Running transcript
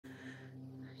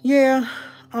Yeah,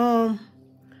 um,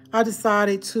 I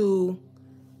decided to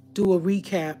do a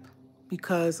recap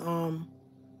because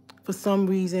for some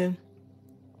reason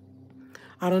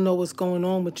I don't know what's going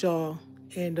on with y'all,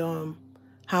 and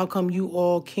how come you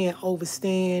all can't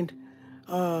understand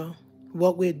uh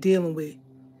what we're dealing with,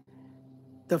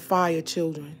 the fire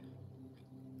children.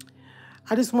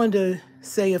 I just wanted to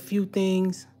say a few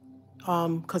things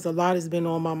because a lot has been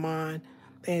on my mind,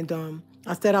 and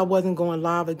I said I wasn't going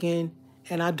live again,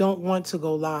 and I don't want to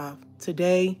go live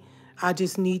today. I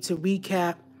just need to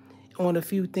recap on a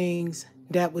few things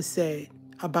that was said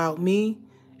about me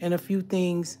and a few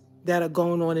things that are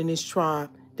going on in this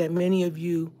tribe that many of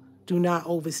you do not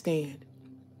understand.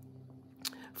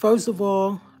 First of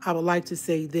all, I would like to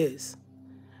say this.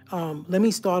 Let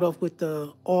me start off with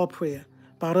the all prayer.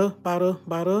 Bara, bara,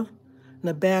 bara.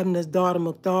 Nabab Nazdar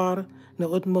Mukhtar,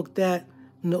 Naut Muqdad,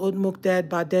 Naut Muqdad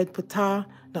Baded Pata,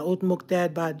 Naut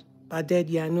Muqdad Baded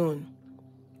Yanun.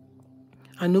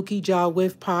 Anuki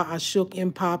Jawif Pa Ashuk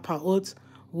Impa Paut,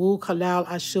 Wu Kalal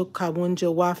Ashuk Kawun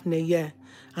Jawaf Neye.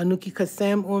 Anuki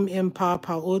Kasem Impa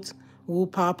Paut, Wu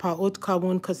Pa Paut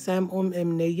Kawun Kasem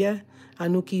Im Neye.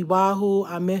 Anuki Wahu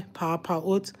Ameh Pa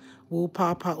Paut, Wu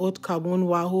Pa Paut Kawun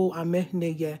Wahu Ameh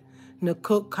Neye.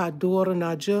 Nakuk Kador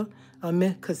Naja,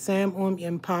 Ameh Kasem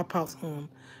Impa Paut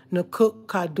Nakuk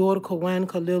Kador Kawan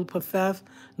Kalil Pafef,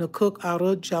 Nakuk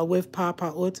Arud Jawif Pa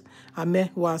Paut,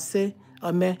 Ameh Wase.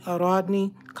 Ame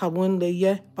Aradni, Kawun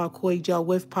Leye, Bakoi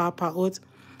Jawif Pa Paut,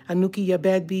 Anuki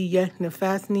Yabed Bi Ye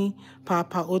Nefasni, Pa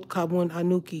Paut Kawun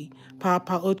Anuki, Pa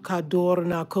Paut Kador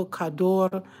Nakuk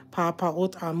Kador, Pa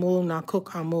Paut Amul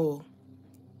Nakuk Amul.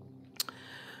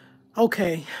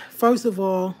 Okay, first of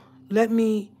all, I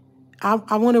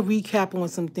want to recap on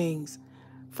some things.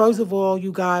 First of all,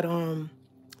 you got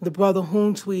the brother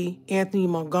Hoontwi, Anthony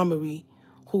Montgomery,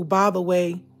 who, by the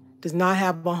way, does not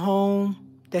have a home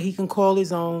that he can call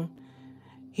his own.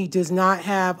 He does not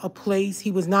have a place.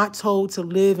 He was not told to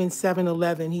live in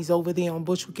 7-Eleven. He's over there on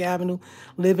Bushwick Avenue,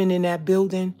 living in that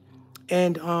building.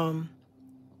 And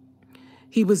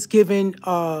he was given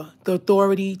the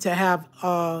authority to have,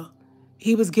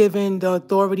 he was given the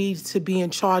authority to be in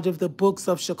charge of the Books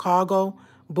of Chicago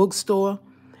bookstore.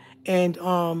 And,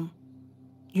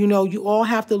 you all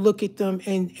have to look at them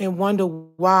and wonder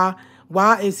why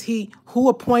is who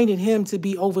appointed him to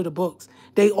be over the books?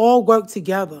 They all work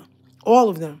together, all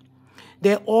of them.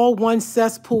 They're all one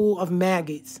cesspool of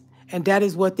maggots, and that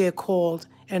is what they're called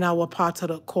in our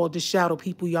patara, called the shadow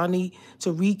people. Y'all need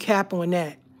to recap on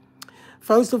that.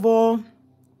 First of all,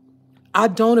 I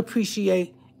don't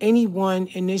appreciate anyone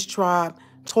in this tribe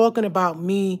talking about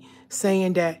me,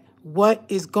 saying that what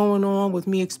is going on with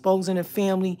me exposing a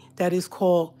family that is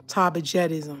called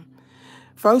Tabajetism.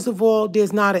 First of all,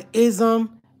 there's not an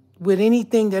ism with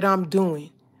anything that I'm doing.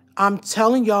 I'm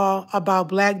telling y'all about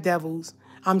black devils.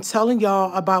 I'm telling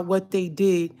y'all about what they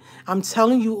did. I'm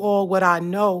telling you all what I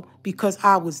know because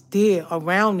I was there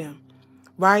around them,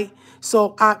 right?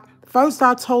 So I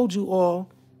told you all,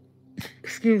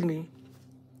 excuse me,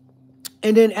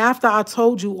 and then after I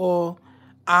told you all,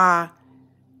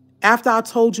 after I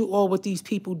told you all what these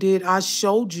people did, I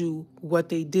showed you what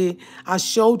they did. I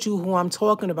showed you who I'm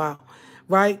talking about,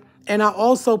 right? And I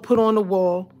also put on the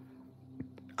wall,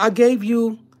 I gave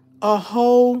you a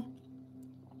whole,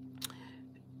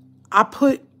 I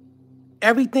put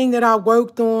everything that I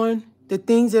worked on, the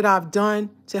things that I've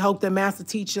done to help the master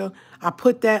teacher, I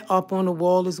put that up on the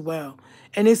wall as well.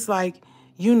 And it's like,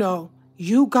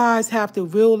 you guys have to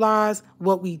realize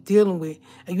what we're dealing with.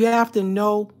 And you have to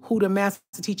know who the master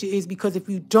teacher is, because if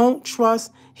you don't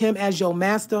trust him as your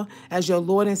master, as your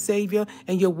Lord and Savior,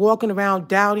 and you're walking around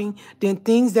doubting, then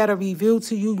things that are revealed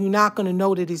to you, you're not going to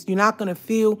know that you're not going to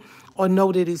feel or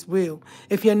know that it's real.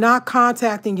 If you're not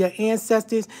contacting your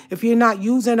ancestors, if you're not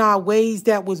using our ways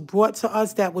that was brought to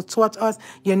us, that was taught to us,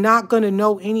 you're not going to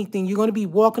know anything. You're going to be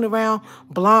walking around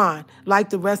blind like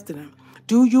the rest of them.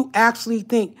 Do you actually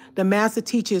think the master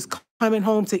teacher is coming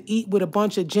home to eat with a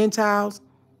bunch of Gentiles?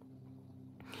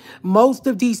 Most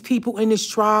of these people in this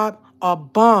tribe are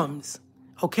bums,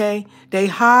 okay? They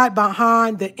hide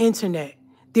behind the internet.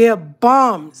 They're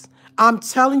bums. I'm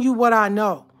telling you what I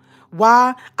know.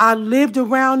 Why? I lived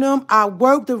around them. I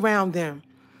worked around them.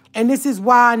 And this is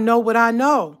why I know what I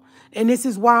know. And this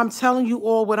is why I'm telling you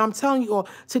all what I'm telling you all.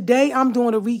 Today, I'm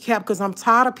doing a recap because I'm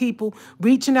tired of people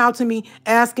reaching out to me,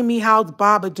 asking me how's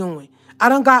Baba doing. I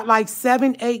done got like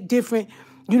 7, 8 different,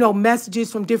 messages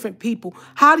from different people.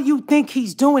 How do you think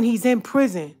he's doing? He's in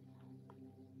prison.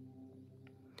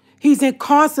 He's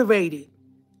incarcerated.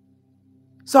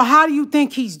 So how do you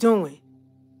think he's doing?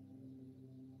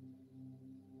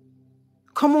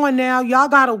 Come on now. Y'all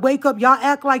got to wake up. Y'all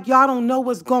act like y'all don't know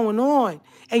what's going on.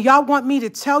 And y'all want me to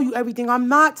tell you everything. I'm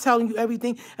not telling you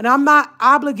everything. And I'm not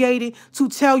obligated to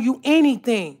tell you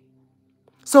anything.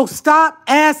 So stop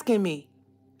asking me.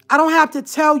 I don't have to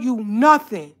tell you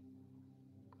nothing.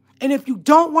 And if you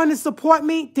don't want to support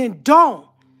me, then don't.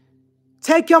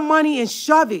 Take your money and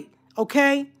shove it,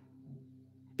 okay?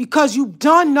 Because you've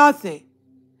done nothing.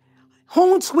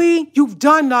 Hoon Tweed, you've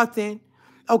done nothing,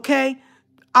 okay?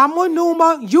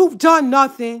 Amunuma, you've done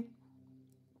nothing.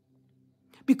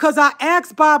 Because I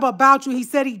asked Bob about you, he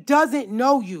said he doesn't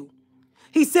know you.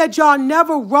 He said y'all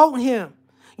never wrote him.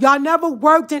 Y'all never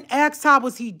worked and asked how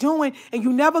was he doing, and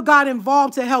you never got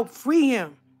involved to help free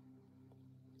him.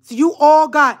 So you all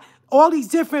got all these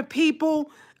different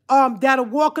people that are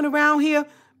walking around here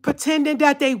pretending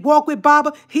that they walk with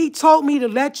Baba. He told me to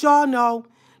let y'all know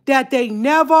that they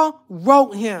never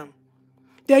wrote him.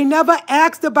 They never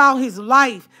asked about his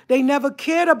life. They never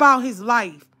cared about his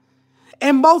life.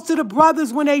 And most of the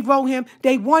brothers, when they wrote him,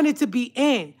 they wanted to be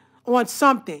in on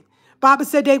something. Baba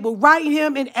said they would write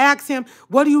him and ask him,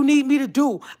 what do you need me to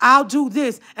do? I'll do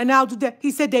this and I'll do that.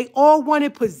 He said they all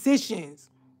wanted positions,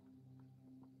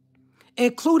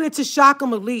 including Tashaka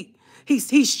Malik.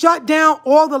 He shut down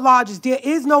all the lodges. There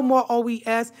is no more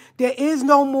OES. There is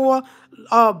no more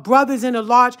brothers in the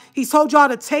lodge. He told y'all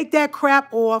to take that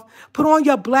crap off, put on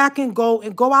your black and gold,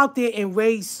 and go out there and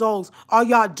raise souls. Are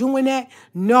y'all doing that?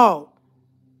 No.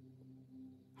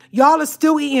 Y'all are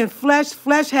still eating flesh.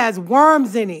 Flesh has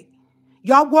worms in it.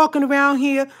 Y'all walking around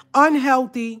here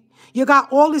unhealthy. You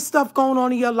got all this stuff going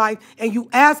on in your life, and you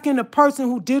asking the person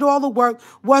who did all the work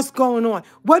what's going on.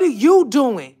 What are you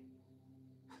doing?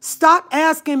 Stop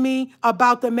asking me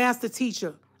about the master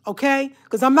teacher, okay?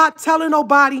 Because I'm not telling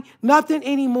nobody nothing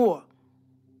anymore.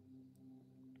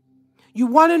 You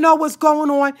want to know what's going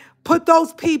on? Put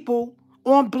those people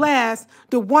on blast,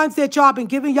 the ones that y'all been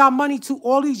giving y'all money to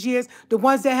all these years, the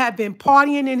ones that have been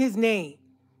partying in his name.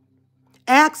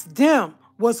 Ask them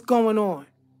what's going on.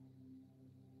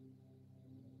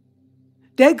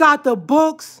 They got the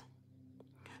books.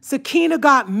 Sakina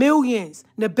got millions.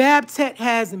 Nabab Tet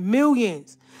has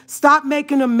millions. Stop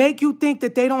making them make you think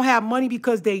that they don't have money,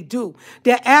 because they do.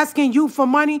 They're asking you for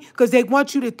money because they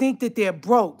want you to think that they're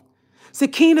broke.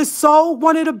 Sakina sold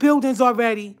one of the buildings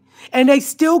already, and they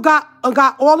still got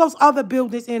all those other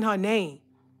buildings in her name.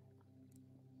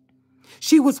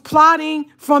 She was plotting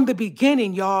from the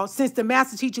beginning, y'all. Since the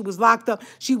master teacher was locked up,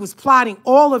 she was plotting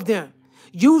all of them.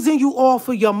 Using you all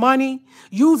for your money.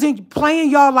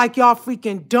 Playing y'all like y'all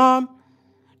freaking dumb.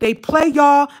 They play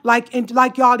y'all like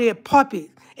y'all their puppets.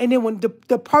 And then when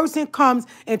the person comes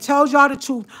and tells y'all the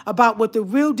truth about what the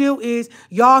real deal is,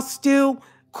 y'all still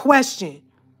question.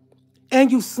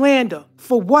 And you slander.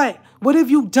 For what? What have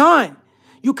you done?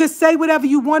 You can say whatever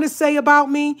you want to say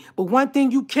about me, but one thing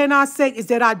you cannot say is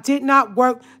that I did not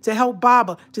work to help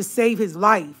Baba to save his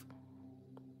life.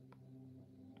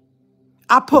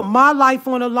 I put my life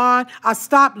on the line. I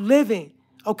stopped living,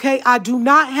 okay? I do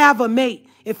not have a mate.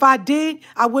 If I did,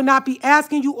 I would not be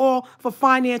asking you all for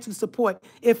financial support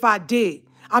if I did.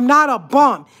 I'm not a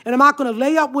bum, and I'm not going to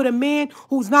lay up with a man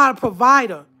who's not a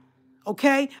provider.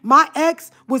 Okay, my ex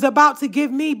was about to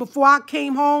give me, before I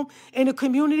came home in the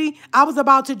community, I was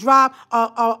about to drive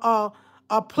a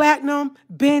platinum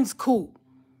Benz coupe.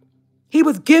 He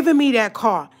was giving me that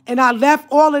car, and I left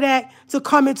all of that to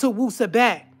come into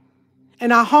Woosabat.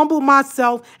 And I humbled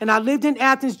myself, and I lived in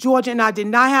Athens, Georgia, and I did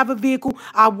not have a vehicle.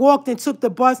 I walked and took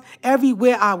the bus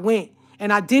everywhere I went,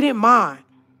 and I didn't mind.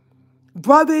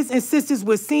 Brothers and sisters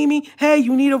would see me, hey,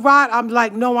 you need a ride? I'm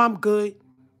like, no, I'm good.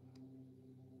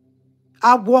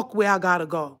 I walk where I gotta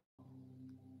go.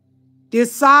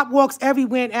 There's sidewalks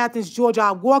everywhere in Athens, Georgia.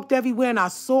 I walked everywhere and I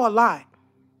saw a lot.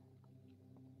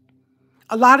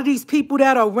 A lot of these people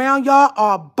that are around y'all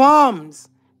are bums.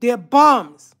 They're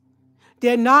bums.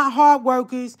 They're not hard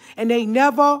workers, and they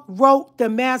never wrote the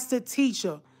master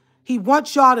teacher. He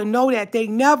wants y'all to know that. They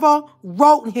never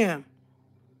wrote him.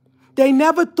 They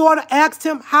never thought or asked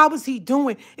him, how is he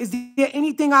doing? Is there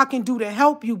anything I can do to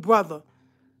help you, brother?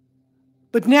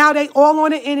 But now they all on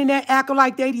the internet acting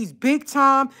like they these big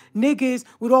time niggas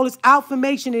with all this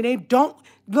information, and they don't.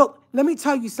 Look, let me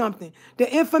tell you something.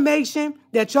 The information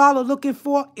that y'all are looking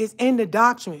for is in the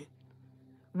doctrine.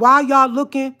 Why y'all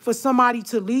looking for somebody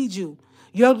to lead you?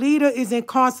 Your leader is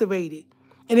incarcerated.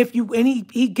 And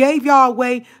he gave y'all a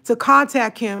way to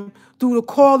contact him through the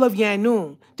call of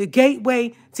Yanun, the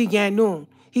gateway to Yanun.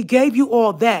 He gave you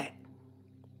all that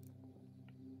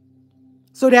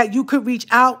so that you could reach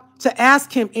out to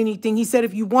ask him anything. He said,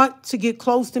 if you want to get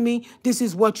close to me, this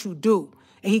is what you do.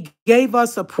 And he gave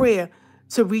us a prayer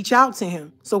to reach out to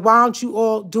him. So why aren't you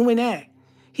all doing that?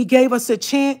 He gave us a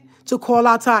chant to call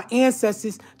out to our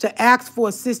ancestors to ask for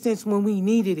assistance when we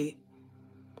needed it.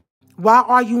 Why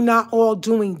are you not all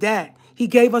doing that? He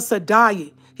gave us a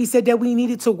diet. He said that we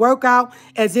needed to work out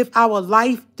as if our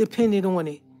life depended on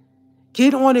it.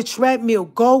 Get on a treadmill,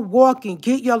 go walking,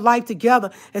 get your life together,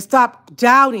 and stop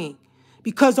doubting.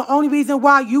 Because the only reason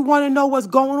why you want to know what's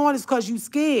going on is because you're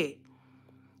scared.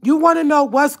 You want to know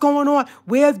what's going on.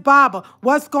 Where's Baba?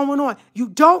 What's going on? You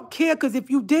don't care, because if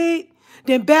you did,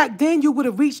 then back then you would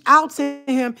have reached out to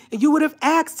him and you would have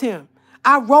asked him.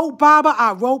 I wrote Baba,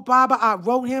 I wrote Baba, I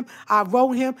wrote him, I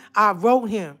wrote him, I wrote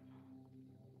him.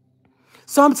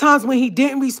 Sometimes when he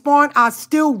didn't respond, I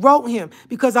still wrote him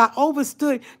because I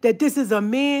understood that this is a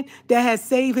man that has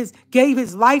gave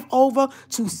his life over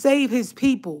to save his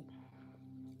people.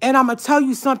 And I'm going to tell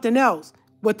you something else.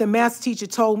 What the master teacher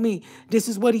told me. This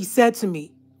is what he said to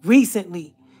me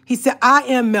recently. He said, I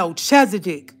am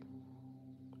Melchizedek.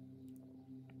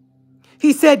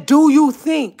 He said, do you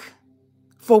think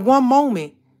for one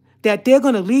moment that they're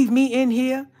going to leave me in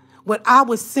here when I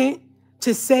was sent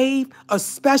to save a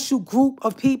special group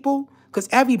of people? Because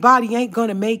everybody ain't going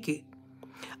to make it.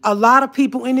 A lot of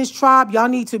people in this tribe, y'all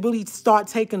need to really start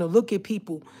taking a look at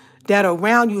people that are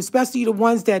around you, especially the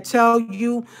ones that tell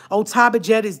you, oh,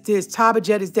 Tabajet is this,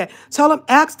 Tabajet is that. Tell them,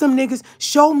 ask them niggas,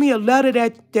 show me a letter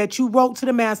that you wrote to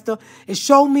the master and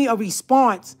show me a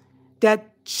response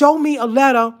show me a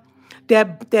letter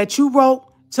that you wrote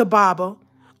to Baba,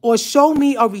 or show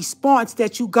me a response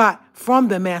that you got from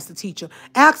the master teacher.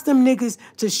 Ask them niggas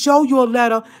to show you a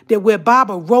letter where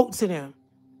Baba wrote to them.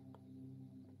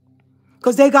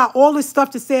 Because they got all this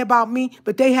stuff to say about me,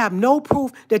 but they have no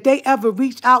proof that they ever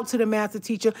reached out to the master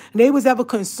teacher and they was ever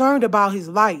concerned about his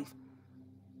life.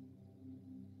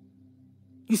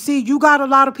 You see, you got a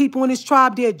lot of people in this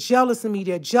tribe, they're jealous of me.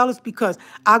 They're jealous because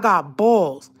I got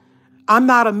balls. I'm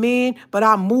not a man, but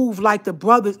I move like the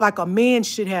brothers, like a man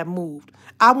should have moved.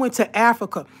 I went to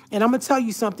Africa, and I'm going to tell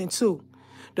you something too.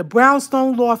 The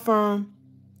Brownstone Law Firm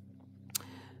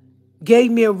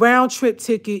gave me a round-trip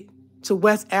ticket to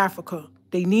West Africa.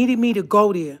 They needed me to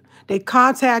go there. They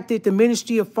contacted the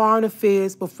Ministry of Foreign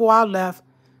Affairs before I left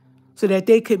so that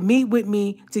they could meet with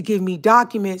me to give me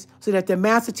documents so that the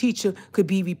master teacher could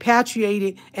be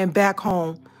repatriated and back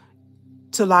home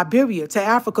to Liberia, to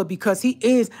Africa, because he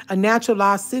is a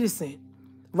naturalized citizen,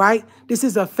 right? This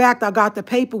is a fact. I got the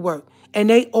paperwork, and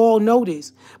they all know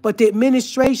this. But the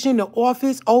administration, the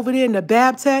office over there in the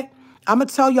Babtech, I'm going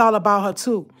to tell y'all about her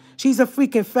too. She's a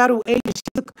freaking federal agent.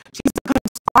 She's a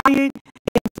conspired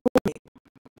informant.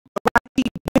 She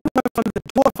been her from the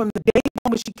door, from the day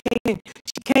moment she came in.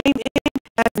 She came in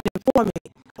as an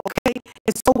informant, okay?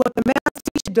 And so what the master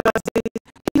teacher does is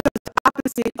he does the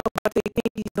opposite of what they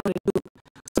think he's going to do.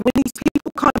 So when these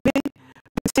people come in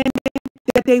pretending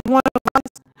that they want to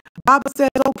watch, Baba says,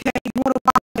 okay, you want to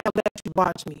watch me? I'll let you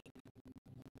watch me.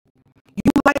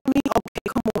 You like me? Okay,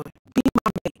 come on. Be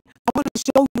my mate. I want to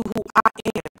show you who I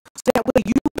am. So that way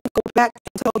you can go back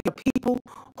and tell your people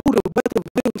who the real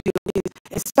deal is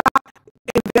and stop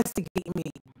investigating me.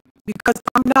 Because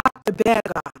I'm not the bad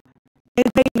guy. And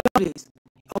they know this.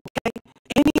 Okay?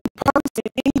 Any person,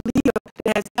 any leader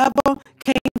that has ever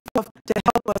came forth to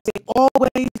help us, they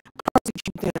always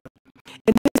persecute them.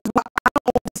 And this is why I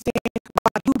don't understand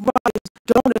why you brothers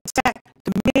don't attack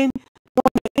the men on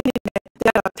the internet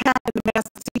that are attacking the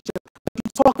master teacher. But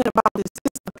you're talking about the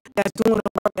system that's doing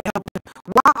the work to help them.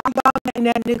 Why are y'all letting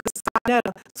that nigga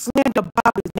Sinetta slander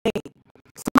Baba's name?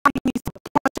 Somebody needs to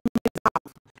punch him in his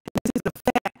mouth. And this is the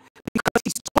fact. Because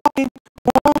he's talking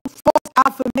wrong, false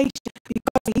affirmation.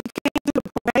 Because when he came to the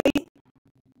parade,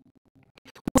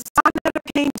 when Sinetta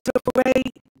came to the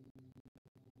parade,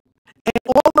 and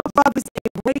all the brothers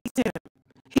embraced him.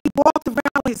 He walked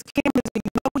around with his cameras, and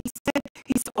you know what he said?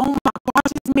 He said, oh my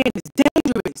gosh, this man is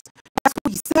dangerous. That's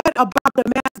what he said about the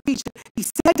master teacher. He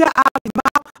said that out of his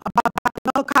mouth about Dr.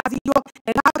 Malachi York,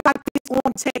 and I got this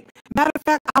on tape. Matter of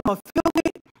fact, I'm going to film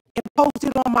it and post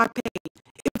it on my page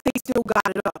if they still got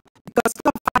it up. Because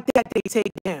stuff like that, they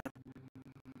take down.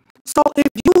 So if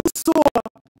you saw,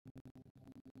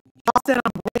 y'all said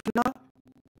I'm waking up.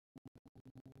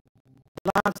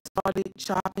 Live started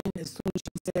chopping as soon as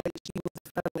she said she was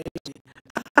a federal agent.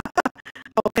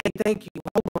 Okay, thank you.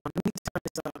 Hold on, let me turn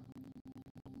this up.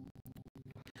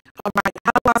 All right,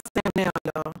 how do I sound now,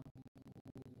 y'all?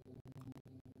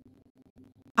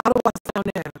 How do I sound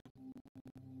now?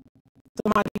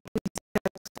 Somebody please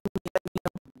text me, let me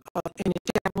know in the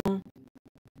chat room.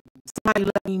 Somebody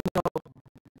let me know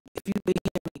if you can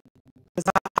hear me. Because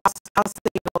I'll say,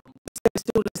 is it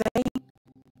still the same?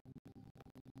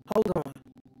 Hold on.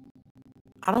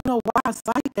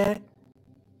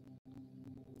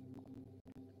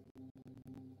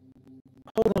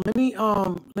 Let me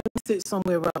sit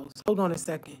somewhere else. Hold on a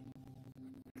second.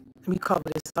 Let me cover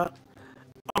this up.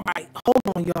 All right, hold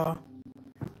on, y'all.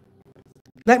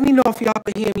 Let me know if y'all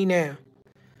can hear me now.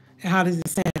 And how does it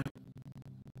sound?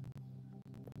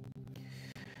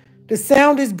 The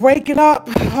sound is breaking up.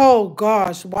 Oh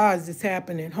gosh, why is this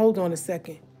happening? Hold on a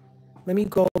second. Let me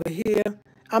go over here.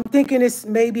 I'm thinking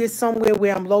maybe it's somewhere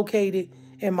where I'm located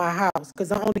in my house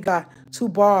because I only got 2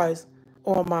 bars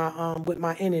on my with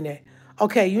my internet.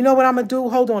 Okay, you know what I'm gonna do?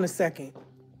 Hold on a second.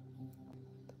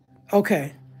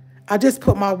 Okay, I just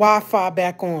put my Wi-Fi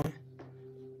back on.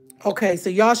 Okay, so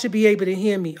y'all should be able to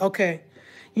hear me. Okay,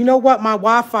 you know what? My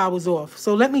Wi-Fi was off,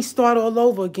 so let me start all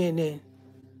over again then.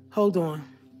 Hold on.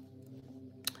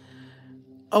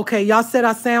 Okay, y'all said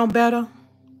I sound better?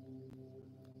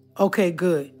 Okay,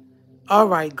 good. All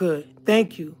right, good.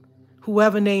 Thank you.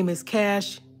 Whoever name is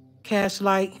Cashlight,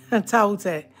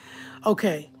 Tautek.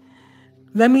 Okay,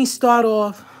 let me start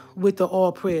off with the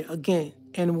all prayer again,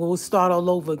 and we'll start all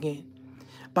over again.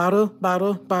 Bara,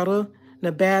 bara, bara,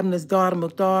 Nabab, Nasdar,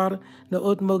 Mukdar, Na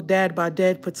Utmuk Dad by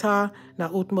Dead Patah, Na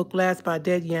Utmuk Last by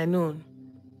Dead Yanun.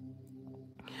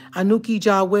 Anuki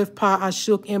Jawef Pa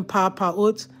Ashuk Im Pa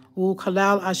Paut, Wu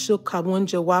Kalal Ashuk Kawun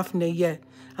Jawaf Neye.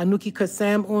 Anuki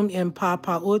Kasam Im Pa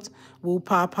Paut, Wu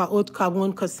Pa Paut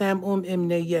Kawun Kasam Im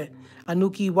Neye.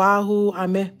 Anuki Wahu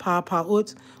Ameh Pa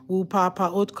Paut, Wu Pa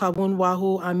Paut Kawun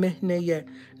Wahu Ameh Neye.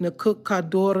 Nakuk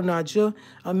Kador Naja,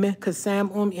 Ameh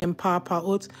Kasam Im Pa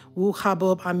Paut, Wu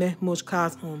Habub Ameh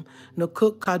Mushkas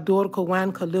Nakuk Kador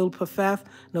Kawan Kalil Pafaf,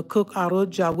 Nakuk Arud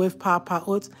Jawef Pa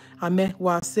Paut, Ameh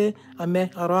Wase,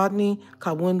 Ameh Aradni,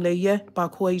 Kawun Leye,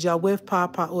 Bakoi Jawef Pa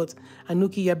Paut,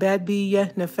 Anuki Yabadbi Ye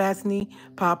Nefasni,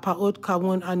 Pa Paut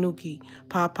Kawun Anuki,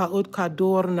 Pa Paut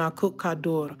Kador Nakuk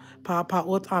Kador, Pa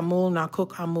Paut Amul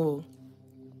Nakuk Amul.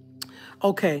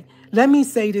 Okay, let me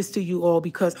say this to you all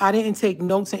because I didn't take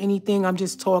notes or anything. I'm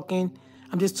just talking.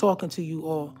 I'm just talking to you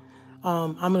all.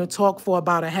 I'm going to talk for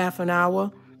about a half an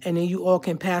hour, and then you all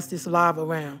can pass this live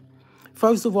around.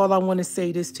 First of all, I want to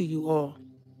say this to you all.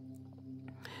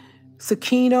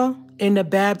 Sakina and the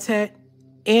Babtet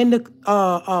and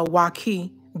the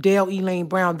Waki, Dale Elaine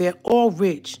Brown, they're all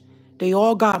rich. They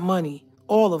all got money,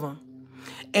 all of them.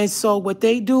 And so what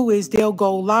they do is they'll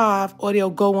go live or they'll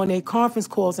go on their conference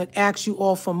calls and ask you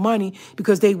all for money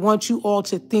because they want you all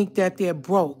to think that they're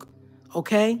broke,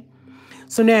 okay?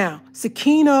 So now,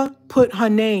 Sakina put her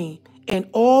name in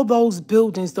all those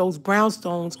buildings, those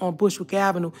brownstones on Bushwick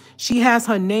Avenue. She has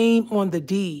her name on the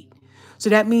deed. So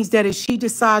that means that if she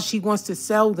decides she wants to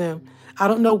sell them, I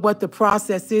don't know what the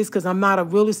process is because I'm not a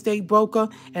real estate broker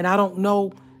and I don't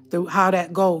know how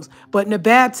that goes. But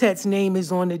Nabatet's name is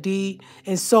on the deed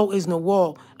and so is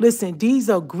Nawal. Listen, these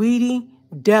are greedy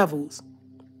devils.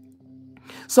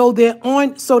 So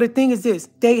the thing is this,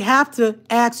 they have to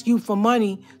ask you for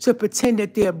money to pretend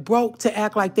that they're broke, to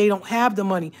act like they don't have the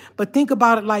money. But think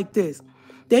about it like this.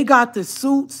 They got the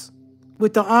suits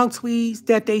with the tweeds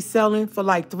that they selling for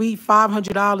like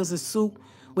 $300-$500 a suit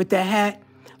with the hat.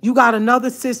 You got another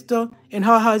sister and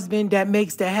her husband that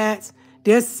makes the hats.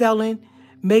 They're selling,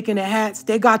 making the hats.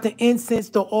 They got the incense,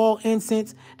 the oil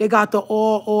incense. They got the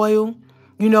oil.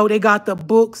 You know, they got the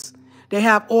books. They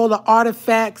have all the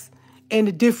artifacts and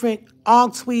the different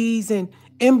tweeds and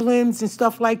emblems and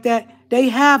stuff like that. They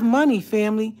have money,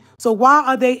 family. So why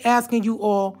are they asking you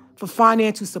all for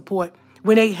financial support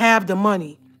when they have the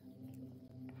money?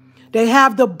 They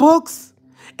have the books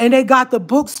and they got the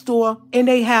bookstore and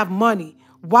they have money.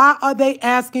 Why are they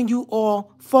asking you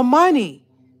all for money?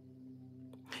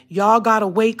 Y'all got to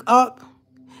wake up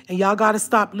and y'all got to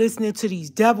stop listening to these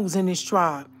devils in this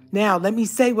tribe. Now, let me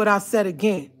say what I said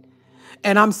again.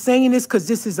 And I'm saying this because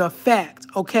this is a fact,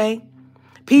 okay?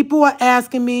 People are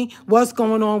asking me what's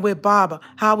going on with Baba.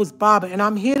 How is Baba? And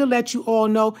I'm here to let you all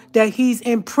know that he's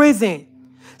in prison.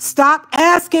 Stop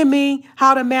asking me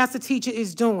how the master teacher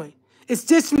is doing. It's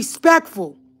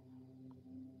disrespectful.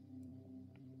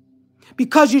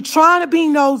 Because you're trying to be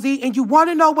nosy and you want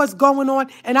to know what's going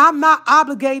on, and I'm not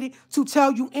obligated to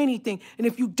tell you anything. And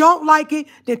if you don't like it,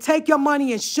 then take your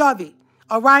money and shove it,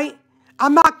 all right?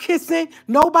 I'm not kissing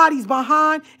nobody's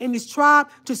behind in this tribe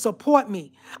to support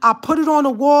me. I put it on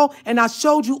the wall and I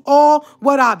showed you all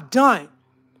what I've done.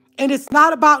 And it's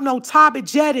not about no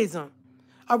Jetism.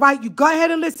 All right, you go ahead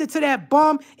and listen to that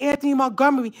bum Anthony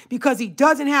Montgomery because he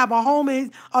doesn't have a home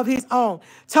of his own.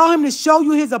 Tell him to show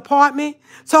you his apartment.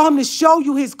 Tell him to show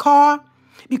you his car.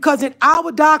 Because in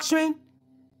our doctrine,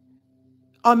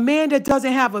 a man that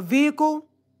doesn't have a vehicle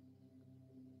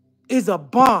is a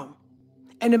bum.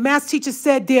 And the master teacher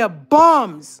said they're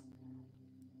bums.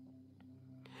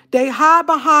 They hide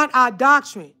behind our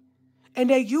doctrine. And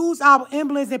they use our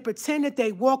emblems and pretend that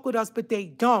they walk with us, but they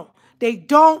don't. They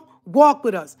don't walk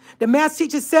with us. The master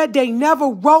teacher said they never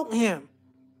wrote him.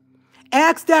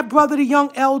 Ask that brother, the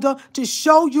young elder, to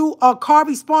show you a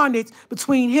correspondence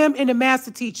between him and the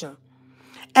master teacher.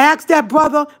 Ask that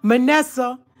brother,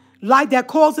 Manessa, like that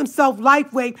calls himself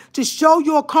Lifeway, to show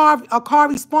you a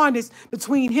correspondence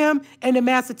between him and the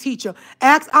master teacher.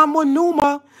 Ask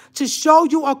Amonuma to show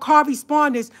you a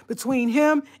correspondence between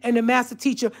him and the master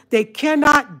teacher. They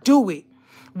cannot do it.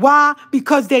 Why?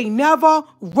 Because they never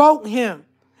wrote him.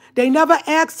 They never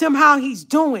asked him how he's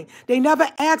doing. They never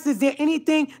asked, is there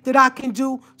anything that I can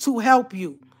do to help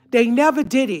you? They never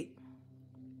did it.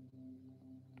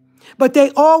 But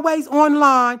they always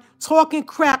online talking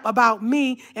crap about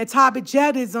me and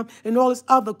Tabajetism and all this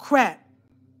other crap.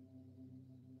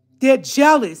 They're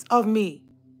jealous of me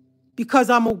because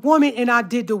I'm a woman and I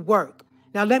did the work.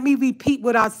 Now let me repeat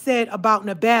what I said about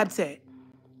Nababtet.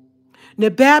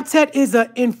 Nababtet is an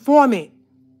informant,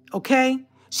 okay?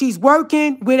 She's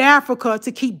working with Africa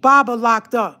to keep Baba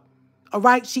locked up, all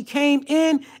right? She came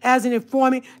in as an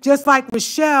informant, just like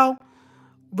Rochelle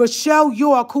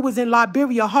York, who was in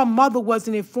Liberia. Her mother was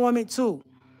an informant too.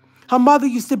 Her mother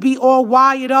used to be all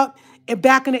wired up and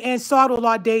back in the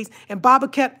Ansarullah days, and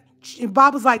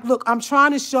Baba's like, look, I'm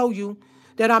trying to show you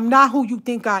that I'm not who you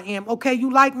think I am. Okay, you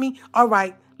like me? All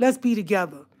right, let's be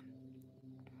together.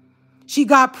 She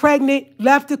got pregnant,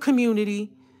 left the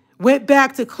community, went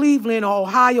back to Cleveland or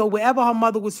Ohio, wherever her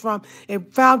mother was from, and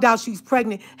found out she's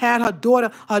pregnant, had her daughter.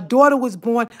 Her daughter was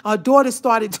born. Her daughter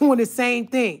started doing the same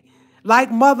thing. Like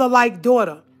mother, like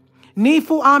daughter.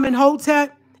 Nefu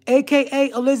Amenhotep,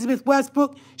 a.k.a. Elizabeth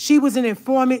Westbrook, she was an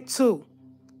informant too.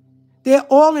 They're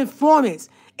all informants.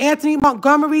 Anthony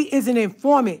Montgomery is an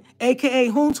informant,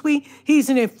 a.k.a. Huntwi. He's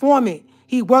an informant.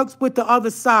 He works with the other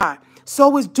side.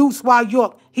 So is Deuce Y.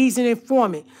 York. He's an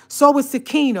informant. So is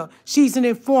Sakina. She's an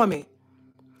informant.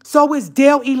 So is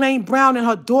Dale Elaine Brown and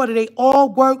her daughter. They all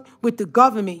work with the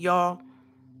government, y'all.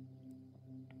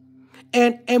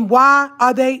 And why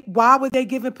were they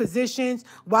given positions?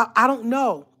 Well, I don't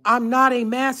know. I'm not a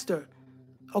master.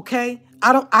 Okay?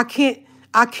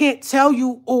 I can't tell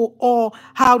you all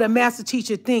how the master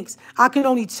teacher thinks. I can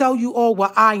only tell you all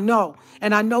what I know.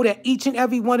 And I know that each and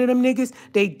every one of them niggas,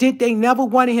 they never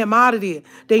wanted him out of there.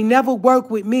 They never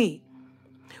worked with me.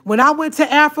 When I went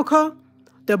to Africa,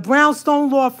 the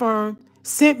Brownstone law firm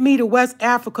sent me to West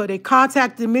Africa. They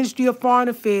contacted the Ministry of Foreign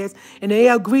Affairs, and they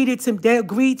agreed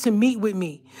to meet with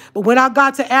me. But when I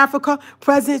got to Africa,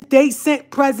 they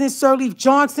sent President Sirleaf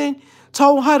Johnson,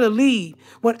 told her to leave.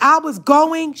 When I was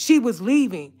going, she was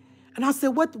leaving. And I said,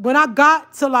 what? When I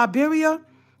got to Liberia,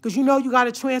 because you know you got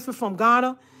to transfer from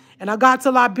Ghana, and I got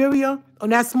to Liberia on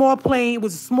that small plane. It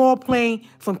was a small plane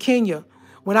from Kenya.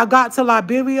 When I got to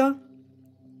Liberia,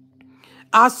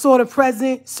 I saw the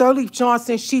president, Sirleaf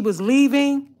Johnson. She was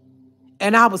leaving,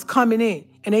 and I was coming in.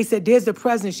 And they said, there's the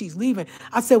president. She's leaving.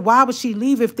 I said, why would she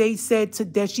leave if they said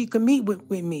that she could meet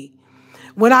with me?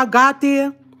 When I got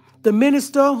there, the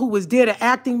minister who was there, the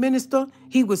acting minister,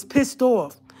 he was pissed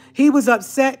off. He was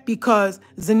upset because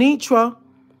Zanitra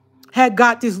had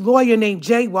got this lawyer named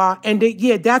Jaywa, and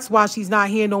yeah, that's why she's not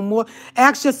here no more.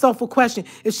 Ask yourself a question.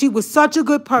 If she was such a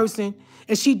good person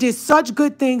and she did such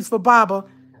good things for Baba,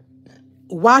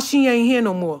 why she ain't here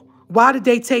no more? Why did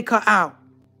they take her out?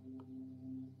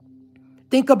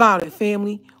 Think about it,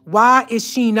 family. Why is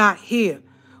she not here?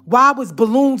 Why was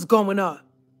balloons going up?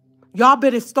 Y'all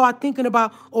better start thinking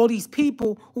about all these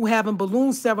people who having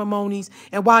balloon ceremonies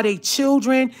and why their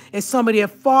children and some of their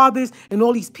fathers and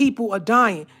all these people are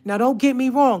dying. Now, don't get me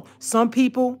wrong. Some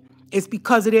people, it's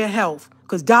because of their health,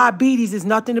 because diabetes is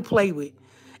nothing to play with,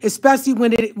 especially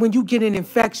when you get an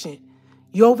infection.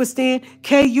 You understand?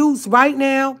 KU's right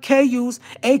now, KU's,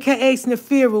 a.k.a.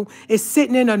 Snefiru, is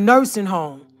sitting in a nursing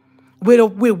home with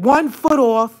one foot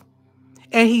off,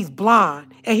 and he's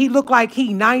blind, and he looked like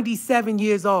he's 97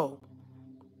 years old.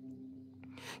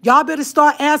 Y'all better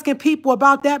start asking people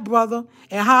about that brother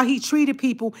and how he treated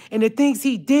people and the things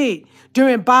he did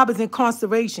during Baba's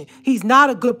incarceration. He's not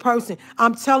a good person.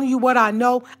 I'm telling you what I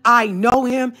know. I know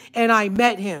him, and I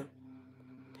met him.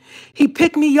 He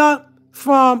picked me up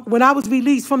from when I was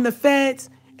released from the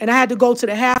feds, and I had to go to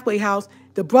the halfway house.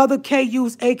 The brother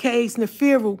KU's, a.k.a.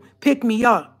 Snefiru, picked me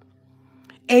up.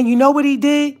 And you know what he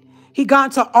did? He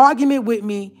got into an argument with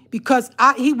me because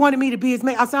he wanted me to be his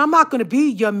mate. I said, I'm not going to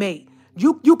be your mate.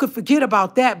 You can forget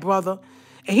about that, brother.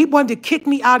 And he wanted to kick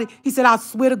me out. He said, I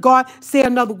swear to God, say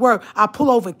another word, I'll pull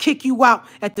over and kick you out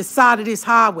at the side of this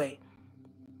highway.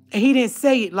 And he didn't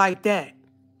say it like that.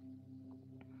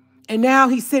 And now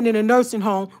he's sitting in a nursing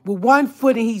home with one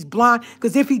foot and he's blind.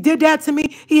 Because if he did that to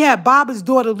me, he had Baba's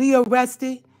daughter Leah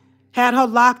arrested, had her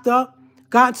locked up,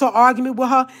 got into an argument with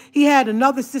her. He had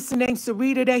another sister named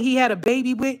Sarita that he had a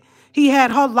baby with. He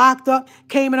had her locked up,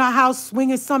 came in our house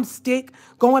swinging some stick,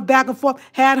 going back and forth,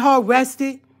 had her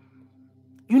arrested.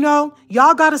 You know,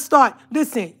 y'all got to start.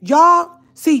 Listen, y'all,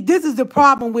 see, this is the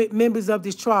problem with members of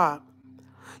this tribe.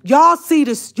 Y'all see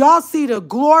the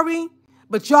glory,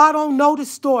 but y'all don't know the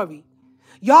story.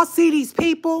 Y'all see these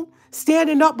people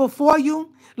standing up before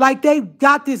you like they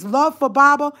got this love for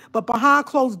Baba, but behind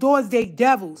closed doors, they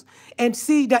devils. And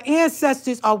see, the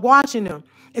ancestors are watching them.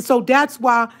 And so that's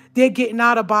why they're getting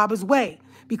out of Baba's way.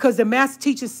 Because the master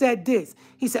teacher said this.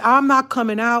 He said, I'm not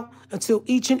coming out until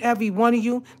each and every one of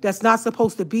you that's not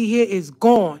supposed to be here is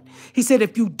gone. He said,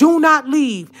 if you do not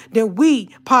leave, then we,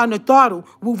 Panatharu,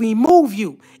 will remove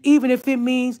you, even if it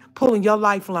means pulling your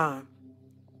lifeline.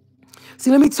 See,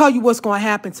 let me tell you what's going to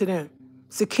happen to them.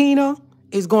 Sakina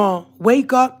is going to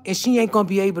wake up and she ain't going to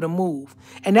be able to move.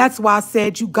 And that's why I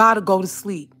said you got to go to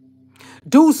sleep.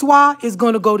 Duswa is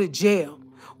going to go to jail.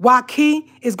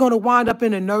 Waki is going to wind up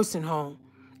in a nursing home.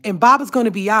 And Baba's going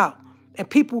to be out. And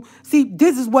people, see,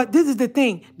 this is the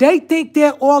thing. They think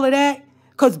they're all of that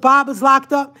because Baba's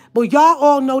locked up. But y'all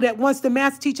all know that once the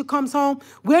master teacher comes home,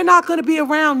 we're not going to be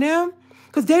around them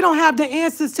because they don't have the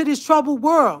answers to this troubled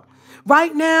world.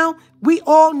 Right now, we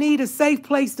all need a safe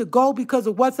place to go because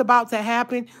of what's about to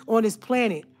happen on this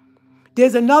planet.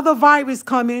 There's another virus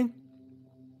coming.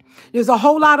 There's a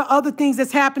whole lot of other things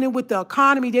that's happening with the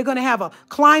economy. They're going to have a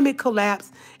climate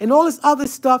collapse and all this other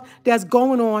stuff that's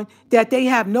going on that they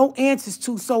have no answers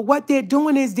to. So what they're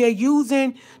doing is they're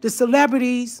using the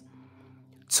celebrities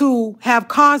to have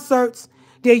concerts.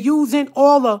 They're using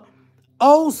all the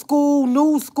old school,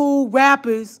 new school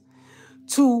rappers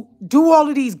to do all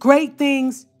of these great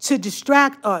things to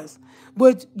distract us.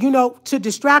 But, you know, to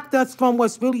distract us from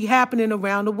what's really happening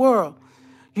around the world.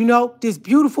 You know, this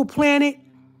beautiful planet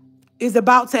is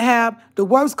about to have the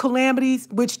worst calamities,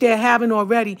 which they're having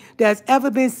already, that's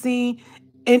ever been seen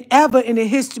and ever in the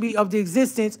history of the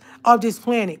existence of this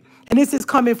planet. And this is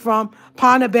coming from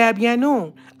Panabab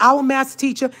Yanun, our master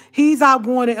teacher. He's our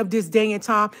warner of this day and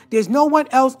time. There's no one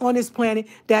else on this planet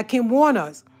that can warn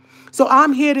us. So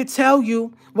I'm here to tell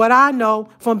you what I know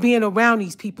from being around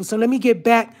these people. So let me get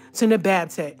back to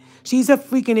Nababtet. She's a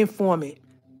freaking informant.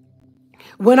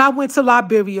 When I went to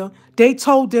Liberia, they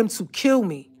told them to kill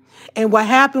me. And what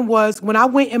happened was when I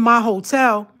went in my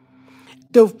hotel,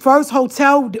 the first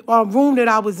hotel room that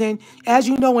I was in, as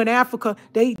you know, in Africa,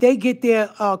 they get their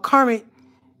current,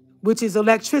 which is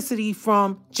electricity,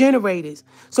 from generators.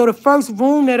 So the first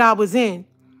room that I was in,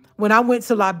 when I went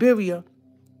to Liberia,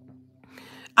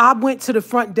 I went to the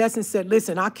front desk and said,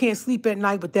 listen, I can't sleep at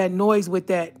night with that noise with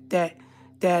that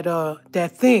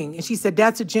thing. And she said,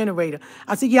 that's a generator.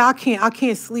 I said, yeah, I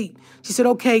can't sleep. She said,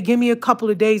 okay, give me a couple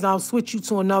of days. I'll switch you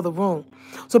to another room.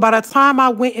 So by the time I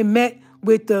went and met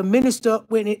with the minister,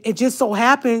 when it just so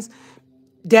happens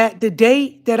that the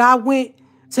day that I went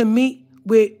to meet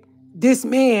with this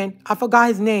man, I forgot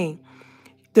his name,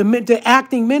 the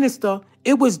acting minister,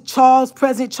 it was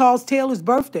President Charles Taylor's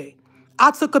birthday.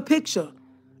 I took a picture.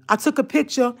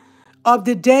 Of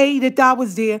the day that I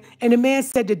was there, and the man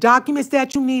said, the documents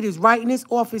that you need is right in this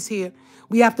office here.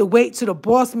 We have to wait till the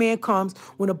boss man comes.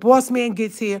 When the boss man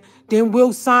gets here, then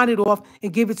we'll sign it off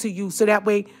and give it to you. So that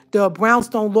way the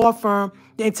Brownstone law firm,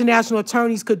 the international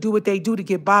attorneys could do what they do to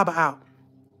get Baba out.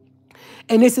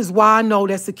 And this is why I know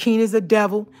that Sakina's a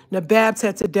devil,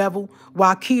 Nababtet's a devil,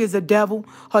 Waki is a devil,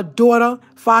 her daughter,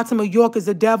 Fatima York, is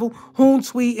a devil,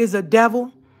 Hoontwi is a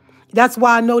devil. That's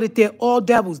why I know that they're all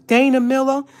devils. Dana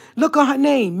Miller, look at her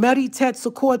name, Meritet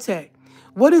Sekortet.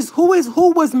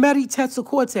 Who was Meritet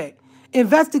Sekortet?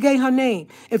 Investigate her name.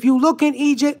 If you look in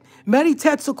Egypt,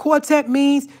 Meritet Sekortet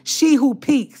means she who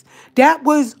peeks. That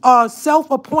was a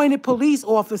self-appointed police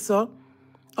officer.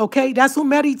 Okay, that's who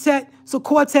Meritet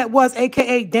Sekortet was,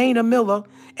 a.k.a. Dana Miller,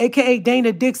 a.k.a.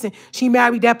 Dana Dixon. She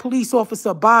married that police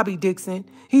officer, Bobby Dixon.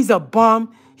 He's a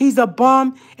bum. He's a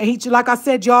bum, and he, like I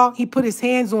said, y'all, he put his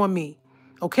hands on me,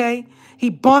 okay?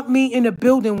 He bumped me in the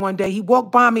building one day. He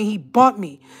walked by me, he bumped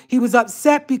me. He was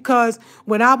upset because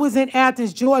when I was in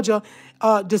Athens, Georgia,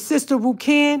 the sister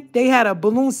Rukan, they had a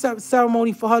balloon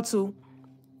ceremony for her too.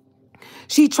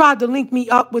 She tried to link me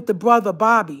up with the brother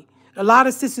Bobby. A lot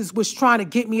of sisters was trying to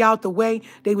get me out the way.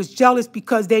 They was jealous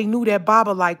because they knew that Baba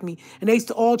liked me, and they used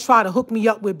to all try to hook me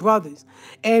up with brothers.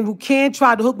 And Rukan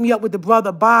tried to hook me up with the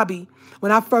brother Bobby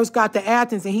when I first got to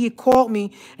Athens, and he called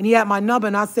me, and he had my number,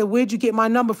 and I said, where'd you get my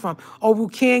number from? Oh,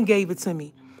 Rukan gave it to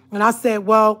me. And I said,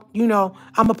 well, you know,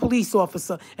 I'm a police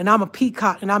officer and I'm a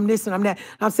peacock and I'm this and I'm that.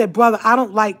 And I said, brother, I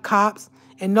don't like cops.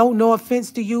 And no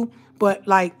offense to you, but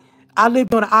like I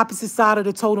lived on the opposite side of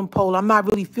the totem pole. I'm not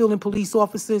really feeling police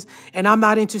officers and I'm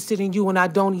not interested in you and I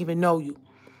don't even know you.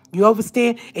 You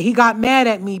understand? And he got mad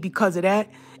at me because of that.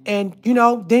 And, you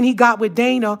know, then he got with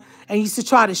Dana and he used to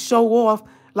try to show off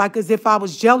like as if I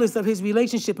was jealous of his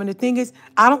relationship. And the thing is,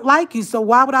 I don't like you, so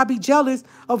why would I be jealous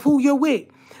of who you're with?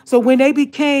 So when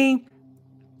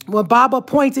Baba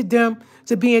appointed them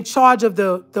to be in charge of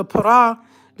the Parah,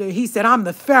 he said, I'm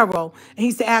the Pharaoh. And he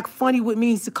used to act funny with me.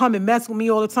 He used to come and mess with me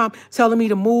all the time, telling me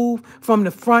to move from the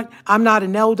front. I'm not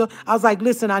an elder. I was like,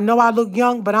 listen, I know I look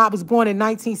young, but I was born in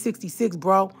 1966,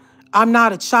 bro. I'm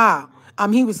not a child.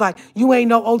 He was like, you ain't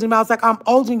no older than me. I was like, I'm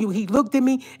older than you. He looked at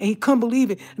me and he couldn't believe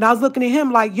it. And I was looking at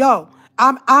him like, yo,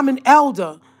 I'm an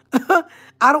elder.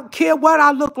 I don't care what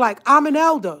I look like. I'm an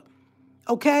elder.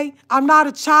 Okay? I'm not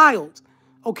a child.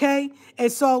 Okay?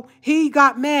 And so he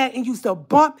got mad and used to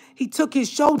bump. He took his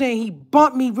shoulder and he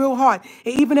bumped me real hard.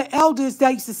 And even the elders that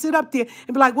used to sit up there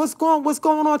and be like, what's going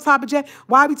on, Top of Jet?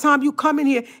 Why every time you come in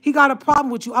here, he got a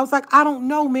problem with you? I was like, I don't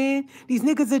know, man. These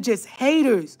niggas are just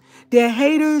haters. They're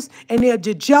haters and they're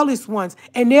the jealous ones.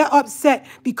 And they're upset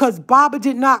because Baba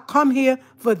did not come here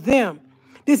for them.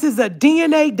 This is a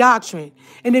DNA doctrine.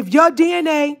 And if your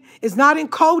DNA is not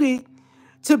encoded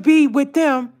to be with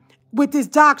them, with this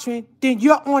doctrine, then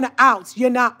you're on the outs. You're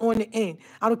not on the in.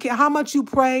 I don't care how much you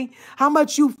pray, how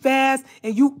much you fast,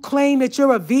 and you claim that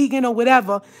you're a vegan or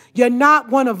whatever. You're not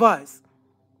one of us.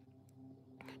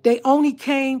 They only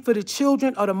came for the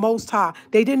children of the Most High.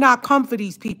 They did not come for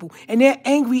these people. And they're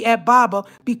angry at Baba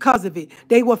because of it.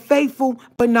 They were faithful,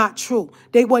 but not true.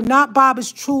 They were not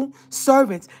Baba's true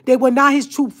servants. They were not his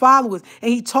true followers.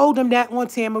 And he told them that on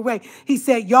Tamaray. He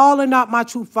said, y'all are not my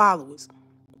true followers.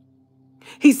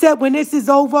 He said, when this is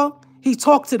over, he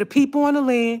talked to the people on the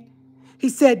land. He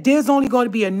said, there's only going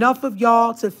to be enough of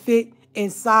y'all to fit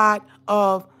inside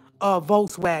of a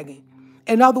Volkswagen.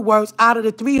 In other words, out of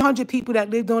the 300 people that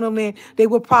lived on the land, there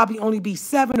would probably only be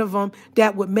 7 of them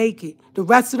that would make it. The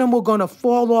rest of them were going to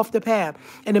fall off the path.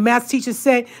 And the math teacher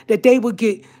said that they would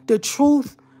get the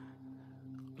truth,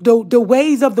 the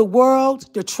ways of the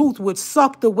world. The truth would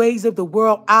suck the ways of the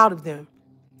world out of them.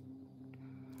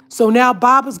 So now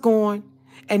Baba's gone.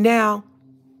 And now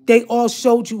they all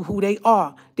showed you who they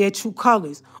are, their true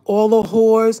colors. All the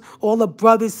whores, all the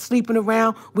brothers sleeping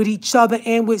around with each other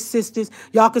and with sisters.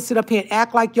 Y'all can sit up here and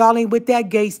act like y'all ain't with that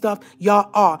gay stuff. Y'all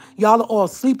are. Y'all are all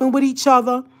sleeping with each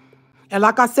other. And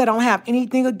like I said, I don't have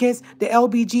anything against the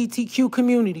LGBTQ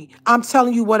community. I'm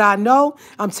telling you what I know.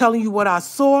 I'm telling you what I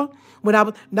saw.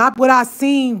 Not what I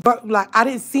seen, but like I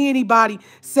didn't see anybody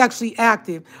sexually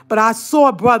active, but I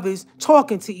saw brothers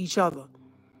talking to each other.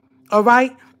 All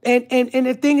right? And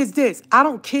the thing is this, I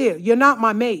don't care. You're not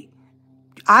my mate.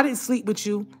 I didn't sleep with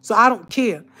you, so I don't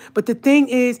care. But the thing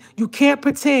is, you can't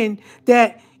pretend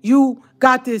that you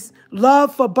got this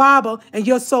love for Baba and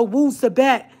you're so woo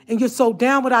sabat and you're so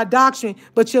down with our doctrine,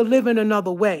 but you're living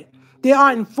another way. There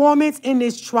are informants in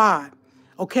this tribe,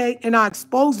 okay? And I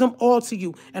exposed them all to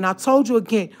you. And I told you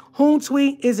again,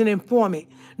 Hoontwee is an informant.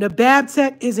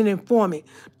 Nababtet is an informant.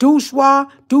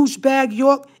 Douchebag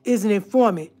York is an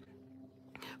informant.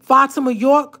 Fatima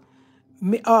York,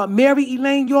 Mary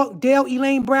Elaine York, Dale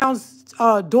Elaine Brown's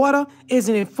daughter, is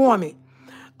an informant.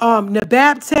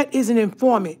 Nababtet is an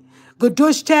informant.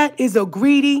 Gadushtat is a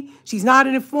greedy. She's not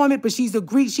an informant, but she's a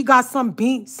greedy. She got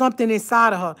something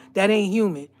inside of her that ain't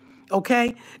human.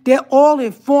 Okay? They're all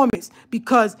informants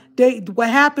because what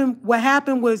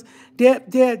happened was their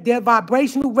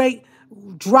vibrational rate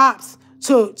drops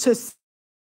to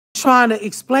trying to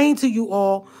explain to you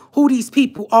all who these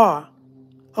people are.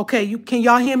 Okay, can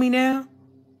y'all hear me now?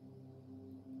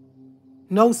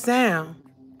 No sound.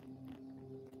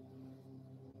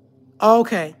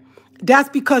 Okay. That's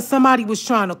because somebody was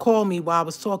trying to call me while I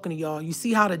was talking to y'all. You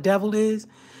see how the devil is?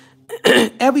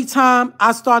 Every time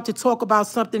I start to talk about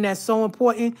something that's so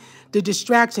important, the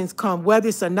distractions come, whether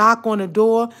it's a knock on the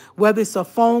door, whether it's a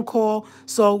phone call.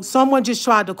 So someone just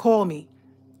tried to call me.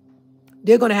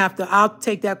 They're going to have to, I'll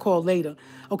take that call later.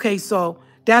 Okay, so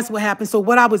that's what happened. So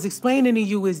what I was explaining to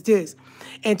you is this.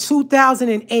 In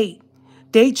 2008,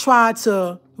 they tried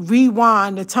to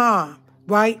rewind the time,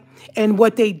 right? And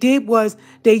what they did was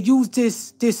they used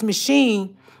this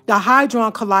machine, the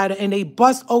Hadron Collider, and they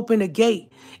bust open the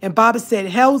gate. And Baba said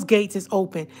Hell's Gates is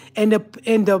open. And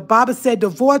the Baba said the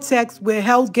vortex where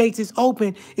Hell's Gates is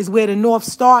open is where the North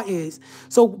Star is.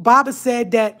 So Baba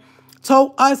said that,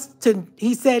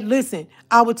 he said, listen,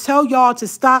 I would tell y'all to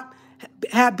stop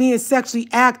being sexually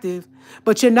active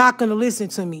but you're not going to listen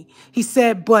to me. He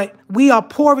said, but we are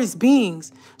porous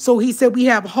beings. So he said, we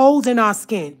have holes in our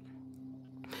skin.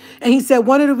 And he said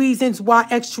one of the reasons why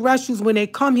extraterrestrials, when they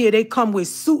come here, they come with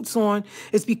suits on,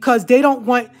 is because they don't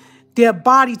want their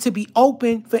body to be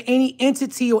open for any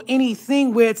entity or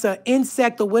anything where it's an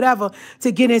insect or whatever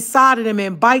to get inside of them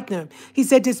and bite them. He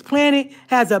said this planet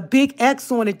has a big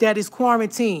X on it that is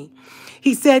quarantined.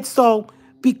 He said, so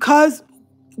because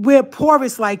we're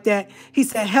porous like that, he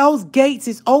said hell's gates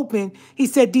is open. He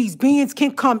said these beings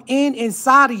can come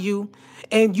inside of you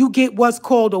and you get what's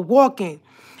called a walk-in.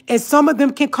 And some of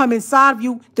them can come inside of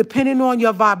you depending on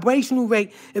your vibrational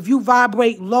rate. If you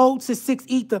vibrate low to 6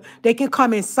 ether, they can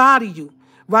come inside of you,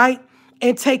 right?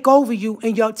 And take over you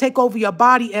and take over your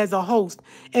body as a host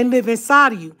and live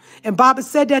inside of you. And Baba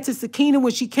said that to Sakina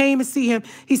when she came to see him.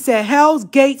 He said, hell's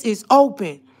gates is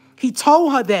open. He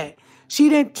told her that. She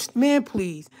didn't, man,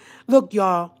 please. Look,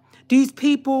 y'all, these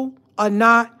people are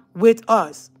not with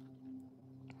us.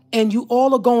 And you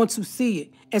all are going to see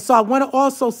it. And so I want to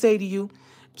also say to you,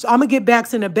 so I'm going to get back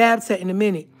to the Babset in a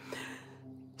minute.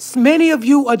 Many of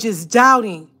you are just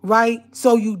doubting, right?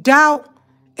 So you doubt,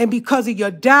 and because of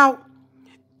your doubt,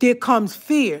 there comes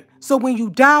fear. So when you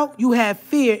doubt, you have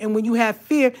fear. And when you have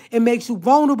fear, it makes you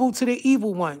vulnerable to the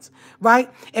evil ones, right?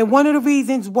 And one of the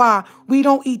reasons why we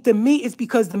don't eat the meat is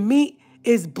because the meat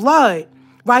is blood,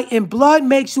 right? And blood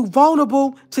makes you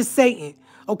vulnerable to Satan,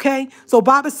 okay? So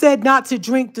Baba said not to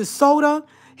drink the soda.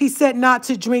 He said not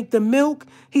to drink the milk.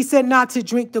 He said not to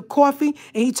drink the coffee.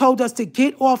 And he told us to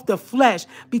get off the flesh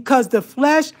because the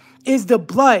flesh is the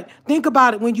blood. Think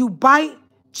about it. When you bite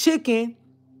chicken,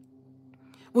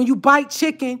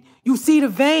 you see the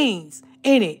veins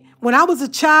in it. When I was a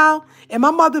child and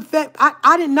my mother fed,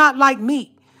 I did not like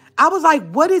meat. I was like,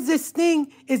 what is this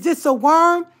thing? Is this a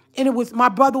worm? And it was, my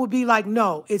brother would be like,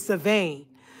 no, it's a vein.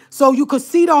 So you could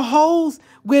see the holes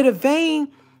where the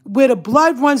vein, where the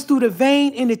blood runs through the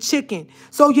vein in the chicken.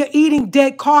 So you're eating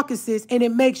dead carcasses and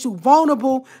it makes you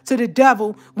vulnerable to the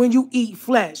devil when you eat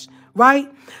flesh, right?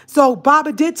 So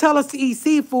Baba did tell us to eat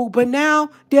seafood, but now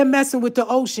they're messing with the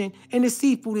ocean and the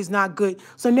seafood is not good.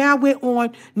 So now we're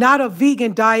on not a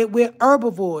vegan diet, we're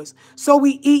herbivores. So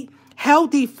we eat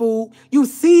healthy food. You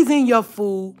season your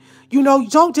food. You know,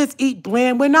 don't just eat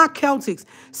bland. We're not Celtics.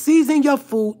 Season your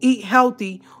food, eat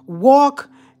healthy, walk,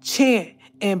 chant,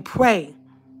 and pray.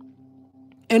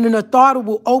 And then the thought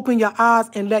will open your eyes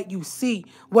and let you see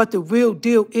what the real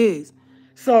deal is.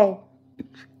 So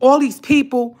all these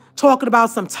people talking about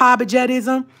some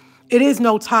Tabajetism, it is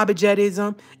no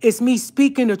Tabajetism. It's me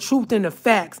speaking the truth and the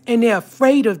facts. And they're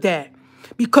afraid of that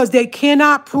because they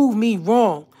cannot prove me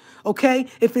wrong. Okay?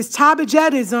 If it's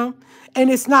Tabajetism and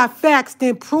it's not facts,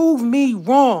 then prove me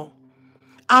wrong.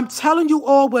 I'm telling you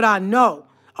all what I know,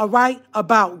 all right,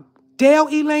 about Dale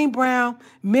Elaine Brown,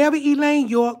 Mary Elaine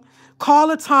York,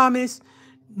 Carla Thomas,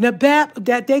 Nabab,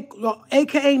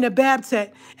 aka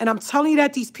Nababtet, and I'm telling you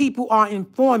that these people are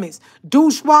informants.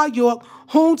 Douchwa York,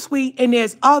 Hoonsweet, and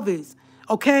there's others,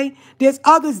 okay? There's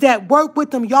others that work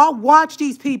with them. Y'all watch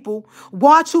these people,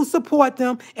 watch who support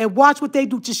them, and watch what they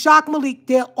do. Tashak Malik,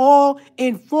 they're all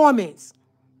informants.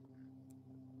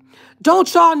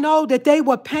 Don't y'all know that they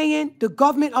were paying the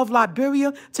government of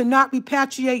Liberia to not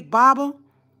repatriate Baba?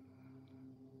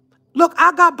 Look,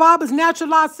 I got Baba's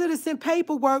naturalized citizen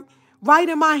paperwork right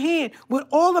in my hand with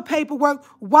all the paperwork.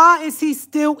 Why is he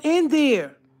still in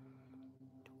there?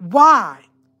 Why?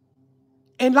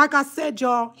 And like I said,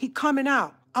 y'all, he coming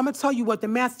out. I'm going to tell you what the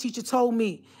master teacher told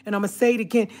me, and I'm going to say it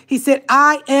again. He said,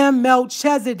 I am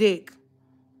Melchizedek.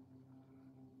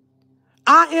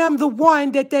 I am the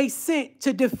one that they sent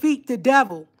to defeat the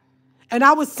devil. And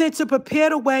I was sent to prepare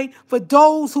the way for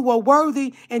those who are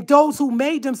worthy and those who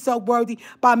made themselves worthy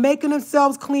by making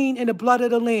themselves clean in the blood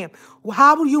of the Lamb.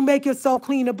 How will you make yourself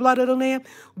clean in the blood of the Lamb?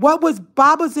 What was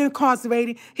Baba's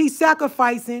incarcerated? He's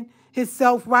sacrificing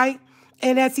himself, right?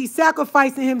 And as he's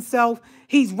sacrificing himself,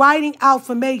 he's writing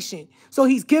affirmation. So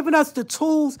he's giving us the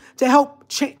tools to help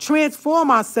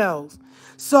transform ourselves.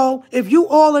 So if you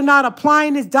all are not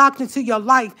applying this doctrine to your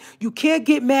life, you can't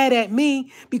get mad at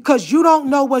me because you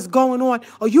don't know what's going on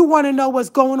or you want to know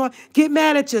what's going on. Get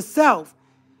mad at yourself.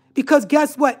 Because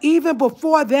guess what? Even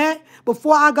before that,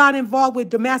 before I got involved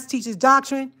with the Master Teacher's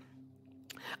Doctrine,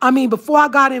 before I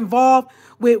got involved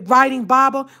with writing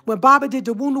Baba, when Baba did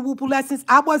the Woonda Woopu lessons,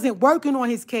 I wasn't working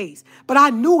on his case, but I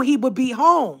knew he would be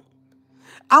home.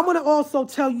 I want to also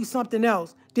tell you something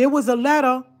else. There was a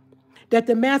letter that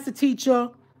the Master Teacher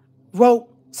wrote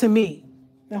to me.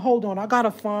 Now, hold on. I got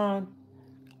to find.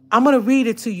 I'm going to read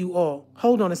it to you all.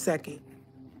 Hold on a second.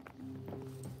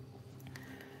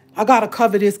 I got to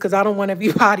cover this because I don't want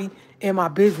everybody in my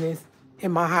business.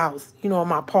 in my house, you know, in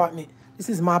my apartment. This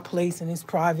is my place and it's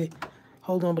private.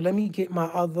 Hold on, but let me get my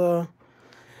other...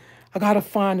 I got to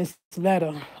find this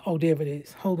letter. Oh, there it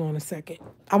is. Hold on a second.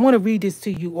 I want to read this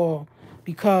to you all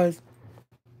because,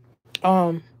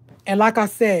 and like I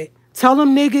said, tell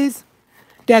them niggas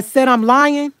that said I'm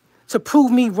lying to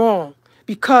prove me wrong.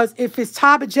 Because if it's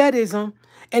tabajetism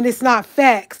and it's not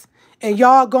facts and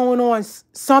y'all going on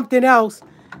something else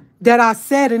that I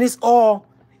said and it's all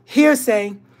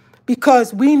hearsay,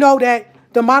 because we know that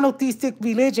the monotheistic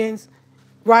religions,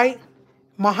 right?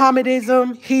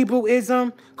 Mohammedanism,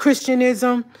 Hebrewism,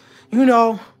 Christianism, you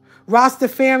know,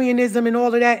 Rastafarianism and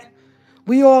all of that.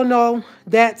 We all know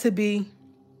that to be,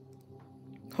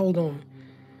 hold on.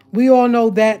 We all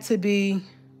know that to be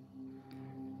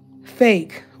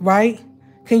fake, right?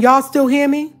 Can y'all still hear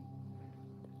me?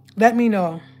 Let me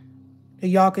know that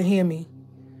y'all can hear me.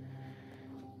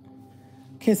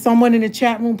 Can someone in the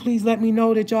chat room please let me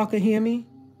know that y'all can hear me?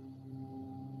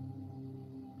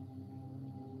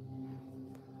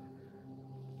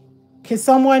 Can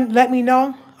someone let me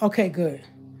know? Okay, good.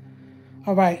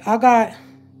 All right, I got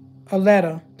a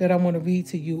letter that I want to read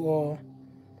to you all.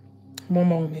 One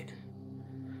moment.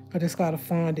 I just got to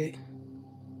find it.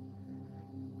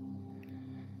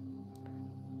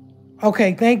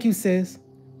 Okay, thank you, sis.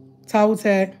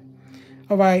 Tautek.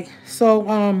 All right, so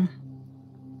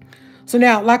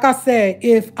now, like I said,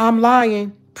 if I'm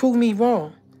lying, prove me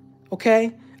wrong.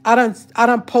 Okay? I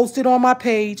done posted on my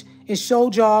page and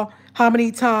showed y'all how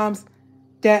many times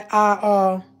that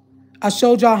I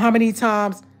showed y'all how many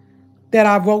times that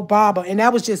I wrote Baba, and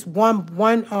that was just one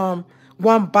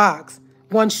box,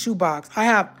 one shoebox. I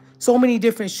have so many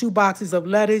different shoeboxes of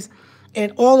letters,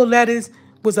 and all the letters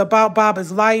was about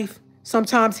Baba's life.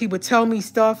 Sometimes he would tell me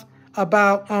stuff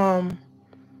about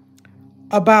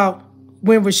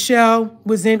when Rochelle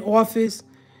was in office,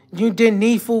 then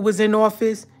Neeful was in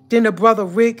office, then the brother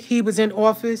Rick, he was in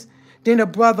office, then the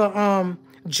brother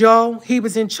Joe, he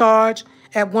was in charge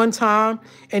at one time,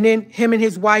 and then him and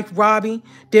his wife Robbie,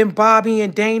 then Bobby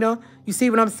and Dana. You see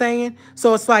what I'm saying?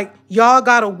 So it's like y'all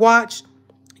gotta watch,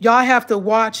 y'all have to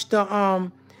watch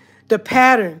the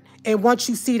pattern. And once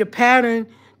you see the pattern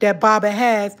that Baba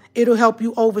has, it'll help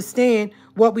you understand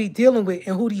what we dealing with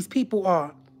and who these people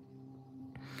are.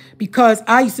 Because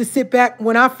I used to sit back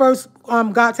when I first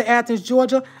got to Athens,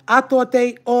 Georgia, I thought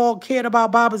they all cared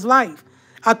about Baba's life.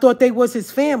 I thought they was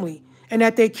his family and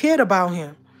that they cared about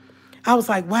him. I was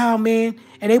like, wow, man.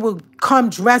 And they would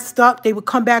come dressed up. They would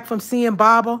come back from seeing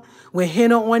Baba with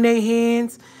henna on their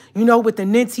hands, you know, with the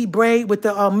Ninti braid, with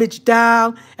the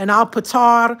Mijdal and Al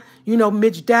Patar. You know,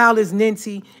 Mijdal is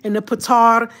Ninti. And the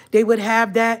Patar, they would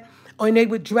have that. And they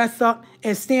would dress up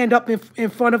and stand up in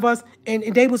front of us. And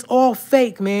they was all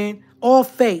fake, man. All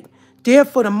fake. There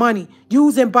for the money.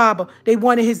 Using Baba. They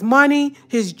wanted his money,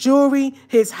 his jewelry,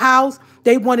 his house.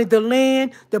 They wanted the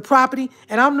land, the property.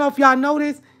 And I don't know if y'all know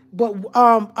this, but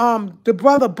the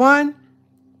brother Bun,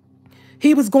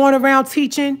 he was going around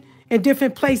teaching in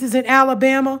different places in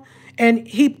Alabama, and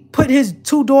he put his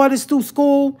 2 daughters through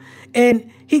school, and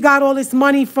he got all this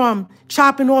money from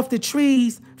chopping off the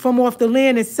trees from off the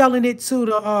land and selling it to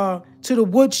the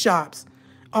wood shops,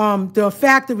 the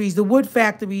factories, the wood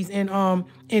factories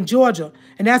in Georgia.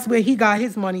 And that's where he got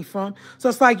his money from. So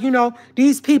it's like, you know,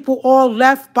 these people all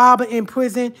left Baba in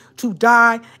prison to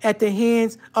die at the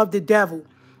hands of the devil.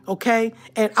 Okay?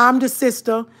 And I'm the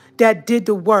sister that did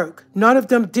the work. None of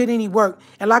them did any work.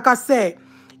 And like I said,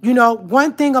 you know,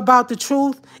 one thing about the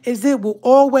truth is it will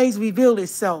always reveal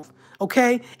itself.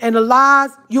 Okay? And the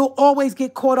lies, you'll always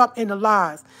get caught up in the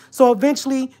lies. So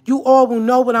eventually, you all will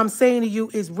know what I'm saying to you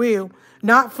is real.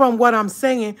 Not from what I'm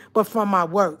saying, but from my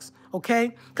works.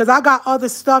 Okay? Because I got other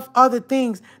stuff, other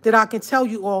things that I can tell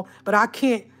you all, but I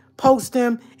can't post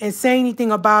them and say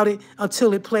anything about it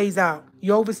until it plays out.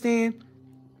 You understand?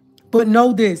 But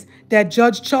know this, that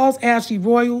Judge Charles Ashley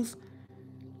Royals,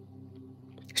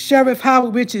 Sheriff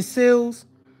Howard Richard Sills,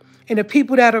 and the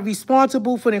people that are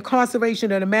responsible for the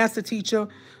incarceration of the master teacher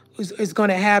is going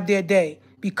to have their day.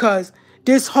 Because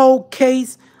this whole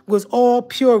case was all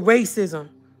pure racism,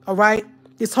 all right?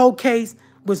 This whole case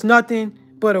was nothing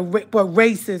but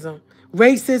racism.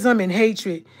 Racism and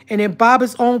hatred. And then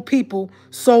Baba's own people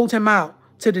sold him out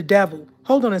to the devil.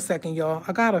 Hold on a second, y'all.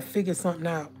 I got to figure something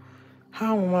out.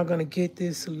 How am I going to get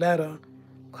this letter?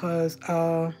 Because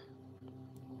I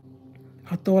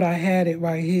thought I had it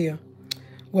right here.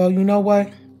 Well, you know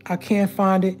what? I can't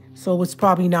find it, so it's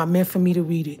probably not meant for me to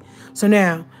read it. So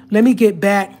now, let me get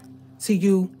back to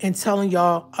you and telling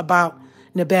y'all about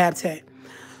Nababtat.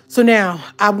 So now,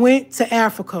 I went to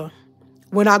Africa.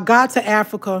 When I got to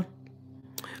Africa,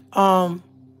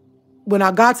 when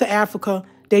I got to Africa,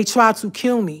 they tried to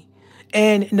kill me.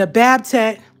 And the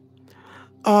Baptist,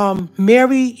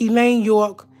 Mary Elaine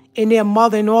York, and their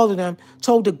mother and all of them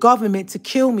told the government to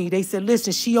kill me. They said,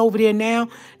 listen, she over there now.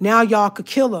 Now y'all could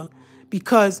kill her,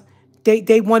 because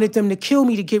they wanted them to kill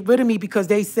me to get rid of me, because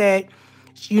they said,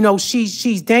 you know,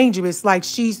 she's dangerous. Like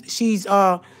she's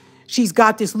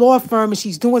got this law firm and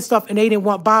she's doing stuff, and they didn't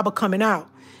want Baba coming out,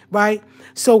 right?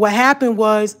 So what happened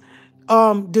was,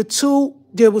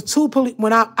 there was two police.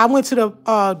 When I went to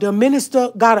the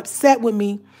minister got upset with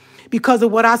me because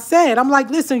of what I said. I'm like,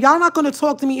 listen, y'all not going to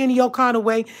talk to me any old kind of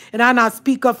way, and I not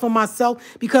speak up for myself,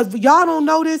 because y'all don't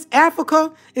know this.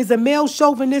 Africa is a male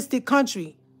chauvinistic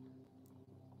country.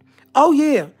 Oh,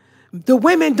 yeah. The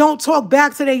women don't talk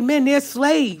back to their men. They're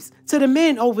slaves to the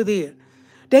men over there.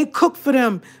 They cook for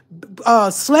them,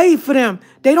 slave for them.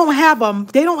 They don't have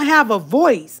a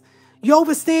voice. You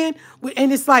understand?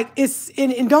 And it's like,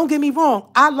 and don't get me wrong,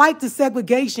 I like the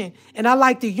segregation and I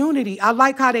like the unity. I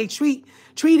like how they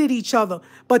treated each other.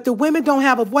 But the women don't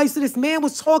have a voice. So this man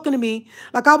was talking to me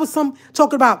like I was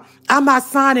talking about, I'm not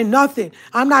signing nothing.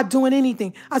 I'm not doing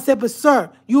anything. I said, but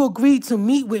sir, you agreed to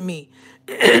meet with me.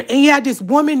 And he had this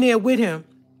woman there with him.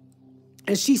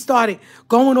 And she started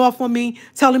going off on me,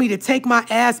 telling me to take my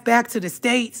ass back to the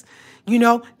States. You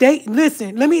know,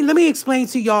 listen, let me explain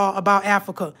to y'all about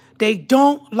Africa. They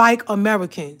don't like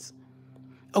Americans.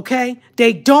 Okay?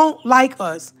 They don't like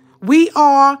us. We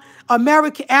are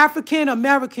African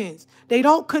Americans. They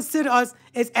don't consider us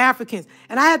as Africans.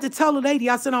 And I had to tell the lady,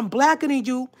 I said, I'm blacker than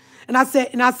you. And I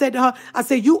said to her, I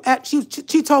said,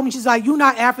 she told me, she's like, you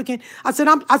not African. I said,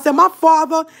 my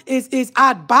father is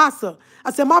Adbasa.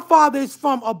 I said, my father is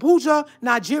from Abuja,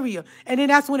 Nigeria. And then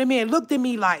that's when the man looked at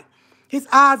me like, his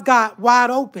eyes got wide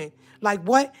open. Like,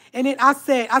 what? And then I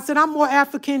said, I'm more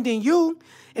African than you.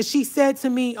 And she said to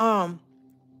me,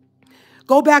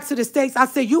 go back to the States. I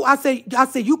said,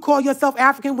 you call yourself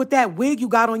African with that wig you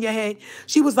got on your head?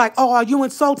 She was like, oh, are you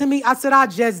insulting me? I said, I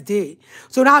just did.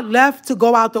 So then I left to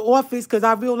go out the office because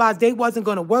I realized they wasn't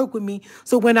going to work with me.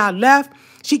 So when I left,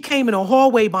 she came in the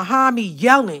hallway behind me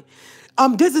yelling.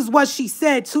 This is what she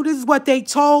said, too. This is what they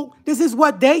told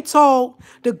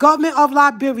the government of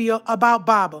Liberia about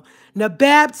Baba.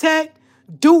 Nababtet,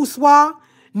 Duswa,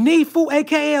 Nefu,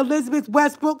 a.k.a. Elizabeth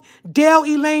Westbrook, Dale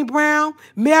Elaine Brown,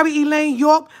 Mary Elaine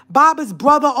York, Baba's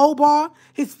brother Obar,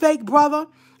 his fake brother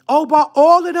Obar,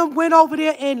 all of them went over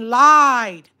there and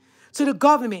lied to the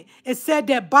government and said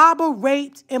that Baba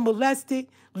raped and molested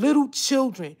little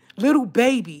children, little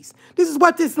babies. This is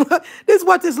what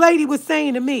this lady was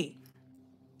saying to me.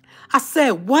 I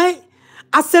said, what?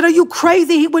 I said, are you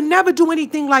crazy? He would never do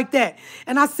anything like that.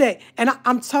 And I said,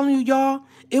 I'm telling you, y'all,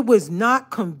 it was not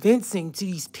convincing to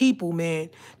these people, man.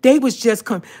 They was just,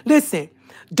 listen,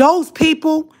 those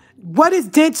people, what is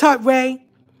Dentut Ray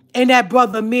and that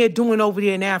brother Amir doing over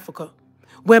there in Africa?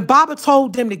 When Baba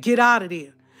told them to get out of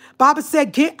there. Baba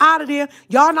said, get out of there.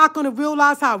 Y'all not going to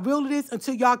realize how real it is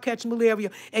until y'all catch malaria.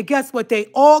 And guess what? They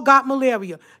all got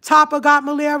malaria. Tapa got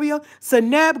malaria.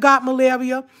 Seneb got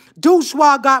malaria.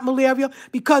 Dushwa got malaria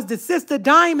because the sister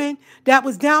Diamond that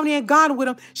was down there in Ghana with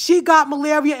him, she got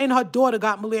malaria and her daughter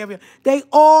got malaria. They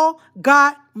all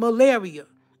got malaria,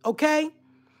 okay?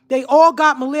 They all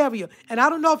got malaria. And I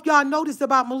don't know if y'all noticed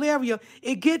about malaria.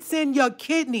 It gets in your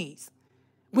kidneys.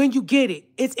 When you get it,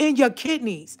 it's in your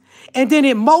kidneys. And then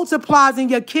it multiplies in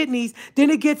your kidneys. Then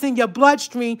it gets in your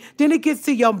bloodstream. Then it gets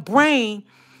to your brain.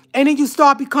 And then you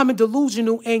start becoming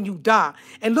delusional and you die.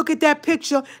 And look at that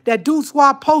picture that Dude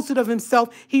Swab posted of himself.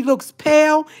 He looks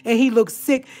pale and he looks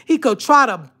sick. He could try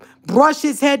to brush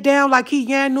his head down like he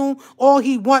Yanu all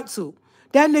he want to.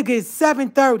 That nigga is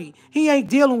 730. He ain't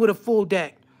dealing with a full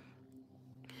deck.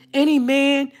 Any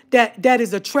man that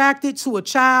is attracted to a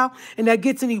child and that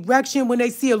gets an erection when they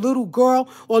see a little girl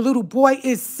or a little boy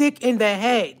is sick in the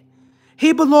head.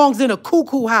 He belongs in a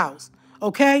cuckoo house,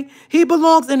 okay? He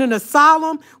belongs in an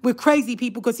asylum with crazy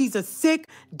people because he's a sick,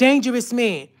 dangerous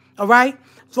man, all right?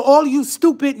 For all you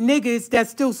stupid niggas that's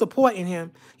still supporting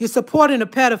him, you're supporting a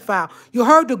pedophile. You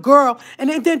heard the girl.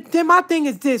 And then my thing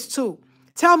is this, too.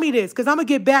 Tell me this, because I'm going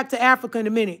to get back to Africa in a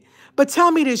minute. But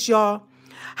tell me this, y'all.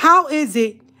 How is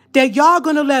it that y'all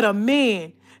gonna let a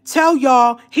man tell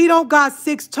y'all he don't got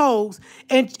 6 toes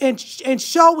and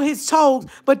show his toes,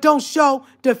 but don't show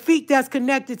the feet that's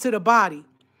connected to the body?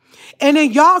 And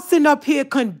then y'all sitting up here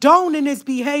condoning this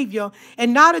behavior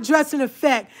and not addressing the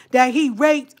fact that he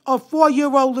raped a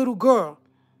 4-year-old little girl.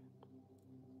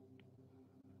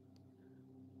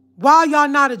 Why y'all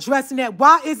not addressing that?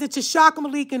 Why isn't Tashaka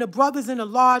Malik and the brothers in the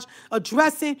lodge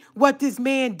addressing what this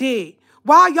man did?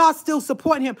 Why are y'all still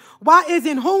supporting him? Why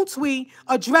isn't Hoontwi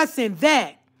addressing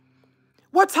that?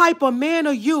 What type of man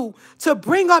are you to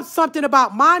bring up something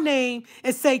about my name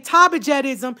and say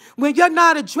Tabajetism when you're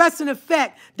not addressing the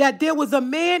fact that there was a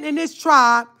man in this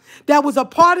tribe that was a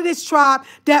part of this tribe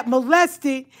that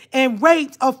molested and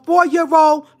raped a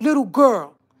 4-year-old little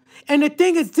girl? And the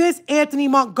thing is this, Anthony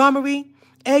Montgomery,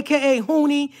 a.k.a.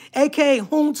 Hooney, a.k.a.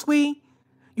 Hoontwee,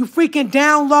 you freaking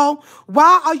down low.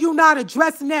 Why are you not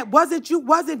addressing that?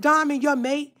 Wasn't Diamond your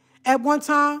mate at one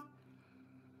time?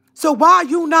 So why are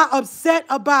you not upset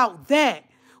about that?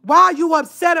 Why are you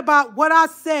upset about what I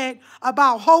said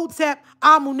about Hotep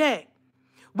Amunet?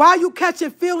 Why are you catching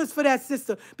feelings for that,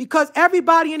 sister? Because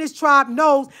everybody in this tribe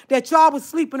knows that y'all was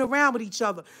sleeping around with each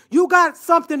other. You got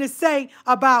something to say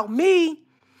about me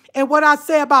and what I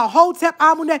say about Hotep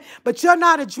Amunet, but you're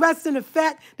not addressing the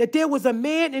fact that there was a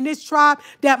man in this tribe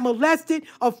that molested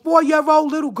a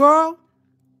 4-year-old little girl.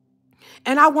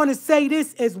 And I want to say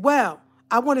this as well.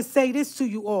 I want to say this to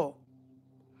you all.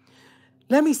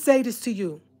 Let me say this to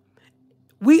you.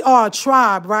 We are a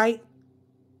tribe, right?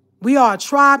 We are a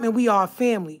tribe and we are a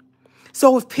family.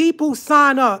 So if people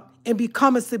sign up and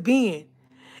become a Sabian,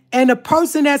 and the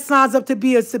person that signs up to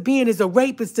be a Sabian is a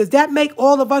rapist, does that make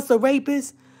all of us a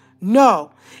rapist?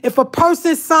 No. If a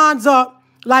person signs up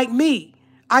like me,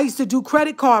 I used to do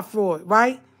credit card fraud,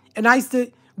 right? And I used to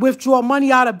withdraw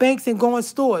money out of banks and go in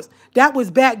stores. That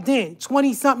was back then,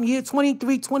 20-something years,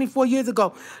 23, 24 years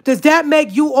ago. Does that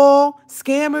make you all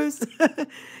scammers?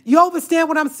 You understand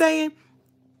what I'm saying?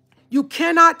 You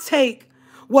cannot take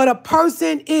what a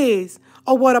person is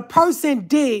or what a person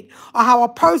did or how a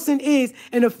person is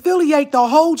and affiliate the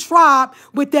whole tribe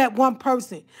with that one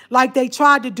person, like they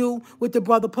tried to do with the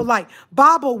brother Polite.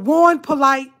 Baba warned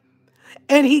Polite,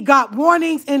 and he got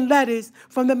warnings and letters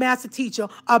from the master teacher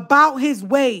about his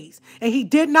ways, and he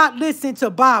did not listen to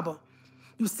Baba.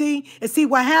 You see? And see,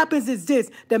 what happens is this.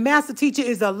 The master teacher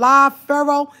is a live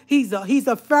pharaoh. He's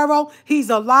a pharaoh.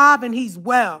 He's alive and he's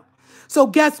well. So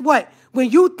guess what? When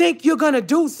you think you're going to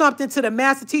do something to the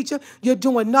master teacher, you're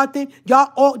doing nothing.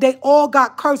 They all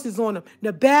got curses on them.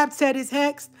 The Babset is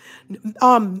hexed.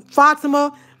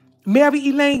 Fatima, Mary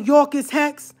Elaine York is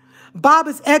hexed.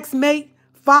 Baba's ex-mate,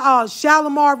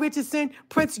 Shalimar Richardson,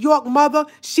 Prince York mother,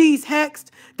 she's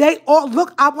hexed. They all,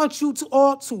 look, I want you to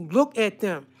all to look at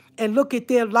them and look at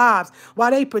their lives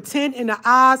while they pretend in the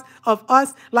eyes of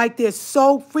us like they're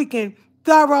so freaking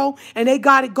thorough and they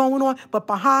got it going on, but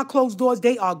behind closed doors,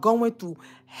 they are going through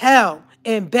hell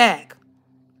and back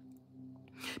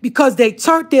because they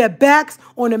turned their backs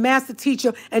on the master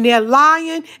teacher and they're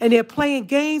lying and they're playing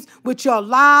games with your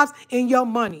lives and your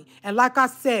money. And like I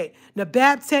said,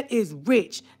 Nababtet is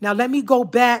rich. Now, let me go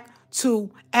back to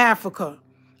Africa,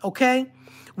 okay?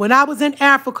 When I was in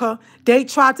Africa, they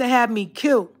tried to have me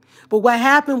killed. But what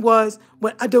happened was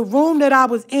when the room that I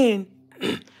was in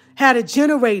had a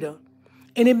generator,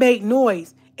 and it made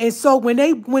noise. And so when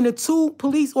the 2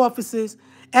 police officers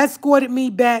escorted me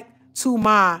back to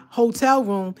my hotel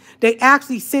room, they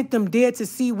actually sent them there to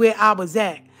see where I was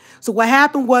at. So what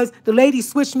happened was the lady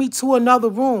switched me to another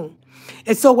room.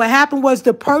 And so what happened was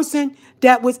the person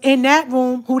that was in that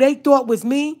room who they thought was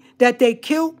me, that they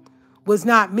killed, was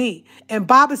not me. And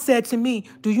Baba said to me,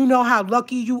 do you know how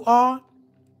lucky you are?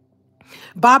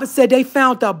 Baba said they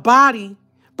found a body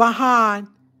behind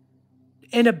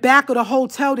in the back of the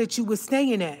hotel that you were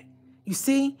staying at. You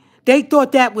see? They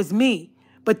thought that was me,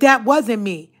 but that wasn't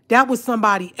me. That was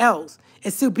somebody else.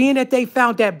 And so being that they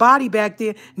found that body back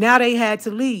there, now they had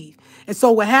to leave. And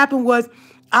so what happened was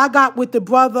I got with the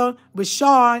brother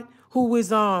Rashad, who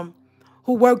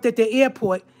worked at the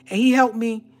airport, and he helped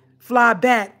me fly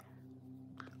back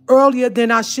earlier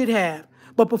than I should have.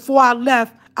 But before I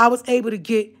left, I was able to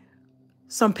get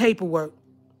some paperwork.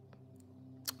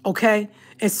 Okay?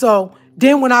 And so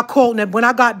then when I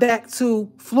got back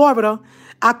to Florida,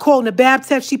 I called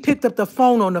Nababtet. She picked up the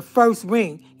phone on the first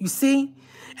ring. You see?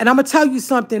 And I'm going to tell you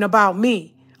something about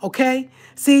me, okay?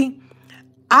 See,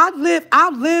 I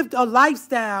lived a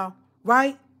lifestyle,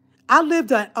 right? I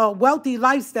lived a wealthy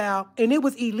lifestyle, and it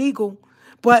was illegal.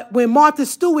 But when Martha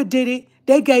Stewart did it,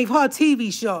 they gave her a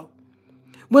TV show.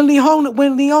 When Leona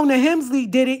Hemsley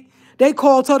did it, they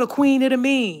called her the Queen of the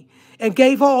Mean and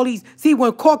gave her all these. See,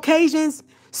 when Caucasians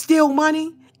steal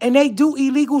money and they do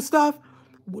illegal stuff,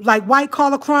 like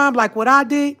white-collar crime, like what I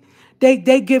did,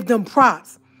 they give them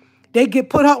props. They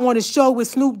put her on a show with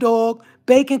Snoop Dogg,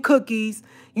 baking cookies.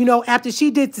 You know, after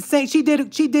she did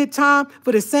time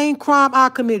for the same crime I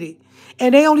committed.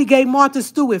 And they only gave Martha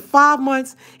Stewart 5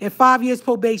 months and 5 years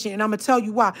probation. And I'm going to tell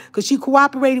you why. Because she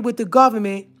cooperated with the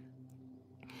government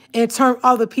and turned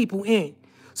other people in.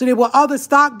 So there were other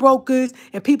stockbrokers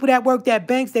and people that worked at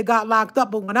banks that got locked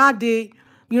up. But when I did,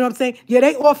 you know what I'm saying? Yeah,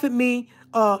 they offered me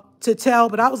to tell,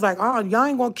 but I was like, y'all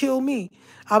ain't gonna kill me.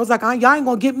 I was like, y'all ain't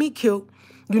gonna get me killed.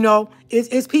 You know,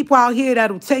 it's people out here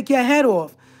that'll take your head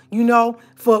off. You know,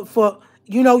 for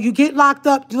you know, you get locked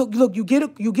up. Look, you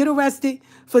get arrested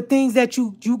for things that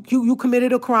you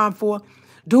committed a crime for.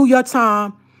 Do your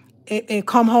time and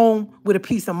come home with a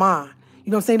peace of mind.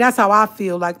 You know what I'm saying? That's how I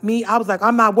feel. Like me, I was like,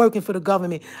 I'm not working for the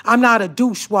government. I'm not a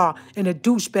douchewad and a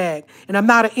douchebag. And I'm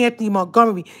not an Anthony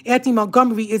Montgomery. Anthony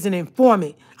Montgomery is an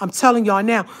informant. I'm telling y'all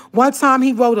now. One time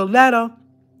he wrote a letter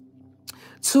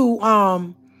to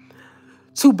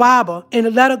Baba, and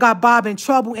the letter got Baba in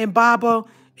trouble, and Baba,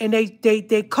 and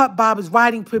they cut Baba's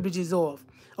writing privileges off.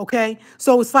 Okay?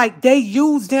 So it's like they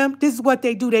use them. This is what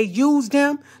they do. They use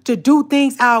them to do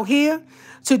things out here,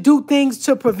 to do things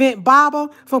to prevent Baba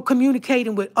from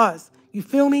communicating with us. You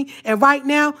feel me? And right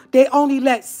now, they only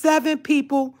let 7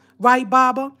 people write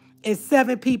Baba and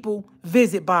 7 people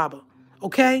visit Baba.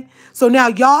 Okay? So now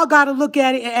y'all got to look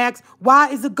at it and ask, why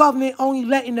is the government only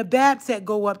letting the Babtech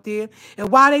go up there? And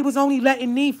why they was only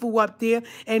letting Nefu up there?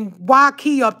 And why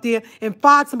Key up there? And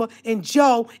Fatima and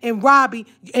Joe and Robbie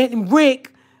and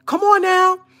Rick? Come on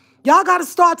now. Y'all got to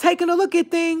start taking a look at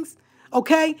things.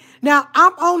 Okay? Now,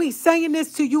 I'm only saying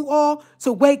this to you all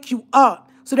to wake you up.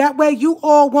 So that way you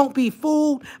all won't be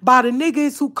fooled by the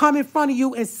niggas who come in front of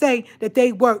you and say that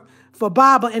they work for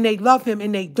Baba and they love him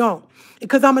and they don't.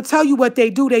 Because I'm going to tell you what they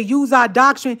do. They use our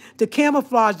doctrine to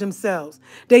camouflage themselves.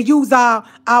 They use our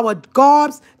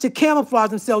garbs to camouflage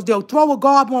themselves. They'll throw a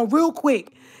garb on real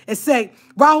quick and say,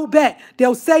 Rahul Bet.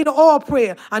 They'll say the all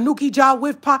prayer, Anuki Jah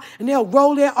with Pa, and they'll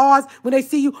roll their R's when they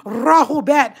see you, Rahul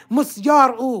Bet,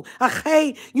 Musyaru.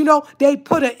 Okay, you know, they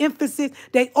put an emphasis.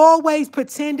 They always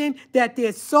pretending that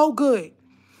they're so good,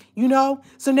 you know.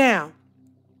 So now,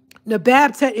 the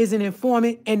Babtet is an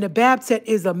informant, and the Babtet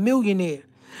is a millionaire.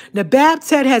 The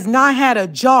Babtet has not had a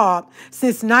job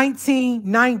since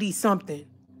 1990-something.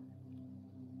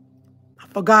 I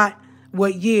forgot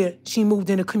what year she moved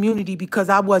in the community because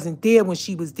I wasn't there when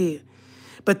she was there.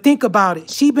 But think about it.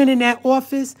 She been in that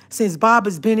office since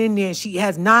Baba's been in there. She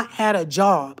has not had a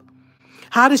job.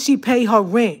 How does she pay her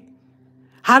rent?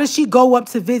 How does she go up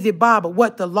to visit Baba?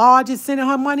 What, the lodge is sending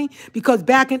her money? Because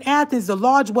back in Athens, the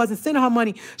lodge wasn't sending her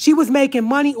money. She was making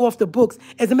money off the books.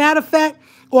 As a matter of fact,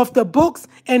 off the books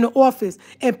and the office.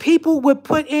 And people would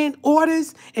put in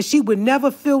orders, and she would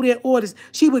never fill their orders.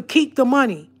 She would keep the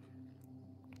money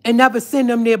and never send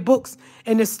them their books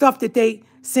and the stuff that they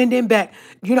send in back.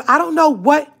 You know, I don't know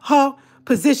what her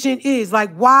position is,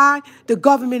 like why the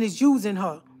government is using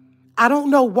her. I don't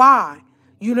know why.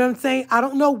 You know what I'm saying? I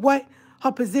don't know what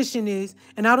her position is,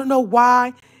 and I don't know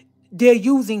why they're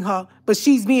using her, but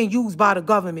she's being used by the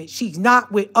government. She's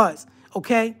not with us,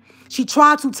 okay? She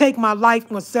tried to take my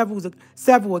life on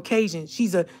several occasions.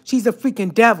 She's a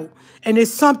freaking devil, and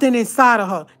there's something inside of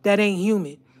her that ain't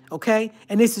human, okay?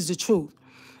 And this is the truth.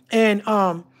 And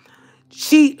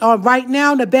she right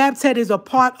now, the Babtet is a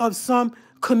part of some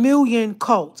chameleon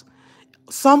cult.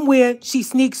 Somewhere she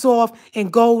sneaks off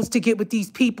and goes to get with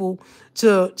these people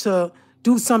to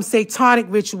do some satanic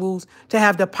rituals to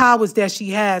have the powers that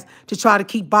she has to try to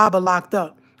keep Baba locked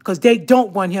up because they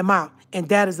don't want him out, and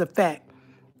that is a fact.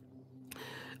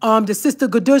 The sister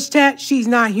Gadushtat, she's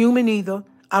not human either.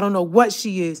 I don't know what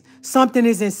she is. Something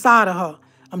is inside of her.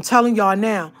 I'm telling y'all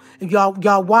now. If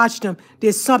y'all watch them,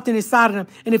 there's something inside of them.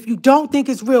 And if you don't think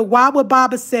it's real, why would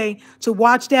Baba say to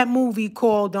watch that movie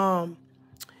called what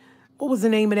was the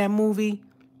name of that movie?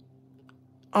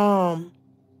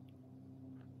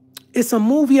 It's a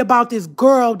movie about this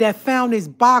girl that found this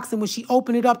box, and when she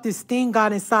opened it up, this thing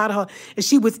got inside of her, and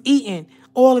she was eating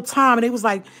all the time. And it was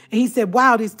like, and he said,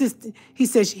 wow, he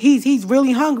said, he's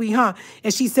really hungry, huh?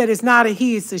 And she said, it's not a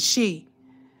he, it's a she.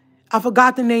 I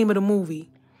forgot the name of the movie.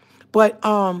 But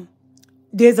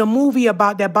there's a movie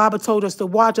about that Baba told us to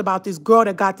watch about this girl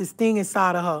that got this thing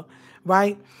inside of her,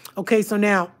 right? Okay, so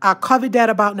now I covered that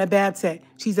about Nababtek.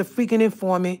 She's a freaking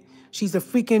informant. She's a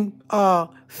freaking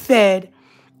fed,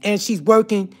 and she's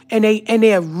working, and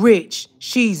they're rich.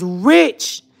 She's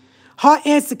rich. Her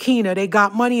and Sakina, they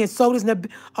got money, and so does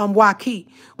Waki.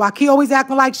 Waki always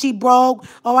acting like she broke.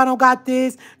 Oh, I don't got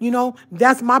this. You know,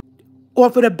 that's my... Or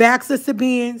for the backs of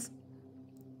Sabians.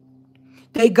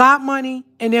 They got money,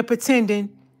 and they're pretending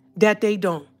that they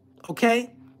don't,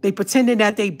 okay? They pretending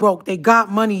that they broke. They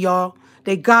got money, y'all.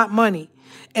 They got money.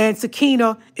 And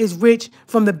Sakina is rich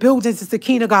from the buildings, and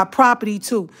Sakina got property,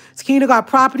 too. Sakina got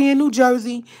property in New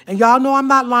Jersey, and y'all know I'm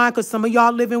not lying because some of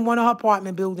y'all live in one of her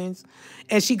apartment buildings.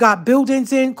 And she got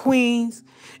buildings in Queens,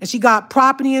 and she got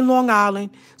property in Long Island.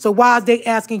 So why is they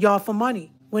asking y'all for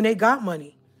money when they got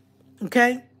money?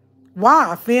 Okay?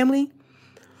 Why, family?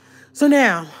 So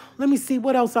now, let me see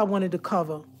what else I wanted to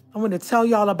cover. I want to tell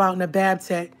y'all about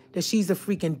Nababtet, that she's a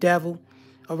freaking devil.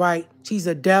 All right? She's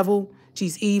a devil.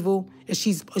 She's evil. And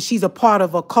she's a part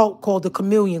of a cult called the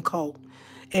Chameleon Cult.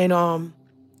 And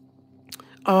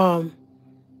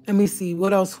let me see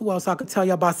what else. Who else I could tell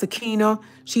you about? Sakina.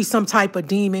 She's some type of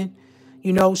demon.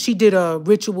 You know, she did a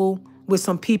ritual with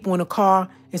some people in a car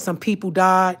and some people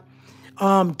died.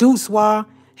 Duswa,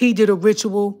 he did a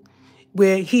ritual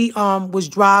where he was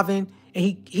driving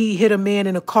and he hit a man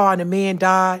in a car and the man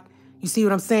died. You see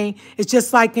what I'm saying? It's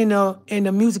just like in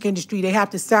the music industry, they have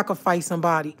to sacrifice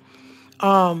somebody.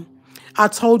 I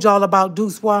told y'all about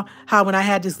Duswa, how when I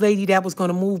had this lady that was going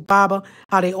to move Baba,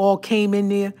 how they all came in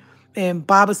there and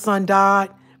Baba's son died.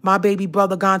 My baby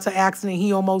brother got into accident.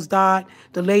 He almost died.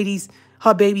 The lady's,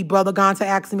 her baby brother got into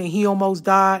accident. He almost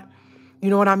died. You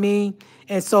know what I mean?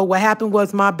 And so what happened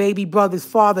was my baby brother's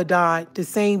father died the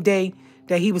same day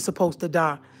that he was supposed to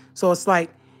die. So it's like,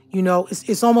 you know,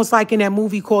 it's almost like in that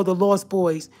movie called The Lost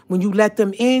Boys. When you let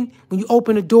them in, when you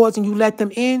open the doors and you let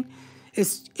them in,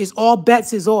 it's all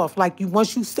bets is off. Like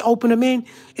once you open them in,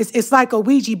 it's like a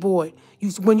Ouija board.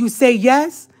 When you say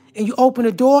yes and you open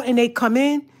the door and they come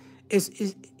in, it's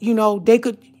you know, they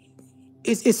could,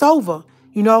 it's over,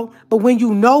 you know. But when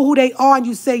you know who they are and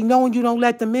you say no and you don't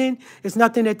let them in, it's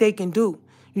nothing that they can do.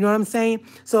 You know what I'm saying?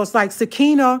 So it's like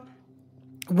Sakina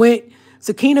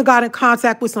got in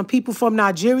contact with some people from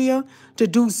Nigeria to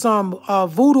do some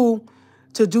voodoo,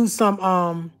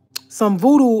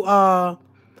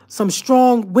 some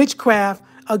strong witchcraft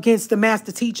against the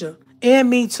master teacher and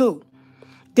me too.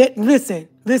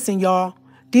 Listen, y'all.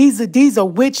 These are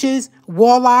witches,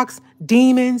 warlocks,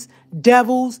 demons,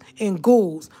 devils, and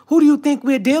ghouls. Who do you think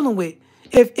we're dealing with?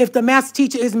 If the master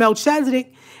teacher is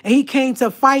Melchizedek and he came to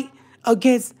fight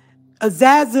against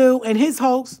Azazel and his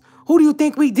hosts, who do you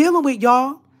think we dealing with,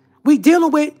 y'all? We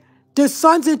dealing with the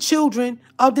sons and children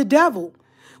of the devil.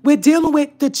 We're dealing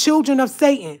with the children of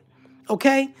Satan.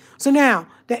 Okay? So now,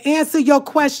 to answer your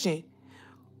question,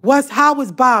 how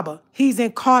is Baba? He's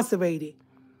incarcerated.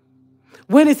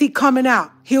 When is he coming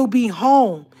out? He'll be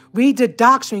home. Read the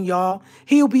doctrine, y'all.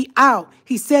 He'll be out.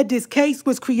 He said this case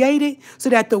was created so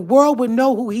that the world would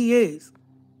know who he is.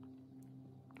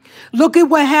 Look at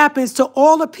what happens to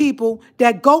all the people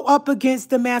that go up against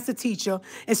the master teacher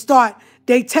and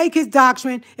they take his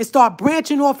doctrine and start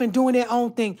branching off and doing their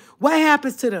own thing. What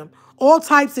happens to them? All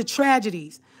types of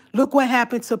tragedies. Look what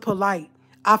happened to Polite.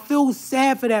 I feel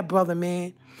sad for that brother,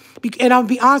 man. And I'll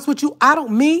be honest with you,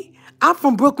 I'm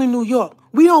from Brooklyn, New York.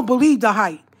 We don't believe the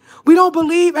hype. We don't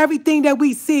believe everything that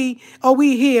we see or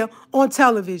we hear on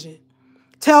television.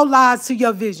 Tell lies to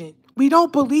your vision. We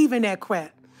don't believe in that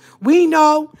crap. We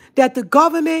know that the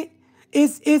government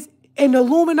is an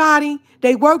Illuminati.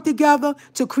 They work together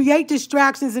to create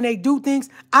distractions and they do things.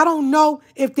 I don't know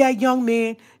if that young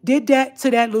man did that to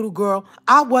that little girl.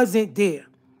 I wasn't there.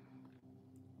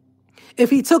 If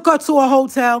he took her to a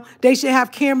hotel, they should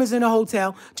have cameras in a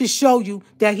hotel to show you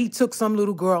that he took some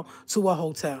little girl to a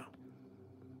hotel.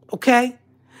 Okay?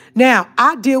 Now,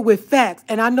 I deal with facts,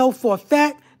 and I know for a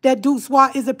fact that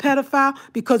Duswa is a pedophile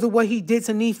because of what he did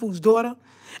to Nifu's daughter.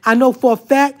 I know for a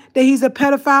fact that he's a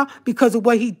pedophile because of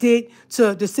what he did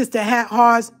to the sister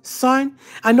Har's son.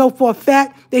 I know for a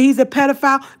fact that he's a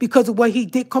pedophile because of what he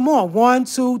did. Come on, 1,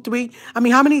 2, 3. I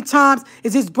mean, how many times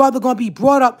is this brother going to be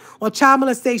brought up on child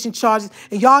molestation charges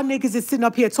and y'all niggas is sitting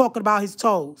up here talking about his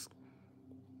toes?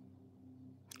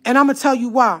 And I'm going to tell you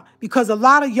why. Because a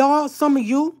lot of y'all, some of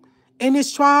you in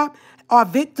this tribe are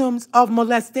victims of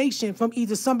molestation from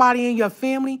either somebody in your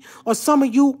family or some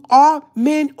of you are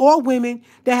men or women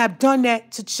that have done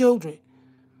that to children.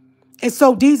 And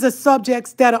so these are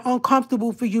subjects that are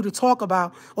uncomfortable for you to talk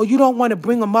about or you don't want to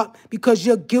bring them up because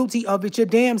you're guilty of it your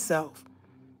damn self.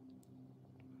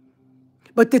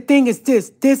 But the thing is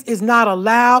this is not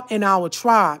allowed in our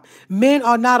tribe. Men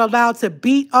are not allowed to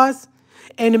beat us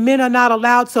and the men are not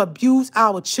allowed to abuse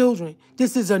our children.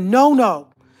 This is a no-no.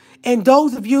 And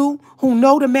those of you who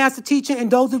know the master teacher and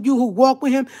those of you who walk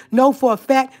with him know for a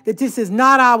fact that this is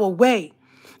not our way.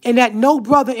 And that no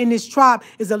brother in this tribe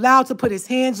is allowed to put his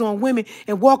hands on women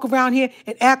and walk around here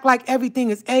and act like everything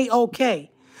is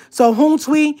A-OK. So,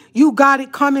 Hoontwee, you got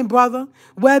it coming, brother.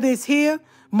 Whether it's here,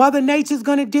 Mother Nature's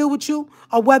going to deal with you,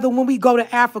 or whether when we go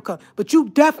to Africa. But you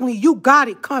got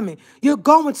it coming. You're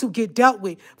going to get dealt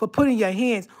with for putting your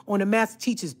hands on the master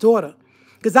teacher's daughter.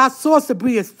 Because I saw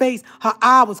Sabria's face, her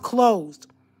eye was closed.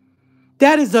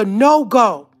 That is a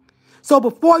no-go. So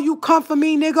before you come for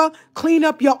me, nigga, clean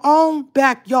up your own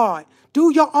backyard.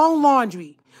 Do your own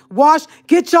laundry.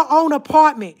 Get your own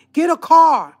apartment. Get a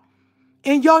car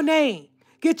in your name.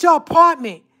 Get your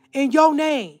apartment in your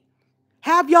name.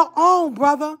 Have your own,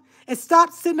 brother. And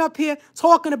stop sitting up here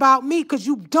talking about me because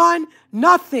you've done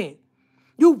nothing.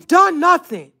 You've done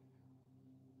nothing.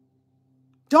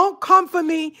 Don't come for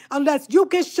me unless you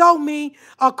can show me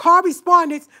a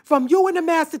correspondence from you and the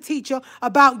master teacher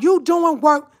about you doing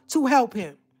work to help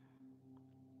him.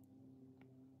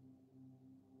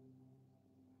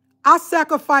 I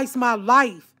sacrificed my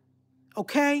life,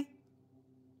 okay?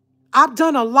 I've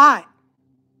done a lot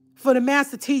for the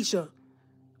master teacher.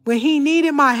 When he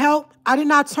needed my help, I did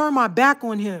not turn my back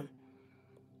on him.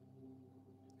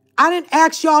 I didn't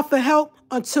ask y'all for help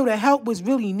until the help was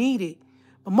really needed.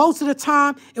 But most of the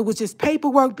time, it was just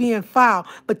paperwork being filed.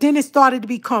 But then it started to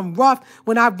become rough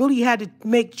when I really had to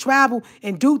make travel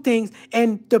and do things.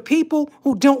 And the people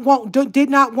who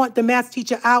did not want the math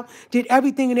teacher out did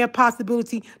everything in their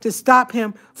possibility to stop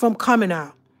him from coming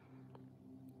out.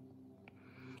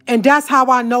 And that's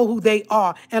how I know who they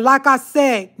are. And like I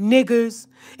said, niggers,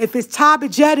 if it's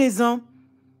Tabajetism,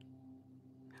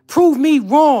 prove me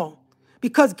wrong.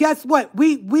 Because guess what?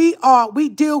 We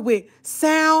deal with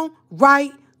sound,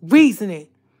 right reasoning.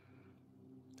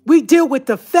 We deal with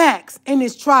the facts in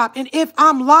this tribe. And if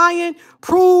I'm lying,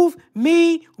 prove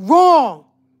me wrong.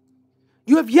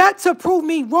 You have yet to prove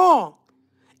me wrong.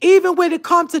 Even when it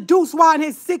comes to Deuce Wide and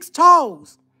his 6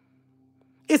 toes.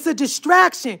 It's a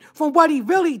distraction from what he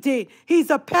really did. He's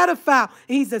a pedophile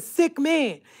and he's a sick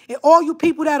man. And all you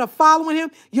people that are following him,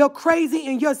 you're crazy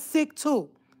and you're sick too.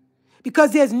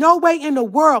 Because there's no way in the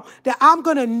world that I'm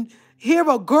going to hear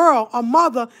a girl, a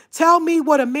mother, tell me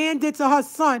what a man did to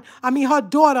her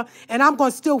daughter, and I'm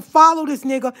going to still follow this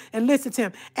nigga and listen to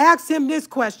him. Ask him this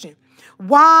question.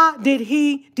 Why did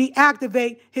he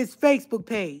deactivate his Facebook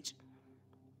page?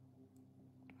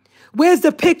 Where's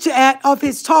the picture of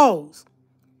his toes?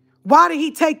 Why did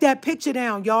he take that picture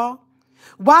down, y'all?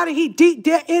 Why did he...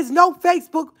 There is no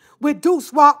Facebook with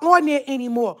Deuce Wide on there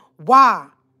anymore. Why?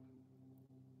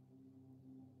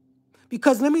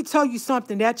 Because let me tell you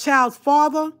something. That child's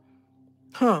father,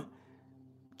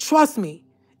 trust me,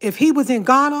 if he was in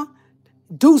Ghana,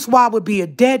 Deuce Wide would be a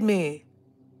dead man.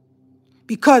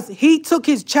 Because he took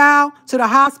his child to the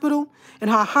hospital and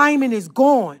her hymen is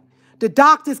gone. The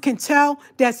doctors can tell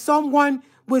that someone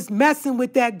was messing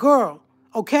with that girl,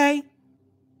 okay?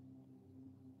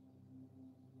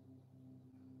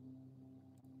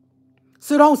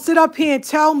 So don't sit up here and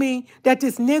tell me that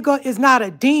this nigga is not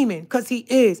a demon, because he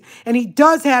is. And he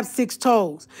does have 6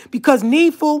 toes. Because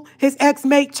Neeful, his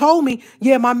ex-mate, told me,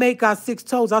 yeah, my mate got 6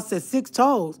 toes. I said, 6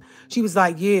 toes? She was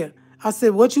like, yeah. I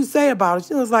said, what you say about it?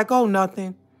 She was like, oh,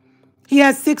 nothing. He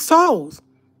has 6 toes.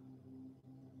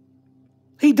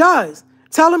 He does.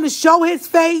 Tell him to show his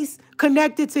face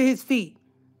connected to his feet.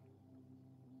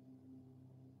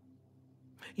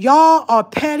 Y'all are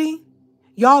petty.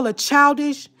 Y'all are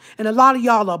childish, and a lot of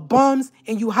y'all are bums,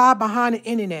 and you hide behind the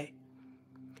internet.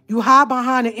 You hide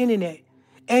behind the internet.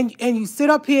 And you sit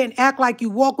up here and act like you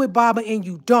walk with Baba, and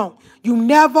you don't. You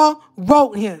never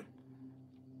wrote him.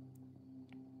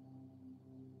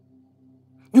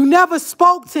 You never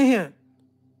spoke to him.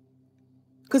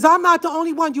 Because I'm not the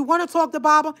only one. You want to talk to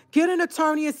Baba? Get an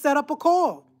attorney and set up a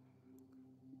call.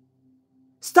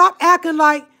 Stop acting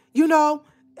like, you know,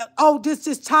 oh, this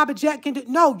Tabajet can do.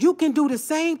 No, you can do the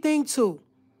same thing too.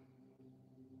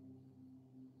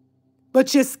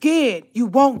 But you're scared. You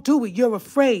won't do it. You're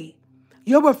afraid.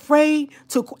 You're afraid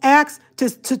to ask, to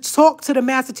talk to the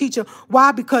master teacher.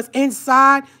 Why? Because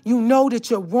inside you know that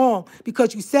you're wrong.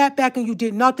 Because you sat back and you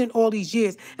did nothing all these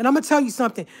years. And I'm going to tell you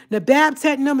something. The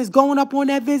Babtet and them is going up on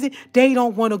that visit. They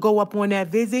don't want to go up on that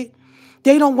visit.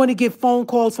 They don't want to get phone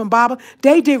calls from Baba.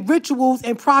 They did rituals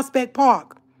in Prospect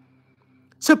Park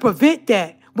to prevent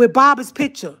that with Baba's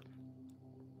picture.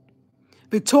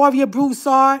 Victoria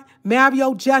Broussard,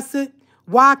 Mario Jessup,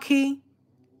 Waki,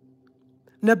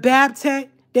 Nababtet,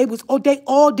 they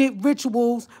all did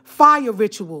rituals, fire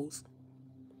rituals.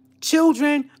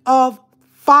 Children of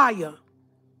fire.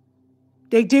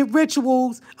 They did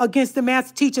rituals against the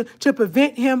master teacher to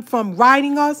prevent him from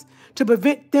writing us, to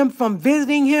prevent them from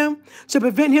visiting him, to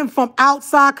prevent him from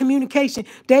outside communication.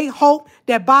 They hoped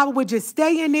that Baba would just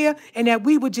stay in there and that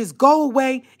we would just go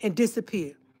away and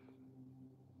disappear.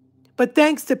 But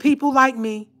thanks to people like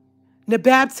me,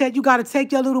 Nabab said, you got to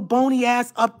take your little bony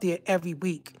ass up there every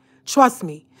week. Trust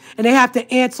me. And they have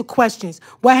to answer questions.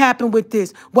 What happened with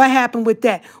this? What happened with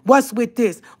that? What's with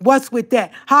this? What's with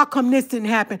that? How come this didn't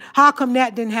happen? How come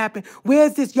that didn't happen?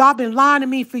 Where's this? Y'all been lying to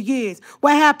me for years.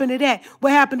 What happened to that?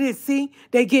 What happened to this? See,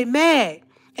 they get mad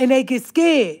and they get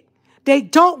scared. They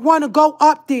don't want to go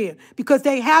up there because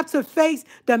they have to face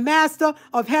the master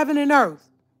of heaven and earth.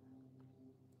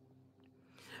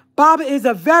 Baba is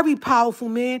a very powerful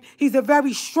man. He's a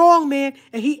very strong man,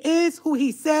 and he is who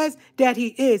he says that he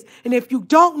is. And if you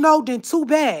don't know, then too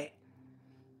bad.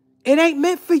 It ain't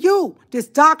meant for you. This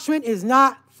doctrine is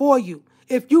not for you.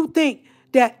 If you think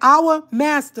that our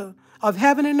master of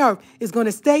heaven and earth is going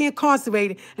to stay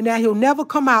incarcerated and that he'll never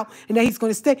come out and that he's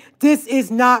going to stay, this is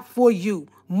not for you.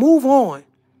 Move on.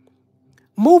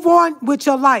 Move on with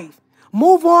your life.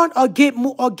 Move on or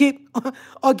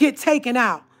get taken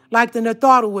out like the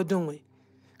Natharu were doing.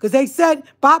 Because they said,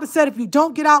 Baba said, if you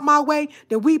don't get out my way,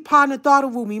 then we, Pa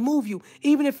Natharu, will remove you.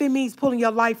 Even if it means pulling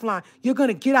your lifeline, you're going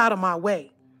to get out of my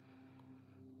way.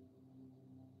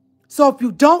 So if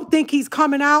you don't think he's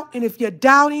coming out, and if you're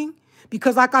doubting,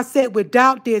 because like I said, with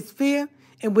doubt, there's fear.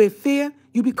 And with fear,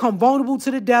 you become vulnerable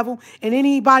to the devil. And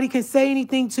anybody can say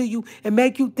anything to you and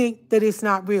make you think that it's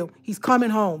not real. He's coming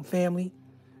home, family.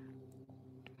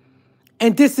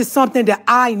 And this is something that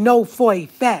I know for a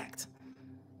fact.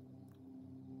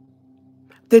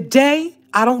 The day,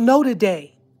 I don't know the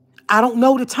day. I don't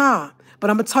know the time. But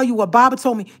I'm going to tell you what Baba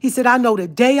told me. He said, I know the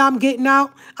day I'm getting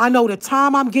out. I know the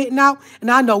time I'm getting out.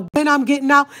 And I know when I'm getting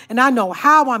out. And I know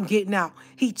how I'm getting out.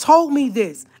 He told me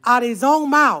this out of his own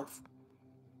mouth.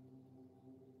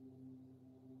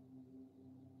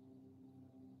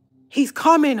 He's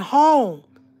coming home.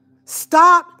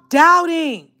 Stop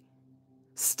doubting.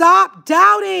 Stop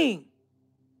doubting.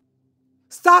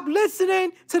 Stop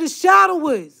listening to the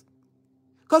shadowers.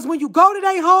 Because when you go to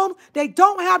their home, they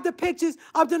don't have the pictures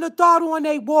of the Natharu on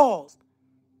their walls.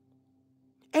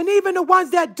 And even the ones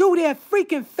that do, they're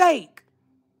freaking fake.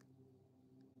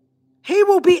 He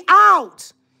will be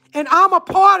out, and I'm a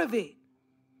part of it.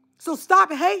 So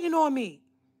stop hating on me,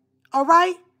 all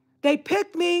right? They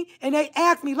picked me, and they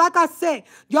asked me, like I said,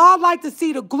 y'all like to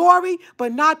see the glory,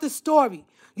 but not the story.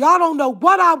 Y'all don't know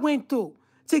what I went through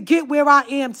to get where I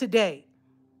am today.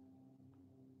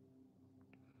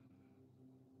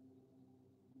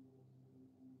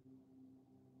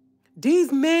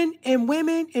 These men and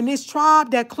women in this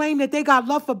tribe that claim that they got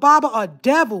love for Baba are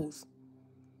devils.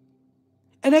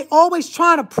 And they always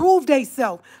trying to prove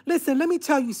themselves. Listen, let me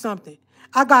tell you something.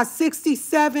 I got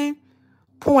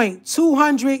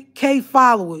 67.200K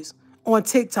followers on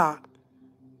TikTok.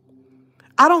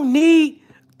 I don't need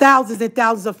thousands and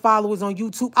thousands of followers on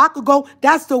YouTube. I could go,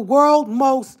 that's the world's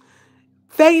most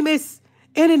famous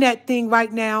internet thing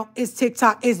right now is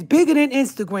TikTok. It's bigger than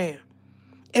Instagram.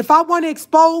 If I want to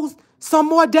expose some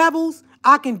more devils,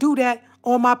 I can do that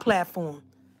on my platform.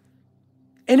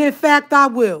 And in fact, I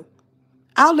will.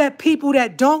 I'll let people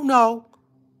that don't know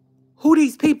who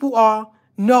these people are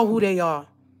know who they are.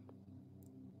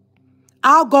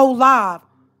 I'll go live.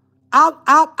 I'll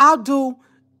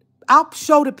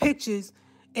show the pictures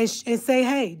and say,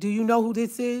 hey, do you know who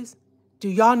this is? Do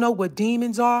y'all know what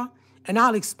demons are? And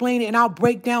I'll explain it, and I'll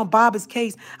break down Baba's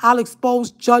case. I'll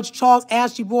expose Judge Charles,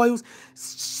 Ashley Royals,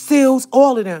 Seals,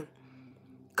 all of them.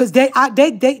 Because they're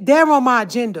on my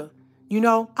agenda. You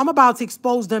know, I'm about to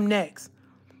expose them next.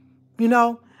 You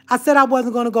know, I said I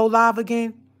wasn't going to go live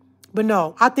again. But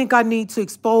no, I think I need to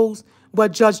expose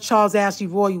what Judge Charles Ashley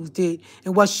Royals did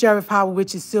and what Sheriff Howard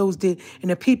Richard Sills did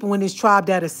and the people in this tribe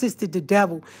that assisted the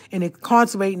devil in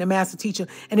incarcerating the master teacher.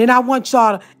 And then I want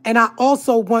y'all to, and I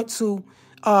also want to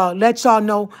let y'all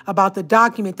know about the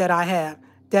document that I have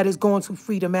that is going to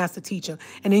free the master teacher.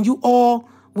 And then you all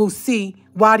will see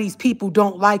why these people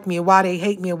don't like me and why they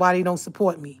hate me and why they don't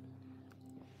support me.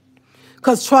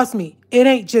 Because trust me, it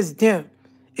ain't just them.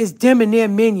 It's them and their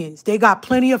minions. They got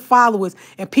plenty of followers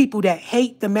and people that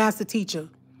hate the master teacher.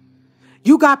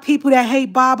 You got people that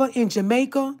hate Baba in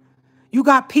Jamaica. You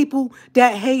got people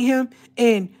that hate him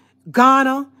in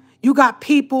Ghana. You got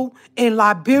people in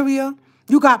Liberia.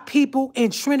 You got people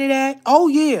in Trinidad. Oh,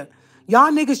 yeah.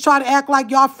 Y'all niggas try to act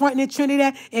like y'all fronting in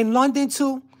Trinidad and London,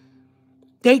 too.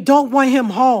 They don't want him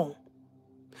home.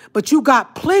 But you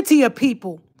got plenty of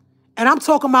people, and I'm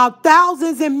talking about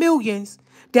thousands and millions,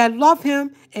 that love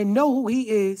him and know who he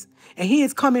is, and he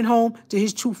is coming home to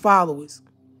his true followers.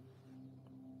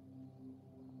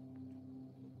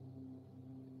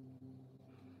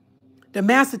 The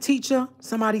master teacher,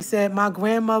 somebody said, my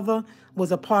grandmother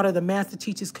was a part of the master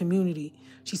teacher's community.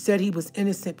 She said he was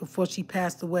innocent before she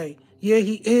passed away. Yeah,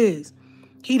 he is.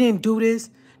 He didn't do this.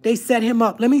 They set him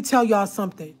up. Let me tell y'all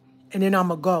something, and then I'm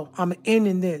going to go. I'm going to end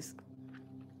in this.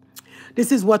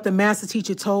 This is what the master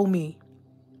teacher told me.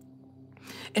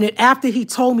 And then after he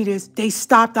told me this, they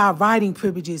stopped our writing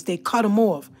privileges. They cut them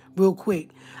off real quick.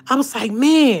 I was like,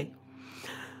 man.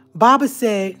 Baba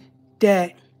said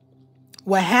that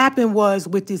what happened was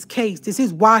with this case, this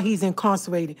is why he's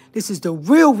incarcerated. This is the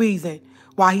real reason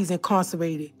why he's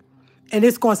incarcerated. And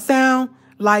it's going to sound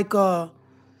like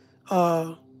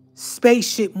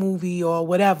spaceship movie or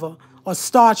whatever, or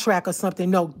Star Trek or something.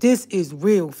 No, this is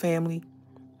real, family.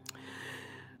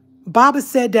 Baba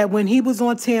said that when he was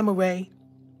on Tamaray,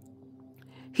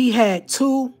 he had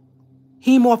 2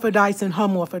 hemorphidites and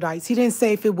hermaphrodites. He didn't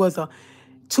say if it was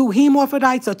 2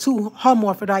 hemorphidites or 2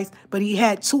 hermaphrodites, but he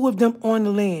had 2 of them on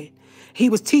the land. He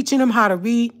was teaching them how to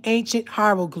read ancient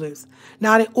hieroglyphs.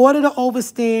 Now, in order to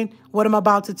understand what I'm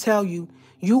about to tell you,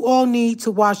 you all need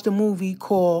to watch the movie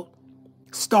called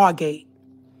Stargate.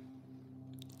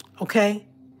 Okay?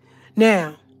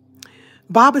 Now,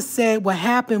 Baba said what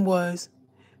happened was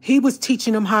he was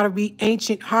teaching them how to read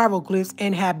ancient hieroglyphs,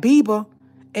 and Habiba,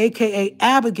 a.k.a.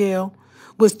 Abigail,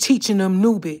 was teaching them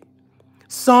Nubic.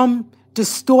 Some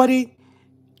distorted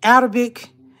Arabic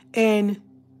and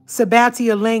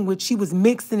Sabbatia language. She was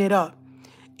mixing it up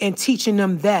and teaching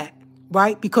them that,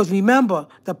 right? Because remember,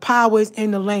 the power is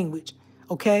in the language,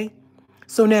 okay?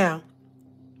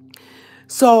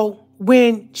 So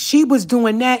when she was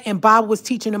doing that and Bob was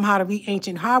teaching them how to read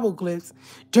ancient hieroglyphs,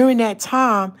 during that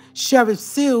time, Sheriff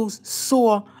Seals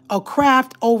saw a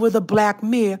craft over the Black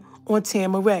Mere on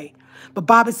Tamaray. But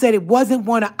Baba said it wasn't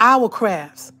one of our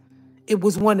crafts. It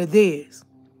was one of theirs,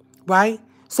 right?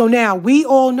 So now we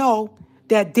all know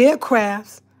that their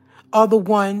crafts are the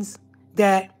ones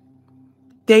that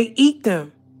they eat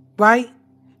them, right?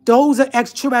 Those are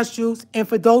extraterrestrials. And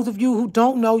for those of you who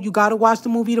don't know, you got to watch the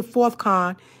movie The Fourth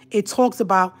Khan. It talks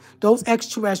about those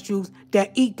extraterrestrials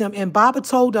that eat them. And Baba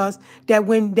told us that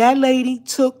when that lady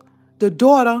took the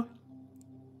daughter,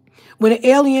 when an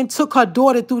alien took her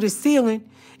daughter through the ceiling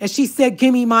and she said,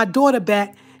 "Give me my daughter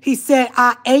back," he said,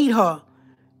 "I ate her."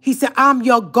 He said, "I'm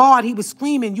your God." He was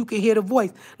screaming. You could hear the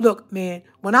voice. Look, man,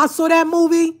 when I saw that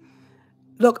movie,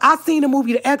 look, I seen the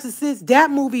movie The Exorcist. That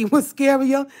movie was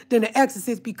scarier than The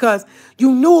Exorcist because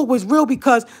you knew it was real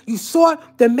because you saw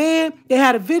the man, they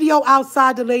had a video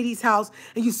outside the lady's house,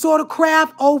 and you saw the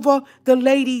craft over the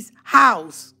lady's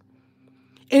house.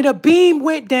 And a beam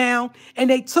went down, and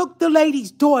they took the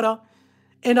lady's daughter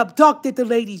and abducted the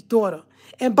lady's daughter.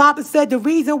 And Baba said the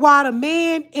reason why the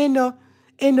man in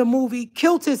the movie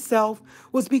killed himself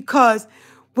was because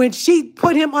when she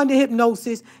put him under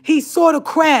hypnosis, he saw the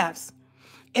crafts.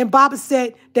 And Baba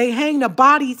said they hang the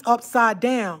bodies upside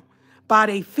down by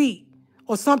their feet.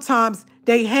 Or sometimes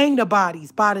they hang the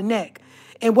bodies by the neck.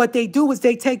 And what they do is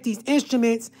they take these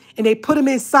instruments and they put them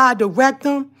inside the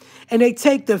rectum and they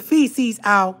take the feces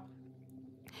out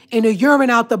and the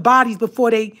urine out the bodies before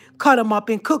they cut them up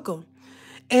and cook them.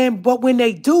 But when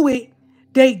they do it,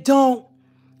 they don't.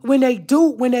 When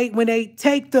they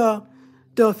take the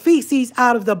feces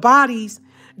out of the bodies,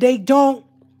 they don't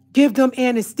give them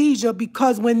anesthesia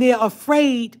because when they're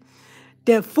afraid,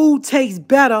 their food tastes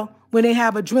better when they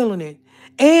have adrenaline.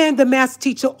 And the master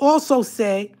teacher also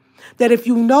said that if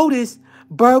you notice,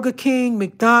 Burger King,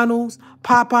 McDonald's,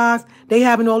 Popeyes, they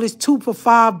having all this 2 for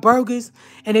 $5 burgers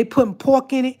and they putting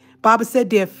pork in it. Baba said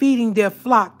they're feeding their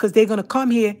flock because they're going to come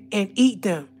here and eat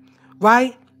them,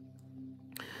 right?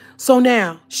 So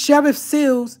now, Sheriff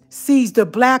Seals sees the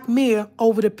Black Mere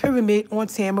over the pyramid on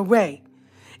Tamaray,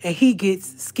 and he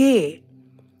gets scared,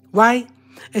 right?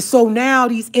 And so now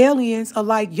these aliens are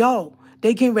like, yo,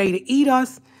 they getting ready to eat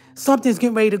us. Something's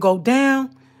getting ready to go down.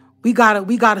 We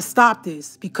gotta stop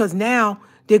this because now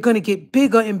they're gonna get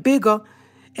bigger and bigger.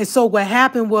 And so what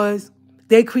happened was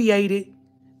they created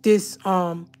this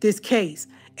case.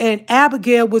 And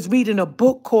Abigail was reading a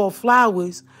book called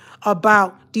Flowers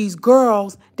about these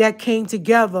girls that came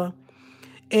together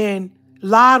and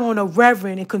lied on a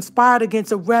reverend and conspired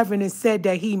against a reverend and said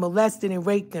that he molested and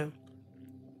raped them.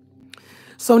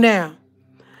 So now,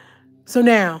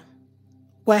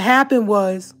 what happened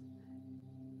was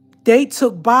they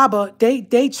took Baba,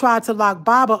 they tried to lock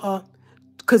Baba up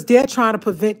because they're trying to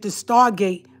prevent the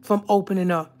Stargate from opening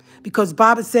up. Because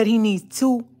Baba said he needs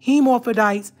 2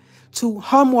 hemorphidites, 2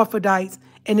 hermaphrodites,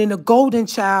 and then a golden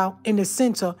child in the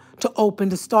center to open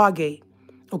the Stargate.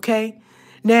 Okay?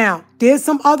 Now, there's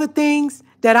some other things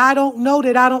that I don't know,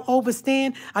 that I don't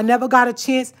understand. I never got a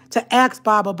chance to ask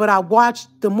Baba, but I watched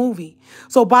the movie.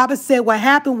 So Baba said what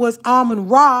happened was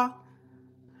Amun-Ra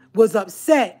was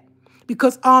upset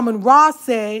because Amun-Ra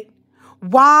said,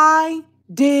 why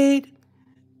did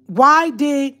the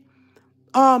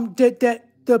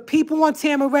people on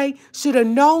Tamaray should have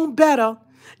known better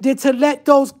than to let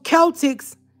those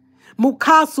Celtics,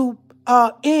 Mukasu,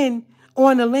 in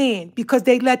on the land because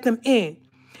they let them in.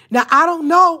 Now, I don't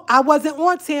know. I wasn't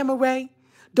on Tamaray.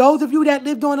 Those of you that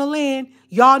lived on the land,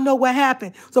 y'all know what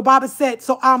happened. So Baba said,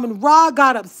 so Amun-Ra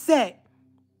got upset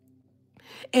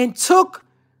and took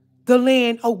the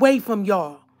land away from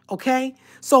y'all, okay?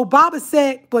 So Baba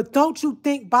said, but don't you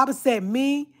think, Baba said,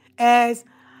 me as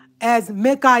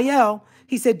Mikael,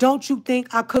 he said, don't you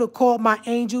think I could have called my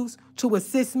angels to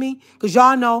assist me? Because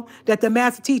y'all know that the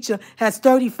master teacher has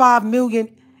 35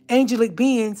 million angelic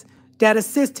beings that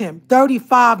assist him.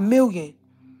 35 million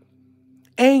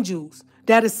angels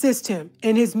that assist him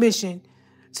in his mission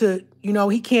to,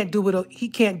 he can't do it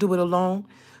alone,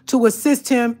 to assist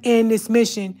him in this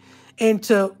mission and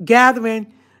to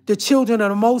gathering the children of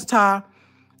the Most High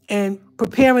and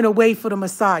preparing a way for the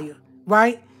Messiah,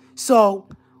 right? So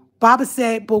Baba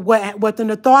said, but what the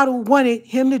Natharu wanted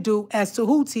him to do as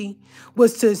Tahuti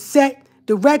was to set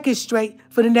the record straight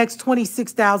for the next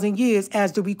 26,000 years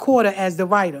as the recorder, as the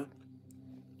writer.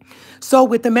 So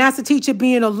with the master teacher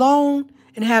being alone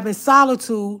and having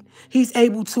solitude, he's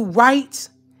able to write.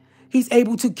 He's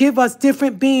able to give us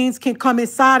different beings can come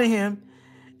inside of him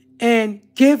and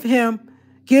give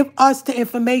us the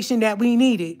information that we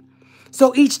needed.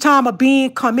 So each time a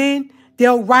being come in,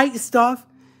 they'll write stuff,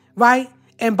 right?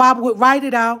 And Baba would write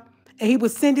it out and he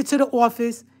would send it to the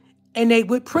office and they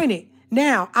would print it.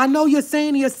 Now, I know you're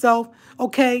saying to yourself,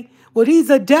 okay, well, these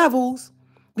are devils,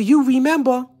 but you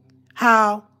remember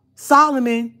how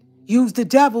Solomon used the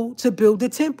devil to build the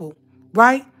temple,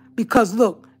 right? Because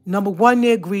look, number one,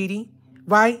 they're greedy,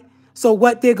 right? So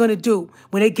what they're going to do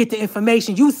when they get the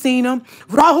information, you seen them.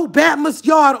 Rahu Batmas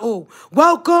Yar'u.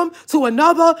 Welcome to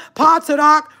another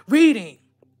Patarak reading.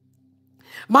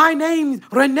 My name's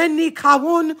Reneni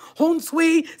Kawun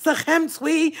Hunsui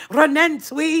Sahemsui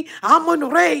Renensui Amun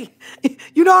Ray.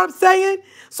 You know what I'm saying?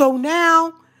 So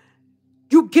now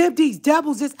you give these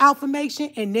devils this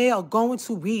information and they are going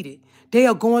to read it. They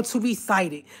are going to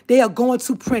recite it. They are going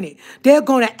to print it. They're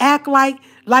going to act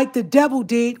like the devil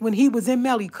did when he was in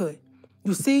Melchizedek.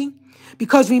 You see?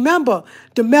 Because remember,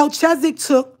 the Melchizedek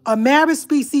took a marriage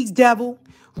species devil,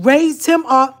 raised him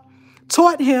up,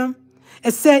 taught him,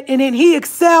 and said, and then he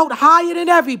excelled higher than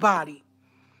everybody.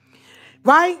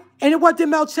 Right? And then what did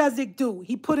Melchizedek do?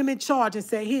 He put him in charge and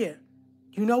said, here,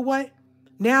 you know what?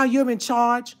 Now you're in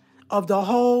charge of the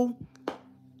whole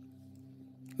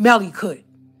Melchizedek.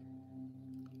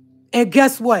 And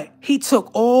guess what? He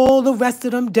took all the rest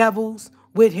of them devils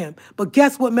with him. But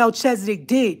guess what Melchizedek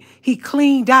did? He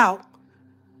cleaned out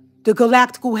the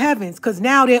galactical heavens because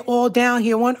now they're all down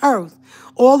here on earth.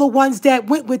 All the ones that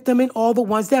went with them and all the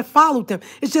ones that followed them.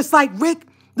 It's just like Rick.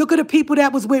 Look at the people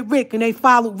that was with Rick and they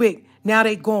followed Rick. Now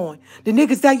they gone. The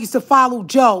niggas that used to follow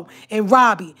Joe and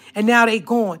Robbie and now they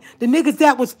gone. The niggas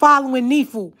that was following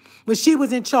Nefu when she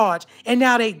was in charge and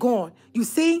now they gone. You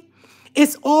see?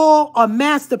 It's all a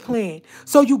master plan.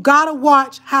 So you got to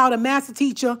watch how the master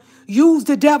teacher used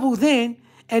the devils then,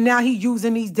 and now he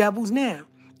using these devils now.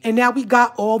 And now we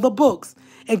got all the books.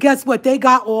 And guess what? They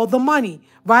got all the money,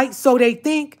 right? So they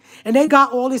think, and they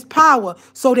got all this power.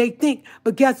 So they think.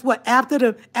 But guess what? After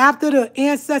the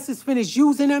ancestors finish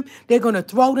using them, they're going to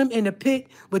throw them in the pit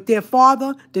with their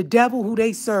father, the devil who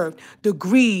they served, the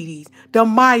greedies, the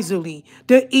miserly,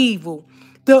 the evil,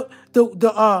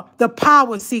 the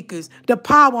power seekers, the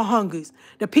power hungers,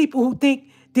 the people who think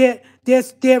they're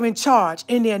in charge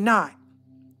and they're not.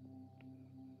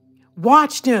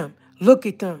 Watch them. Look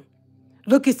at them.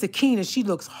 Look at Sakina. She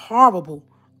looks horrible.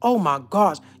 Oh my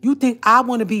gosh. You think I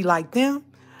want to be like them?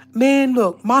 Man,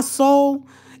 look, my soul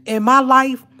and my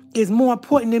life is more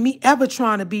important than me ever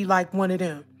trying to be like one of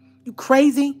them. You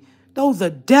crazy? Those are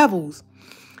devils.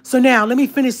 So now let me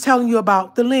finish telling you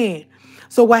about the land.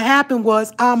 So what happened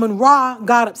was Amun-Ra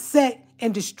got upset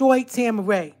and destroyed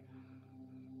Tamaray.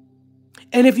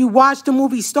 And if you watch the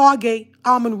movie Stargate,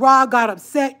 Amun-Ra got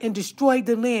upset and destroyed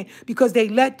the land because they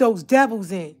let those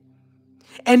devils in.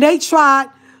 And they tried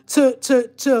to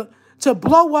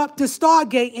blow up the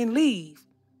Stargate and leave.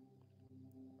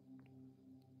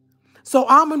 So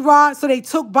Amun-Ra, so they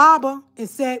took Baba and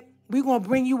said, we're going to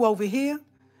bring you over here.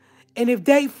 And if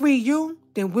they free you,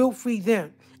 then we'll free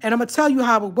them. And I'm going to tell you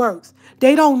how it works.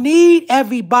 They don't need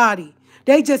everybody.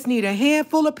 They just need a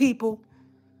handful of people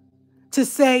to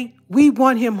say, we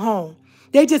want him home.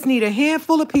 They just need a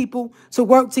handful of people to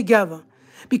work together.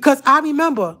 Because I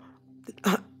remember,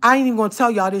 I ain't even going to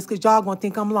tell y'all this because y'all going to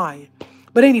think I'm lying.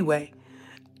 But anyway,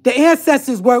 the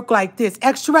ancestors work like this.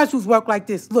 Extraterrestrials work like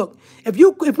this. Look,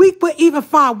 if we could even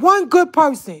find one good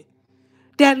person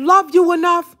that love you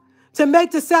enough to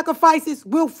make the sacrifices,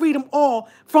 we'll free them all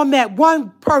from that one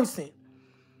person.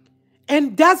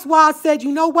 And that's why I said,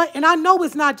 you know what? And I know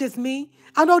it's not just me.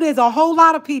 I know there's a whole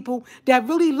lot of people that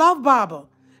really love Baba,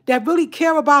 that really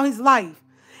care about his life.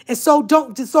 And so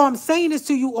I'm saying this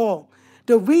to you all.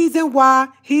 The reason why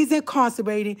he's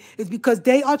incarcerated is because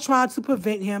they are trying to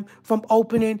prevent him from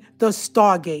opening the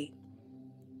Stargate.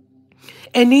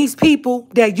 And these people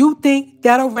that you think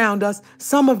that are around us,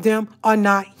 some of them are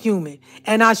not human.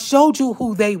 And I showed you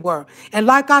who they were. And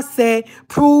like I said,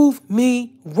 prove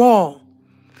me wrong.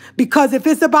 Because if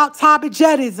it's about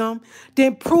Tabajetism,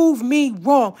 then prove me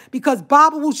wrong. Because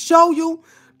Bible will show you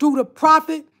through the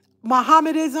prophet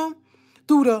Mohammedism,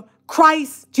 through the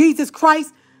Christ, Jesus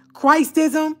Christ,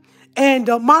 Christism, and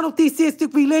the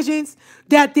monotheistic religions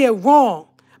that they're wrong.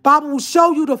 Bible will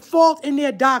show you the fault in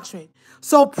their doctrine.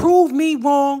 So prove me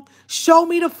wrong. Show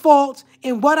me the fault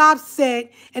in what I've said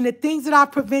and the things that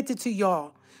I've prevented to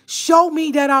y'all. Show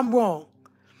me that I'm wrong.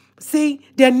 See,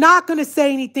 they're not going to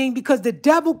say anything because the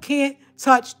devil can't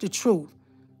touch the truth.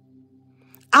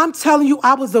 I'm telling you,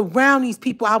 I was around these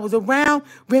people. I was around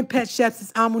Rinpet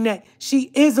Shepsis Amunet.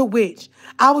 She is a witch.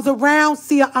 I was around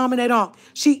Sia Amunet Ankh.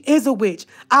 She is a witch.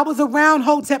 I was around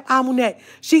Hotep Amunet.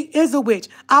 She is a witch.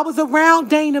 I was around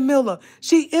Dana Miller.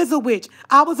 She is a witch.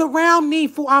 I was around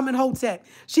Nefu Amenhotep.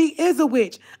 She is a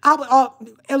witch.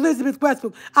 Elizabeth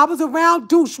Westbrook. I was around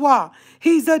Dushwa.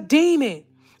 He's a demon.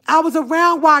 I was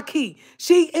around Waki.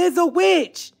 She is a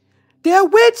witch. They're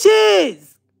witches.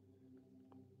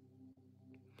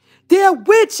 They're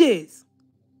witches.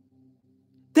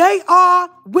 They are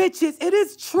witches. It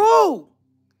is true.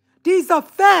 These are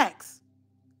facts.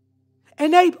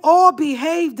 And they all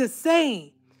behave the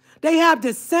same. They have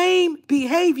the same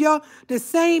behavior, the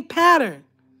same pattern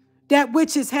that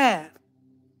witches have.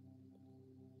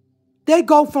 They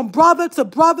go from brother to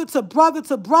brother to brother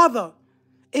to brother.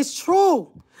 It's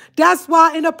true. That's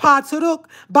why in the Pataruk,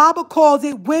 Bible calls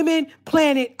it women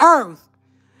planet Earth.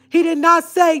 He did not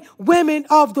say women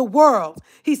of the world.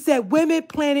 He said women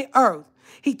planet Earth.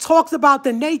 He talks about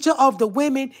the nature of the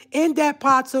women in that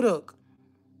Pataruk.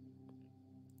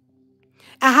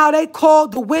 And how they call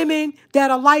the women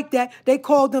that are like that, they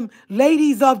call them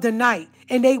ladies of the night.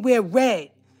 And they wear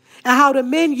red. And how the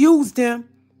men use them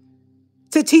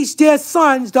to teach their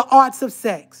sons the arts of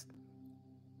sex.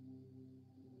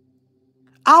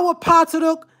 Our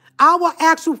Pataruk, our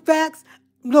actual facts,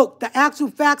 look, the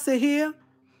actual facts are here.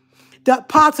 The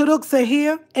Pataruks are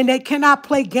here, and they cannot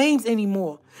play games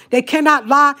anymore. They cannot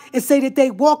lie and say that they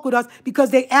walk with us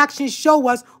because their actions show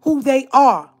us who they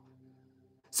are.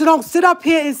 So don't sit up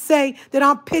here and say that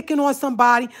I'm picking on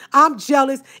somebody, I'm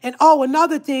jealous, and oh,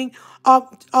 another thing,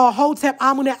 Hotep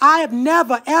Amunet, I have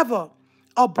never, ever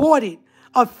aborted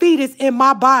a fetus in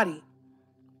my body.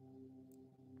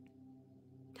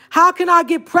 How can I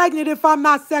get pregnant if I'm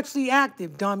not sexually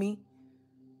active, dummy?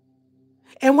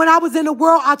 And when I was in the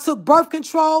world, I took birth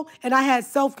control and I had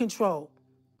self-control.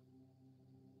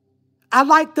 I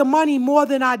liked the money more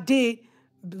than I did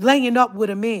laying up with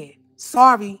a man.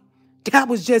 Sorry, that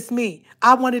was just me.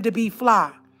 I wanted to be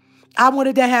fly. I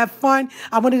wanted to have fun.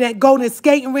 I wanted to go to the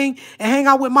skating ring and hang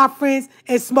out with my friends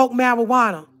and smoke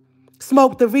marijuana,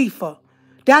 smoke the reefer.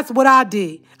 That's what I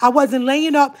did. I wasn't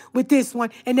laying up with this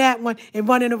one and that one and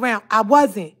running around. I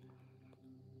wasn't.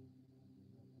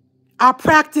 I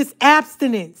practice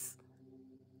abstinence.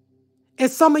 And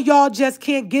some of y'all just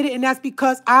can't get it, and that's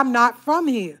because I'm not from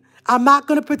here. I'm not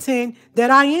going to pretend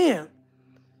that I am.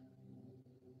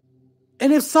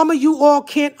 And if some of you all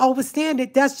can't understand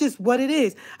it, that's just what it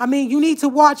is. I mean, you need to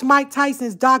watch Mike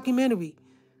Tyson's documentary.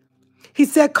 He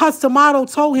said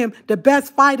Customato told him the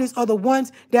best fighters are the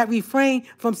ones that refrain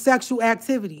from sexual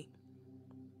activity.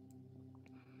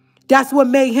 That's what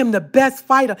made him the best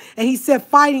fighter. And he said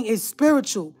fighting is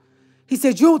spiritual. He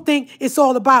said, you don't think it's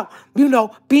all about,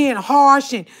 being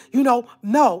harsh and,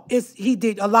 no. He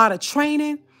did a lot of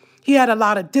training. He had a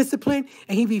lot of discipline,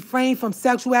 and he refrained from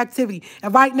sexual activity.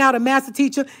 And right now, the master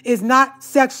teacher is not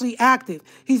sexually active.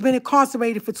 He's been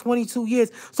incarcerated for 22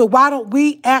 years. So why don't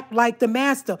we act like the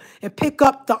master and pick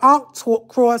up the Ankh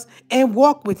cross and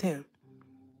walk with him?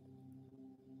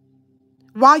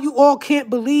 Why you all can't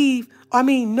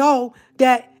know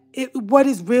that what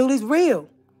is real is real.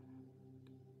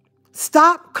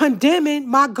 Stop condemning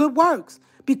my good works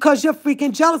because you're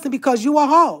freaking jealous and because you a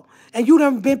hoe and you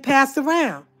done been passed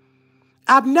around.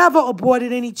 I've never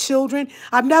aborted any children.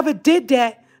 I've never did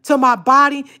that to my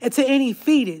body and to any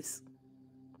fetus.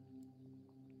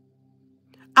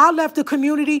 I left the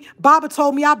community. Baba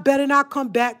told me I better not come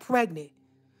back pregnant.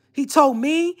 He told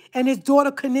me and his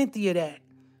daughter Coninthia that.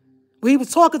 Well, he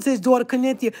was talking to his daughter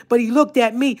Coninthia, but he looked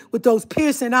at me with those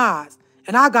piercing eyes,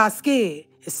 and I got scared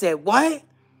and said, what?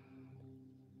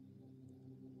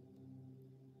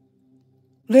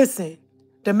 Listen,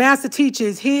 the master teacher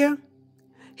is here.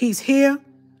 He's here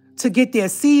to get their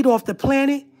seed off the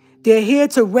planet. They're here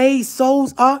to raise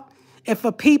souls up and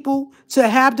for people to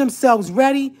have themselves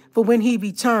ready for when he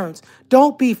returns.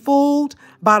 Don't be fooled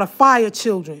by the fire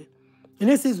children. And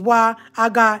this is why I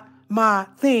got my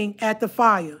thing at the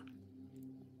fire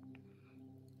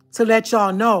to let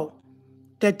y'all know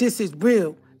that this is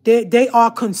real. They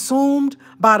are consumed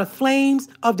by the flames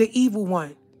of the evil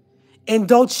one. And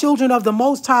those children of the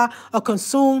Most High are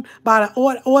consumed by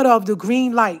the order of the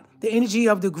green light, the energy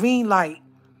of the green light.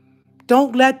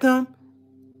 Don't let them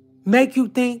make you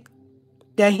think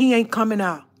that he ain't coming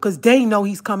out, because they know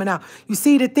he's coming out. You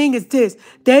see, the thing is this.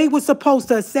 They were supposed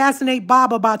to assassinate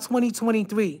Baba by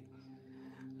 2023.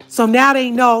 So now they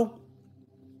know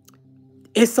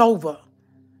it's over.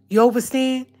 You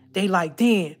understand? They like,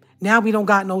 damn, now we don't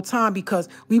got no time because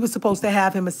we were supposed to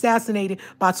have him assassinated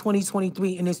by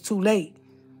 2023 and it's too late.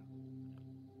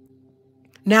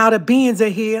 Now the beings are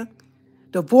here.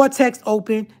 The vortex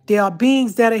open. There are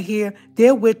beings that are here.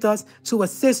 They're with us to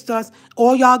assist us.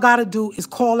 All y'all got to do is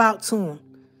call out to them.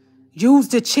 Use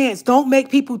the chants. Don't make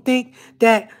people think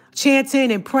that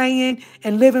chanting and praying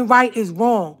and living right is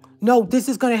wrong. No, this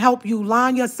is going to help you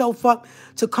line yourself up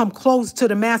to come close to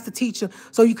the master teacher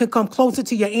so you can come closer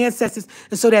to your ancestors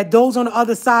and so that those on the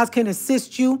other side can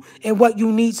assist you in what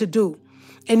you need to do.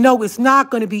 And no, it's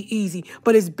not going to be easy,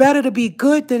 but it's better to be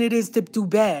good than it is to do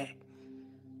bad.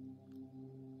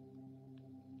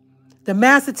 The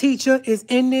master teacher is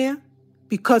in there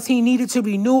because he needed to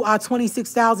renew our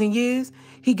 26,000 years.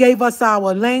 He gave us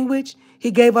our language.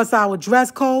 He gave us our dress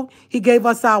code. He gave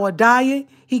us our diet.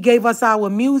 He gave us our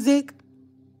music.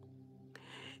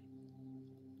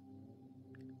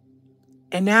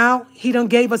 And now he done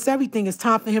gave us everything. It's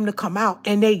time for him to come out.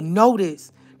 And they know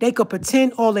this. They could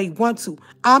pretend all they want to.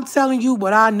 I'm telling you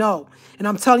what I know. And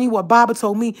I'm telling you what Baba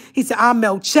told me. He said, I'm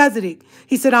Melchizedek.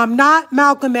 He said, I'm not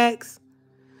Malcolm X.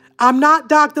 I'm not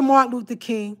Dr. Martin Luther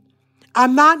King.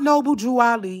 I'm not Noble Drew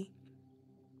Ali.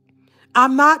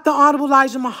 I'm not the Honorable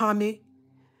Elijah Muhammad.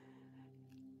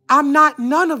 I'm not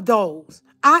none of those.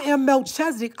 I am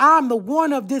Melchizedek. I am the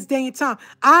one of this day and time.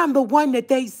 I am the one that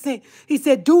they sent. He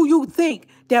said, do you think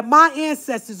that my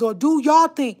ancestors, or do y'all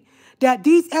think that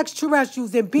these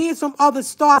extraterrestrials and beings from other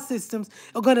star systems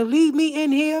are going to leave me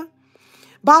in here?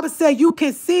 Baba said, you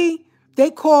can see,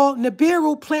 they call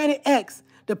Nibiru Planet X,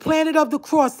 the planet of the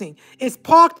crossing. It's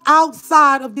parked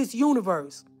outside of this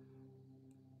universe.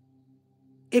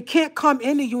 It can't come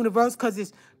in the universe because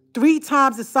it's 3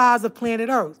 times the size of planet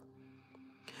Earth.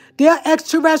 They're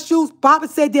extraterrestrials. Baba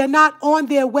said they're not on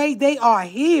their way. They are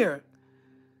here.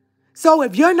 So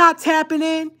if you're not tapping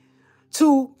in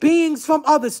to beings from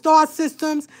other star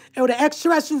systems or the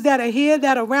extraterrestrials that are here,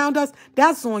 that are around us,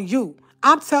 that's on you.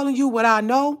 I'm telling you what I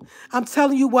know. I'm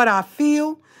telling you what I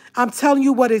feel. I'm telling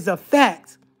you what is a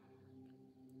fact.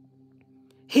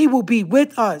 He will be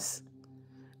with us.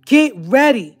 Get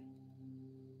ready.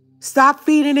 Stop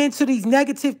feeding into these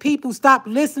negative people. Stop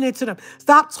listening to them.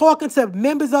 Stop talking to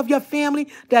members of your family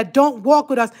that don't walk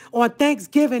with us on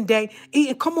Thanksgiving Day.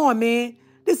 Eating. Come on, man.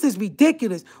 This is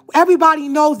ridiculous. Everybody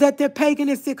knows that they're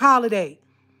paganistic holiday.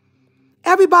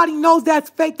 Everybody knows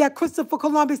that's fake, that Christopher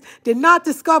Columbus did not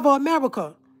discover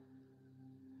America.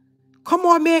 Come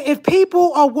on, man. If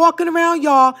people are walking around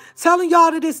y'all telling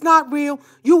y'all that it's not real,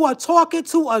 you are talking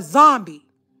to a zombie.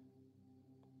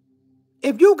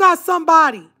 If you got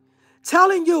somebody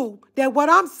telling you that what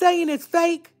I'm saying is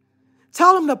fake,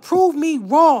 tell them to prove me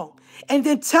wrong. And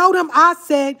then tell them I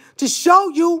said to show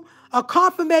you a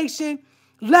confirmation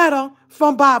letter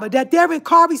from Baba, that they're in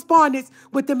correspondence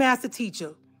with the master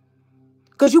teacher.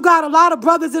 Because you got a lot of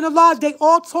brothers in the lodge, they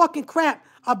all talking crap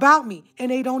about me,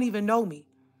 and they don't even know me.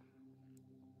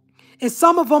 And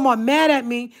some of them are mad at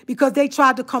me because they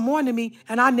tried to come on to me,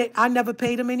 and I never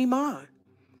paid them any mind.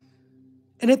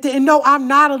 And no, I'm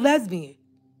not a lesbian.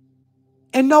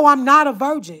 And no, I'm not a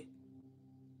virgin.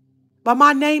 But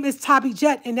my name is Tabi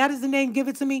Jet, and that is the name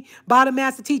given to me by the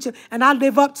master teacher, and I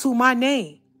live up to my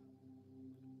name.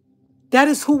 That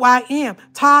is who I am.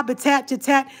 Ta Batat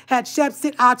Jatat Hatshep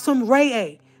Sit Atum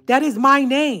Reye. That is my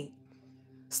name.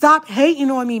 Stop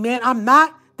hating on me, man. I'm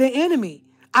not the enemy.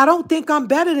 I don't think I'm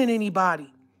better than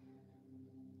anybody.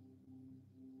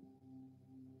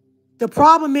 The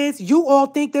problem is you all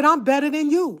think that I'm better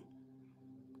than you.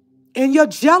 And you're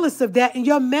jealous of that, and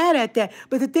you're mad at that.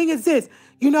 But the thing is this,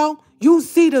 you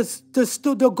see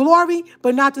the glory,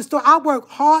 but not the story. I work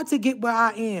hard to get where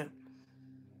I am.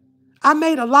 I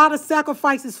made a lot of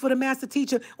sacrifices for the master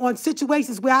teacher on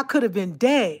situations where I could have been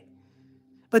dead.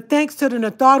 But thanks to the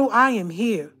Natharu, I am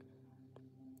here.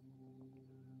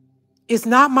 It's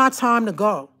not my time to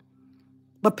go.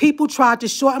 But people tried to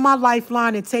shorten my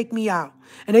lifeline and take me out.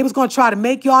 And they was going to try to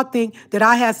make y'all think that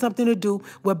I had something to do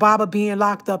with Baba being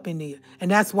locked up in there.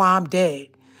 And that's why I'm dead.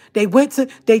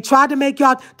 They tried to make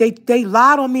y'all, they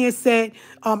lied on me and said,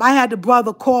 I had the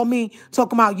brother call me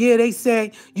talking about, yeah, they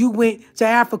said you went to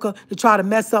Africa to try to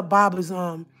mess up Baba's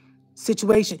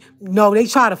situation. No, they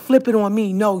try to flip it on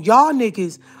me. No, y'all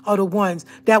niggas are the ones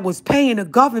that was paying the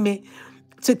government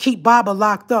to keep Baba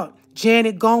locked up.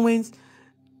 Janet Goins,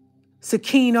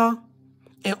 Sakina,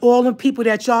 and all them people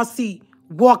that y'all see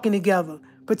walking together,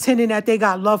 pretending that they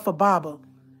got love for Baba.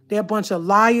 They're a bunch of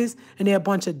liars and they're a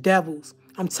bunch of devils.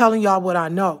 I'm telling y'all what I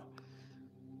know.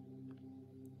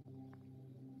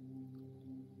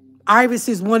 Iris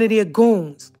is one of their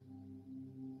goons.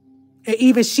 And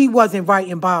even she wasn't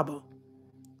writing Baba.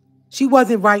 She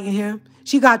wasn't writing him.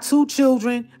 She got 2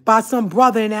 children by some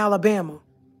brother in Alabama.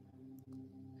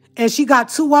 And she got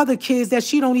 2 other kids that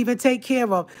she don't even take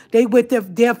care of. They with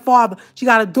their father. She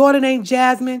got a daughter named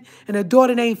Jasmine and a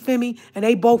daughter named Femi, and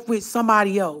they both with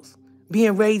somebody else,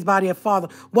 being raised by their father.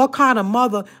 What kind of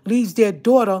mother leaves their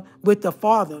daughter with the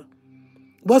father?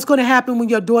 What's going to happen when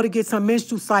your daughter gets her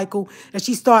menstrual cycle and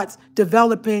she starts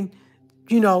developing,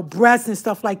 breasts and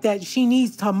stuff like that? She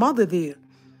needs her mother there.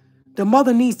 The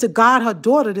mother needs to guide her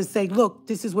daughter to say, look,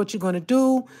 this is what you're going to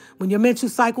do. When your menstrual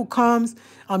cycle comes,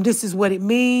 this is what it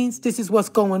means. This is what's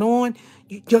going on.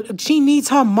 She needs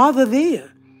her mother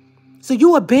there. So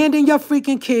you abandon your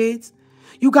freaking kids.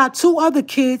 You got 2 other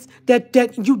kids that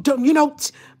you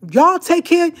don't, y'all take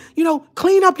care,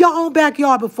 clean up your own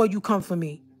backyard before you come for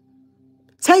me.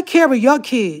 Take care of your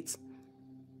kids.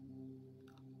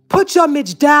 Put your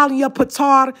Mijdal and your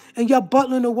Patar and your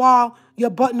Butler Nawab, your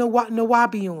Butler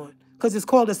Nawabi on. Because it's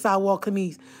called a Sawal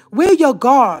Kameez. Wear your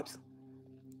garbs.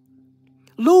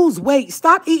 Lose weight.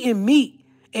 Stop eating meat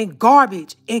and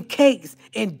garbage and cakes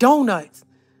and donuts.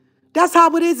 That's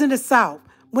how it is in the South.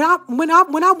 When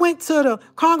I went to the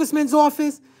congressman's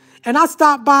office and I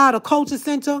stopped by the culture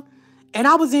center and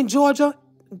I was in Georgia,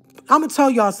 I'm going to tell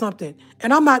y'all something.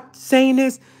 And I'm not saying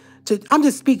this I'm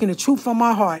just speaking the truth from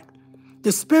my heart.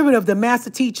 The spirit of the master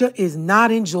teacher is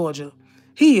not in Georgia.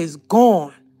 He is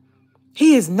gone.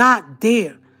 He is not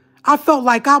there. I felt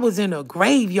like I was in a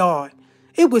graveyard.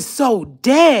 It was so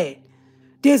dead.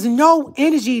 There's no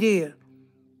energy there.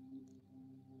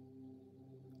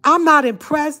 I'm not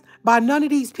impressed by none of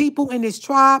these people in this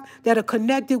tribe that are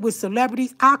connected with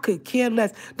celebrities. I could care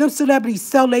less. Them celebrities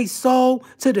sell their soul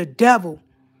to the devil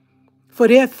for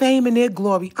their fame and their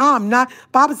glory. I'm not.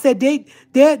 Baba said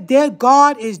their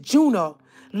God is Juno.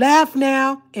 Laugh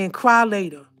now and cry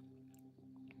later.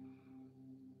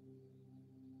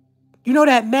 You know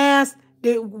that mask,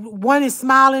 one is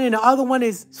smiling and the other one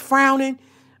is frowning?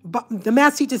 But the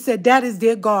master teacher said that is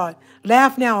their God.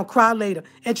 Laugh now and cry later.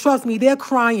 And trust me, they're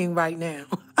crying right now.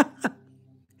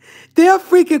 They're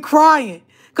freaking crying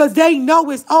because they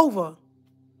know it's over.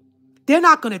 They're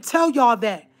not going to tell y'all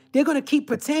that. They're going to keep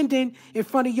pretending in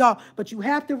front of y'all. But you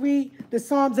have to read the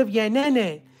Psalms of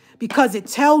Yanenen because it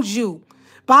tells you.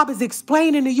 Bob is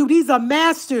explaining to you, these are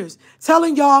masters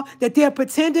telling y'all that they're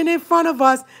pretending in front of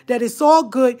us that it's all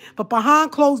good, but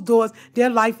behind closed doors, their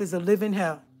life is a living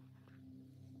hell.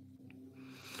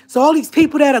 So all these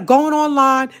people that are going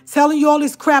online, telling you all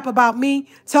this crap about me,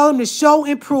 tell them to show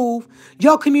improve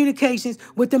your communications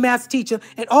with the master teacher,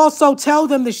 and also tell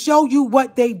them to show you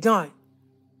what they've done.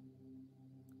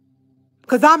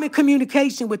 Because I'm in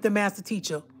communication with the master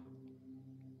teacher.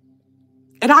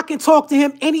 And I can talk to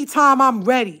him anytime I'm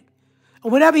ready.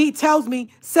 And whenever he tells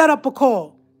me, set up a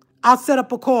call. I'll set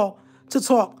up a call to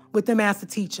talk with the master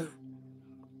teacher.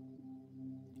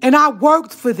 And I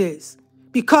worked for this.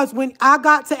 Because when I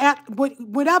got to act,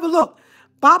 whatever, look,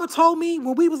 Baba told me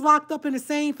when we was locked up in the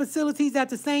same facilities at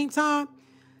the same time,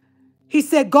 he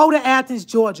said, go to Athens,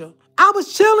 Georgia. I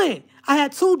was chilling. I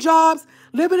had 2 jobs,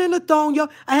 living in Lithonia.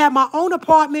 I had my own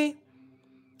apartment.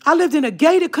 I lived in a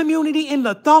gated community in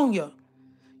Lithonia.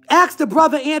 Ask the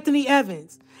brother Anthony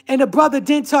Evans and the brother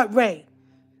Dentut Ray,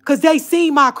 because they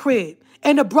seen my crib,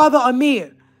 and the brother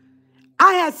Amir.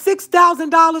 I had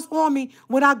 $6,000 on me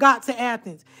when I got to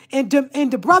Athens. And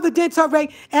the brother Dentut Ray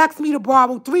asked me to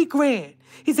borrow $3,000.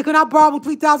 He said, can I borrow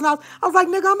 $3,000? I was like,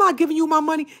 nigga, I'm not giving you my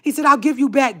money. He said, I'll give you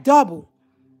back double.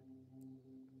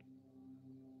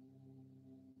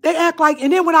 They act like,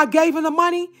 and then when I gave him the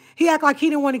money, he acted like he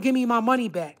didn't want to give me my money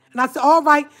back. And I said, all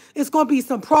right, it's going to be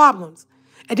some problems.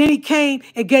 And then he came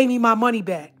and gave me my money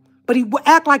back. But he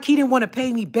act like he didn't want to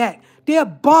pay me back. They're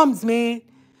bums, man.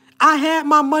 I had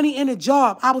my money in a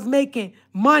job. I was making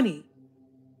money.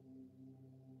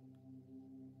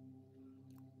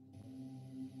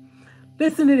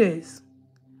 Listen to this.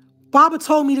 Baba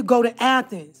told me to go to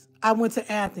Athens. I went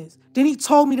to Athens. Then he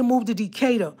told me to move to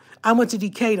Decatur. I went to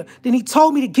Decatur. Then he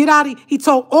told me to get out of, he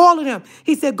told all of them.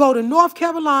 He said, go to North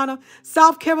Carolina,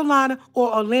 South Carolina,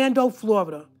 or Orlando,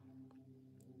 Florida.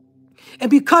 And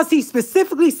because he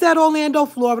specifically said Orlando,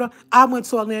 Florida, I went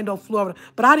to Orlando, Florida.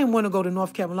 But I didn't want to go to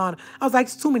North Carolina. I was like,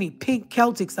 it's too many pink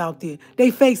Celtics out there.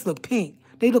 They face look pink.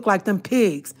 They look like them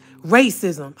pigs.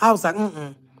 Racism. I was like,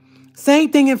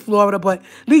 Same thing in Florida, but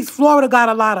at least Florida got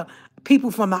a lot of people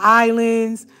from the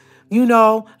islands, you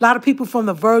know, a lot of people from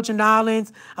the Virgin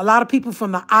Islands, a lot of people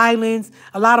from the islands,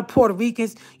 a lot of Puerto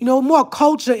Ricans, you know, more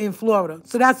culture in Florida.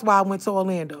 So that's why I went to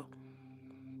Orlando.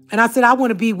 And I said, I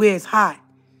want to be where it's hot.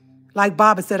 Like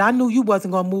Baba said, I knew you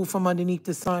wasn't going to move from underneath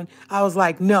the sun. I was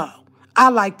like, no, I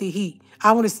like the heat.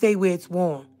 I want to stay where it's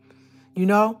warm, you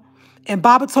know? And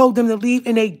Baba told them to leave,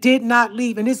 and they did not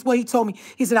leave. And this is what he told me.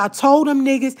 He said, I told them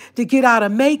niggas to get out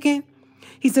of Macon.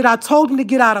 He said, I told them to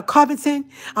get out of Covington.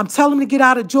 I'm telling them to get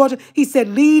out of Georgia. He said,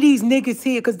 leave these niggas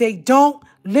here because they don't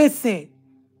listen.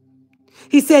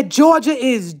 He said, Georgia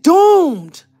is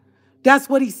doomed. That's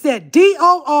what he said.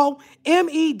 D-O-O-M-E-D.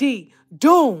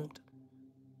 Doomed.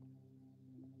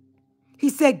 He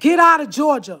said, get out of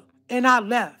Georgia. And I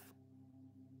left.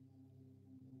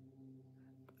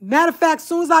 Matter of fact, as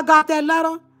soon as I got that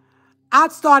letter, I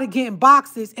started getting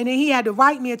boxes. And then he had to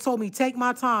write me and told me, take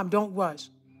my time, don't rush.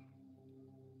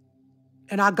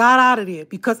 And I got out of there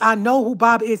because I know who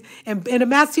Baba is. And the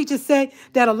math teacher said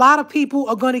that a lot of people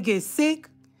are going to get sick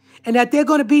and that they're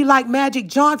going to be like Magic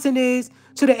Johnson is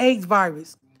to the AIDS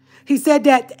virus. He said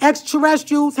that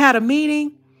extraterrestrials had a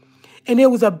meeting and there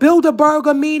was a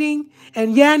Bilderberger meeting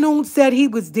and Yanoon said he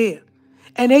was there.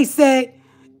 And they said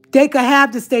they could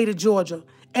have the state of Georgia.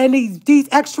 And these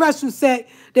extraterrestrials said,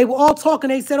 they were all talking.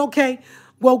 They said, okay,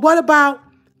 well, what about...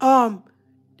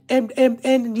 And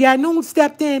Yanoon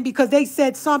stepped in because they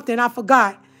said something. I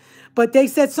forgot. But they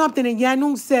said something and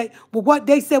Yanoon said, well, what?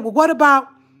 They said, well, what about...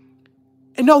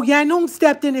 And no, Yanoon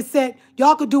stepped in and said,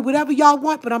 y'all could do whatever y'all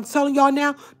want, but I'm telling y'all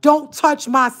now, don't touch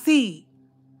my seed.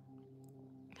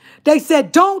 They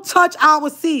said, don't touch our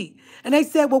seed. And they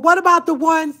said, well, what about the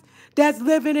ones that's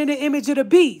living in the image of the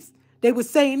beast? They were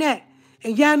saying that.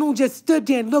 And Yanoon just stood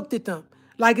there and looked at them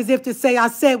like as if to say, I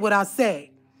said what I said.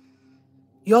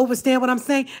 You understand what I'm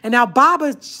saying? And now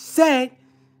Baba said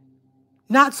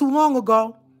not too long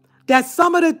ago that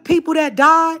some of the people that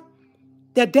died,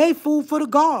 that they food for the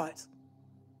gods.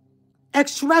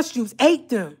 Extraterrestrials ate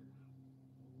them.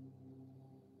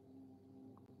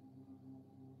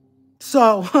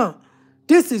 So,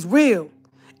 this is real.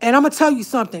 And I'm going to tell you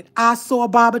something. I saw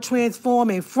Baba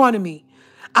transform in front of me.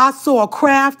 I saw a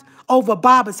craft over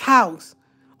Baba's house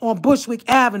on Bushwick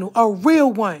Avenue, a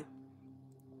real one.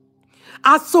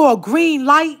 I saw a green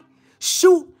light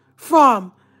shoot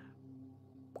from,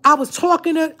 I was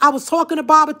talking to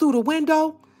Baba through the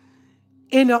window.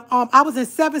 I was in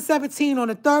 717 on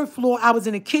the third floor. I was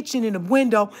in the kitchen in the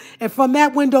window. And from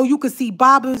that window, you could see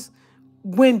Baba's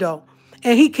window.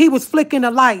 And he was flicking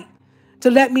the light to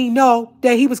let me know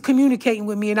that he was communicating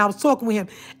with me and I was talking with him.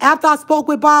 After I spoke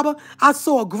with Baba, I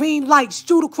saw a green light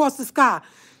shoot across the sky.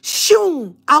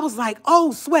 Shoom! I was like,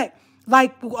 oh, sweat.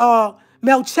 Like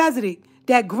Melchizedek,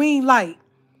 that green light.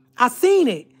 I seen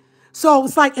it. So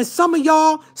it's like, and some of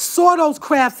y'all saw those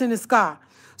crafts in the sky.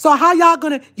 So how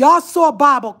y'all saw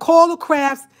Baba call the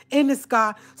crafts in the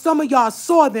sky. Some of y'all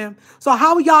saw them. So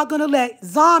how are y'all going to let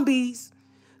zombies,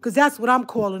 because that's what I'm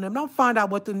calling them. Don't find out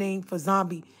what the name for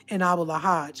zombie in our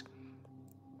Lahaj.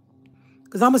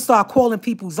 Because I'm going to start calling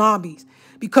people zombies.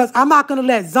 Because I'm not going to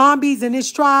let zombies in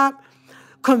this tribe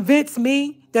convince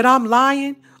me that I'm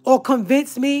lying, or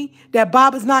convince me that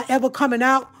Baba's not ever coming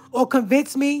out, or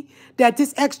convince me that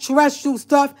this extraterrestrial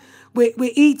stuff with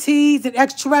ETs and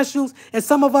extraterrestrials and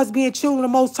some of us being children of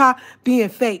the Most High being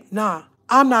fake. Nah,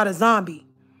 I'm not a zombie.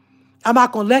 I'm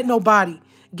not going to let nobody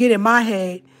get in my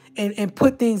head and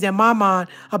put things in my mind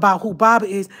about who Baba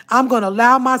is. I'm going to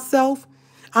allow myself,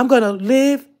 I'm going to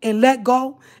live and let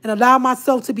go and allow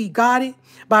myself to be guided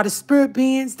by the spirit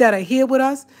beings that are here with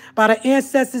us, by the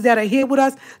ancestors that are here with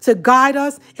us to guide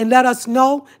us and let us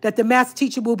know that the master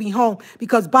teacher will be home.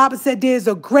 Because Baba said there's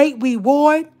a great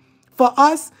reward for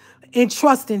us in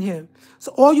trusting him.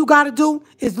 So all you got to do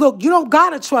is look, you don't got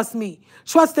to trust me.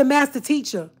 Trust the master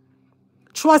teacher.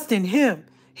 Trust in him.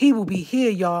 He will be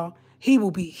here, y'all. He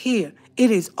will be here. It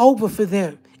is over for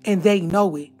them, and they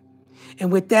know it.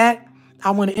 And with that, I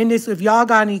want to end this. If y'all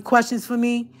got any questions for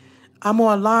me, I'm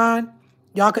online.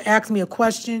 Y'all can ask me a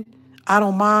question. I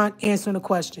don't mind answering a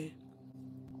question.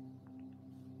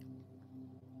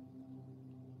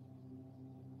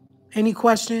 Any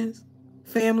questions,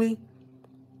 family?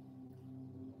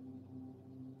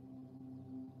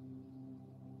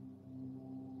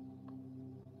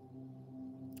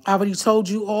 I already told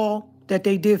you all that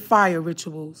they did fire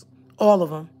rituals. All of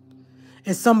them.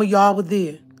 And some of y'all were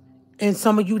there. And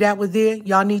some of you that were there,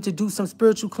 y'all need to do some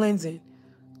spiritual cleansing.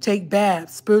 Take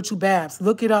baths, spiritual baths.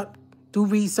 Look it up. Do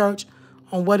research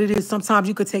on what it is. Sometimes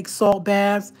you could take salt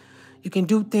baths. You can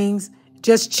do things.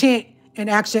 Just chant and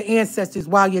ask your ancestors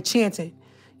while you're chanting.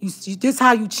 This is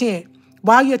how you chant.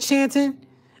 While you're chanting.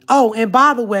 Oh, and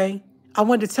by the way, I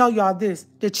wanted to tell y'all this.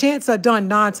 The chants are done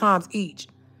 9 times each.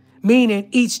 Meaning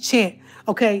each chant.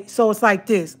 Okay, so it's like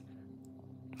this.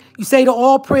 You say the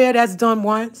all prayer, that's done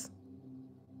once.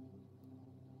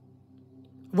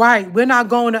 Right, we're not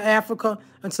going to Africa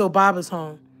until Baba's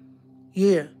home.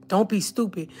 Yeah, don't be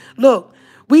stupid. Look,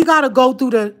 we got to go through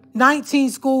the 19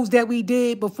 schools that we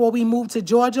did before we moved to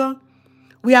Georgia.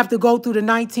 We have to go through the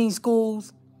 19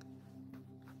 schools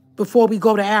before we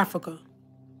go to Africa.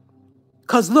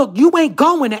 Because look, you ain't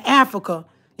going to Africa.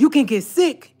 You can get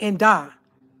sick and die.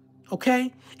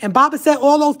 Okay? And Baba said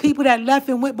all those people that left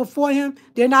and went before him,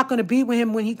 they're not going to be with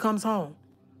him when he comes home.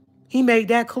 He made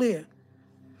that clear.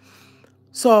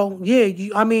 So, yeah,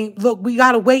 I mean, look, we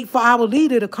got to wait for our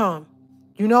leader to come.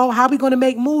 You know, how we going to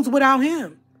make moves without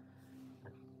him?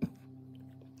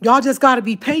 Y'all just got to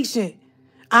be patient.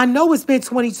 I know it's been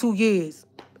 22 years.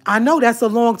 I know that's a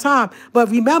long time. But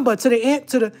remember, to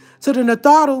the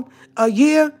Natharu, a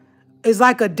year is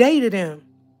like a day to them.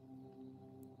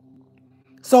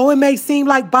 So it may seem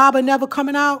like Baba never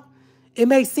coming out. It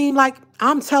may seem like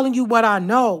I'm telling you what I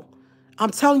know. I'm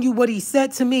telling you what he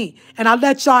said to me. And I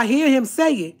let y'all hear him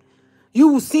say it. You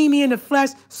will see me in the flesh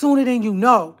sooner than you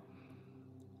know.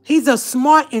 He's a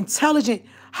smart, intelligent,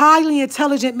 highly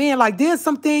intelligent man. Like there's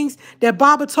some things that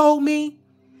Baba told me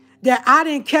that I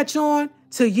didn't catch on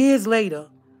till years later.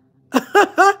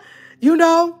 You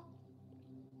know?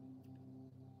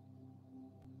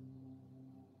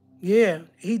 Yeah,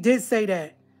 he did say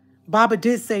that. Baba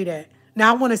did say that.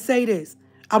 Now I want to say this.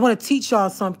 I want to teach y'all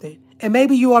something. And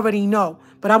maybe you already know,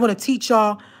 but I want to teach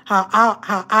y'all how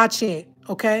I chant,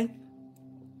 okay?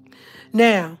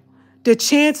 Now, the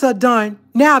chants are done.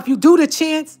 Now, if you do the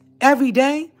chants every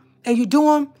day and you do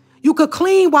them, you could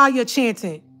clean while you're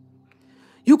chanting.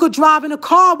 You could drive in a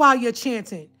car while you're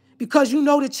chanting because you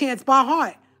know the chants by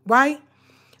heart, right?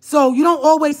 So you don't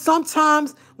always,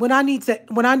 sometimes when I need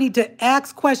to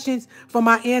ask questions from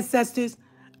my ancestors,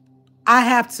 I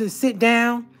have to sit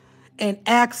down and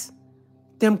I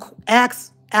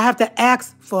have to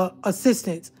ask for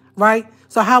assistance, right?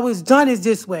 So how it's done is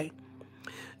this way.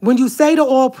 When you say the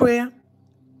all prayer,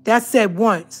 that's said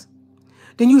once.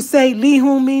 Then you say,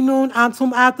 Lihum minun,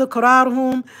 amtum ata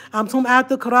kararhum, amtum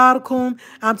ata kararkum,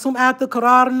 amtum ata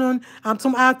kararnun,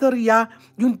 amtum ata riya.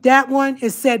 That one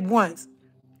is said once.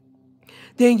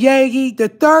 Then Yegi, the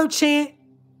third chant,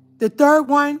 the third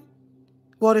one,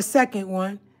 well, the second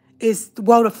one is,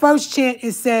 well, the first chant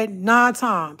is said 9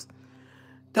 times.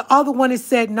 The other one is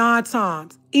said 9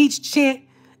 times. Each chant,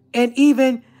 and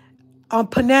even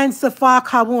Panan Safa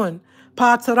Kawun,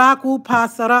 Pataraku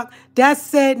Pasarak, that's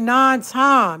said 9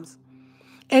 times.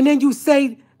 And then you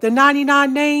say the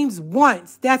 99 names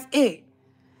once. That's it.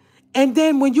 And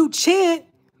then when you chant,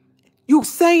 you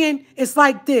saying it's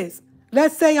like this.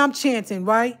 Let's say I'm chanting,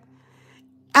 right?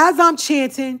 As I'm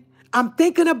chanting, I'm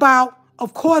thinking about,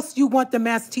 of course, you want the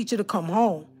master teacher to come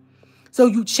home. So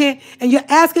you chant and you're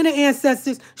asking the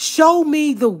ancestors, show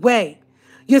me the way.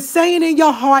 You're saying in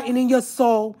your heart and in your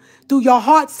soul, through your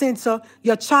heart center,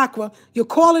 your chakra, you're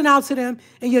calling out to them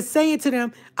and you're saying to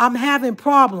them, I'm having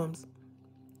problems.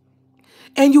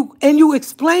 And you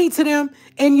explain to them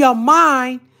in your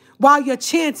mind while you're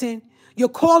chanting, you're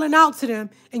calling out to them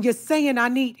and you're saying, I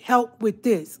need help with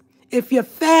this. If you're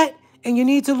fat and you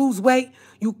need to lose weight,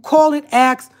 you call and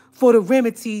ask for the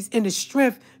remedies and the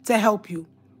strength to help you.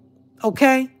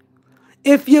 Okay?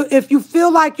 If you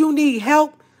feel like you need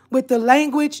help with the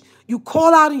language, you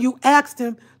call out and you ask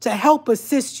them to help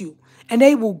assist you. And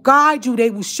they will guide you. They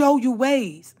will show you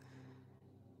ways.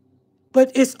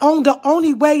 But the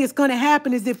only way it's going to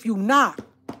happen is if you knock.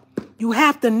 You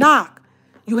have to knock.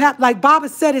 You have, like Baba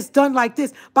said, it's done like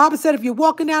this. Baba said, if you're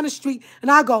walking down the street and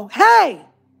I go, hey,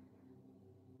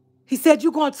 he said,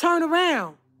 you're going to turn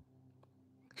around.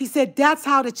 He said, that's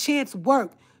how the chants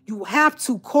work. You have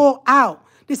to call out.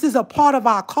 This is a part of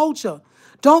our culture.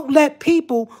 Don't let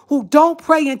people who don't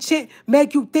pray and chant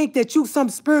make you think that you some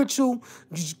spiritual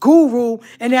guru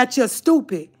and that you're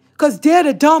stupid. Because they're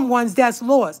the dumb ones that's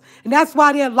lost. And that's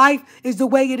why their life is the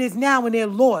way it is now and they're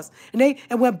lost. And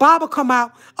when Baba come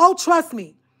out, oh, trust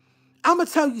me, I'm going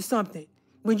to tell you something.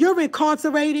 When you're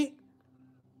incarcerated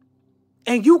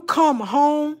and you come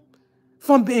home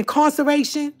from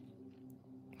incarceration,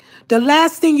 The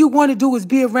last thing you want to do is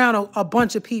be around a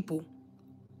bunch of people.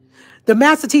 The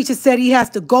master teacher said he has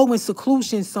to go in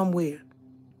seclusion somewhere.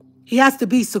 He has to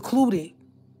be secluded.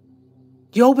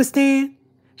 You understand?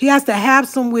 He has to have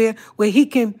somewhere where he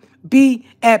can be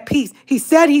at peace. He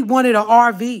said he wanted an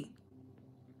RV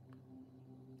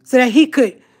so that he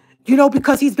could,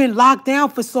 because he's been locked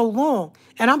down for so long.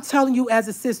 And I'm telling you, as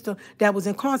a sister that was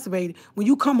incarcerated, when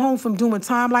you come home from doing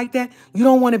time like that, you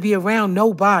don't want to be around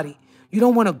nobody. You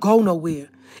don't want to go nowhere.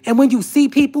 And when you see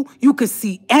people, you can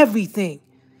see everything.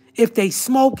 If they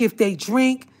smoke, if they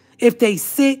drink, if they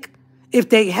sick, if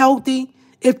they healthy,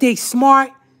 if they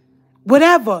smart,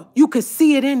 whatever, you could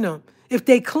see it in them. If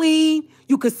they clean,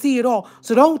 you could see it all.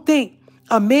 So don't think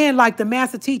a man like the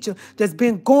master teacher that's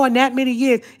been gone that many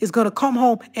years is going to come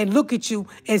home and look at you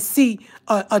and see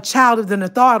a child of the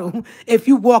Natharu if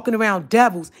you walking around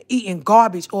devils, eating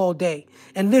garbage all day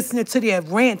and listening to their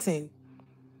ranting.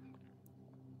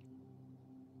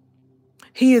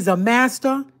 He is a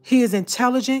master. He is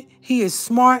intelligent. He is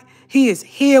smart. He is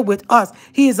here with us.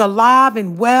 He is alive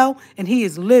and well, and he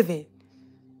is living.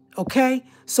 Okay?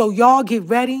 So y'all get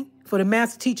ready for the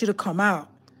master teacher to come out.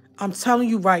 I'm telling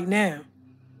you right now.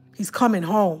 He's coming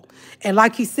home. And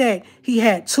like he said, he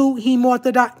had two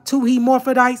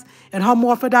hermaphrodites and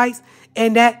hermaphrodites,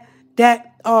 and that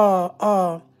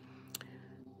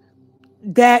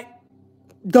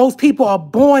those people are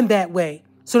born that way.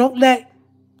 So don't let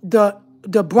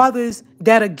the brothers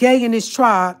that are gay in this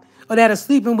tribe or that are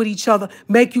sleeping with each other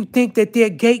make you think that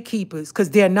they're gatekeepers, because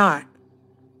they're not.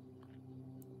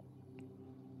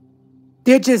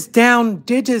 They're just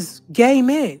gay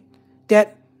men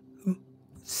that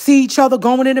see each other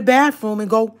going in the bathroom and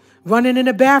go running in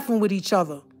the bathroom with each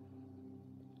other.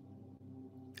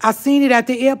 I seen it at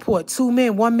the airport. Two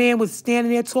men. One man was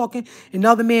standing there talking.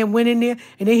 Another man went in there,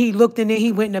 and then he looked, and then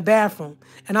he went in the bathroom.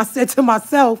 And I said to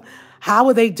myself, how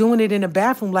are they doing it in the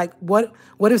bathroom? Like, what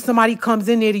if somebody comes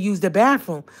in there to use the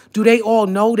bathroom? Do they all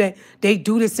know that they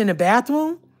do this in the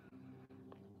bathroom?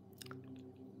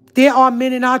 There are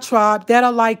men in our tribe that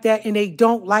are like that, and they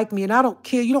don't like me. And I don't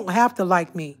care. You don't have to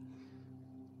like me.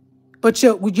 But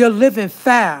you're living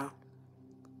foul.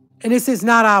 And this is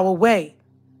not our way.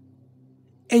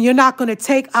 And you're not going to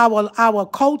take our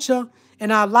culture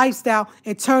and our lifestyle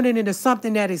and turn it into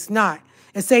something that it's not.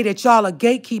 And say that y'all are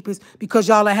gatekeepers because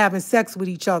y'all are having sex with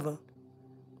each other.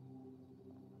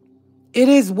 It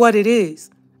is what it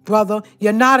is, brother.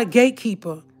 You're not a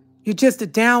gatekeeper. You're just a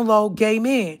down low gay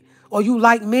man. Or you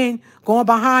like men going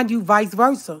behind you, vice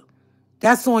versa.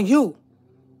 That's on you.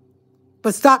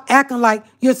 But stop acting like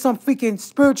you're some freaking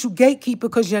spiritual gatekeeper,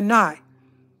 because you're not.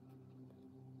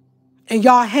 And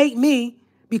y'all hate me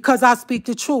because I speak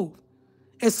the truth.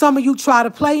 And some of you try to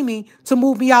play me to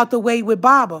move me out the way with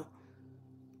Baba.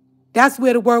 That's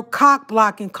where the word cock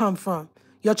blocking come from.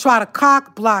 Y'all try to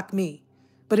cock block me,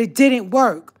 but it didn't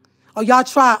work. Or y'all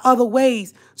try other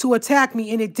ways to attack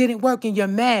me and it didn't work, and you're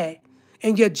mad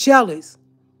and you're jealous.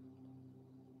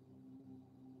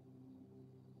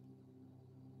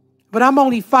 But I'm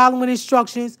only following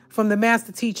instructions from the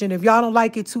master teacher, and if y'all don't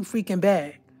like it, too freaking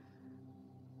bad.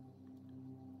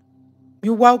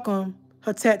 You're welcome.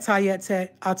 Hatet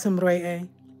Tayetet Atumree.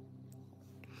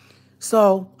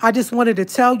 So I just wanted to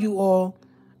tell you all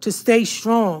to stay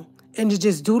strong and to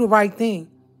just do the right thing.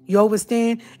 You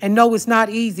understand? And no, it's not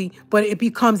easy, but it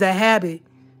becomes a habit.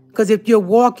 Because if you're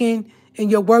walking and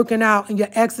you're working out and you're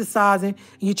exercising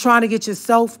and you're trying to get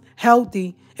yourself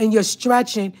healthy and you're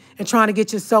stretching and trying to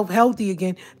get yourself healthy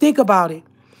again, think about it.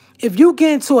 If you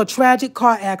get into a tragic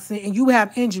car accident and you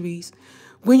have injuries,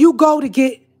 when you go to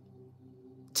get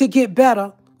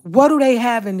better, what do they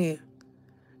have in there?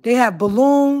 They have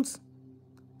balloons,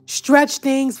 stretch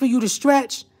things for you to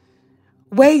stretch,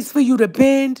 ways for you to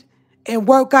bend and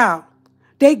work out.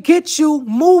 They get you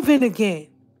moving again.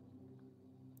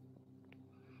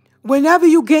 Whenever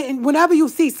you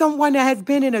see someone that has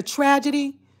been in a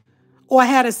tragedy or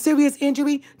had a serious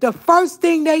injury, the first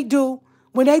thing they do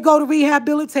when they go to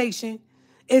rehabilitation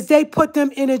is they put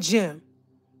them in a gym.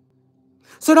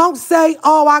 So don't say,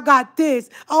 oh, I got this,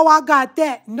 oh, I got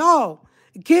that. No,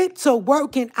 get to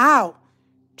working out,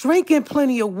 drinking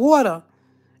plenty of water,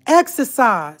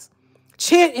 exercise,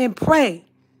 chant and pray,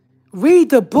 read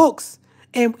the books,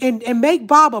 and make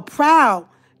Baba proud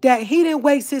that he didn't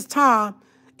waste his time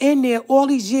in there all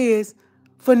these years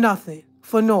for nothing,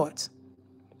 for naught.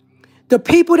 The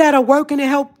people that are working to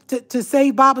help to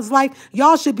save Baba's life,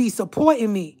 y'all should be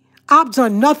supporting me. I've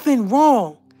done nothing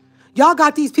wrong. Y'all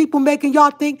got these people making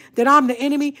y'all think that I'm the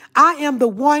enemy. I am the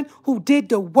one who did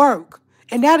the work,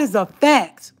 and that is a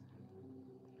fact.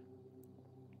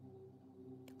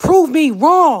 Prove me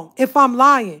wrong if I'm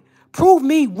lying. Prove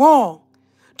me wrong.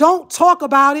 Don't talk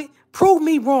about it. Prove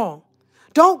me wrong.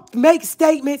 Don't make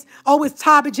statements, oh, it's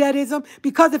Tabajetism,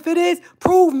 because if it is,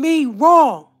 prove me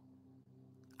wrong.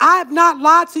 I have not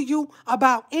lied to you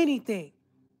about anything.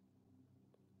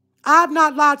 I have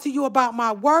not lied to you about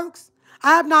my works.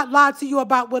 I have not lied to you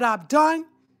about what I've done.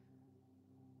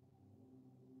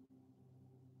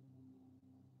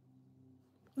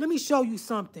 Let me show you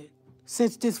something,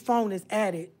 since this phone is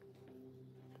added.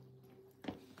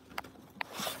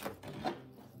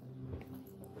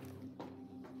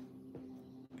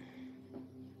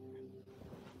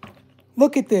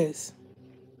 Look at this.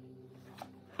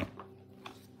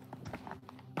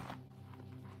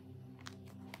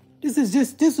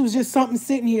 This was just something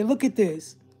sitting here. Look at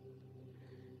this.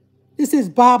 This is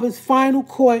Baba's final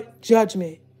court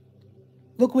judgment.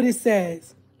 Look what it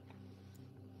says.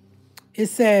 It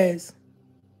says,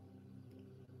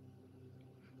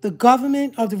 the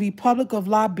government of the Republic of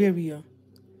Liberia.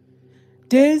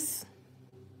 This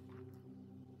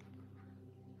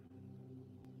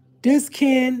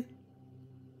can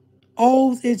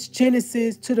owes its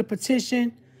genesis to the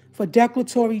petition for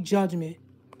declaratory judgment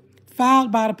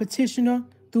filed by the petitioner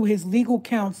through his legal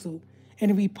counsel in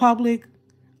the Republic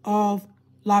of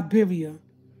Liberia,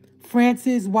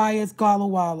 Francis Y.S.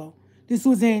 Galawalo. This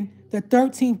was in the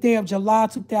 13th day of July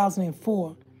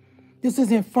 2004. This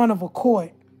was in front of a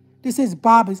court. This is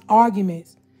Baba's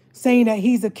arguments, saying that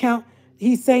he's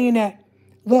saying that,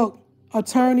 look,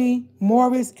 Attorney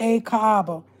Morris A.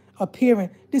 Kaaba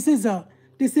appearing. This is a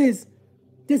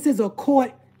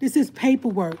court, this is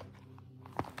paperwork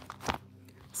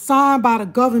signed by the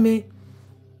government.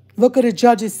 Look at the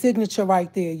judge's signature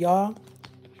right there, y'all.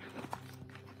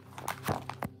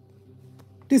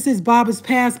 This is Baba's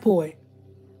passport.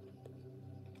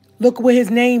 Look with his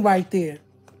name right there.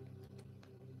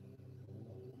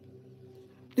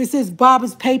 This is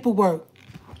Baba's paperwork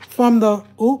from the,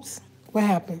 oops, what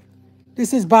happened?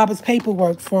 This is Baba's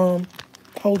paperwork from,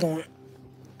 hold on.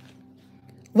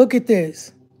 Look at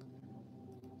this.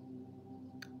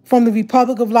 From the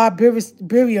Republic of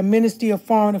Liberia, Ministry of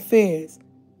Foreign Affairs.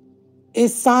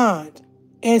 It's signed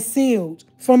and sealed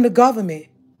from the government.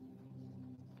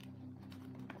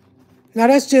 Now,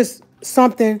 that's just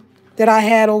something that I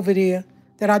had over there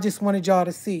that I just wanted y'all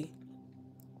to see.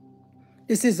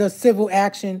 This is a civil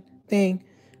action thing,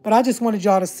 but I just wanted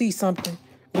y'all to see something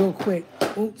real quick.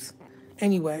 Oops.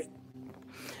 Anyway,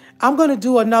 I'm going to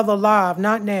do another live,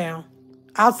 not now.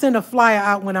 I'll send a flyer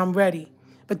out when I'm ready.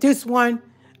 But this one,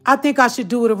 I think I should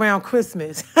do it around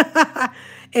Christmas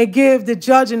and give the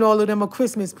judge and all of them a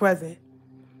Christmas present,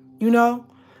 you know?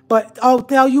 But, oh,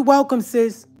 you're welcome,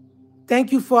 sis.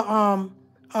 Thank you for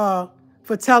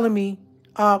telling me.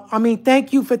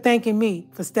 Thank you for thanking me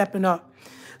for stepping up.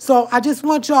 So I just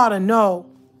want y'all to know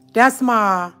that's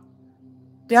my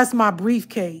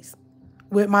briefcase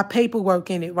with my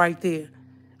paperwork in it right there.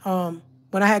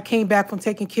 When I had came back from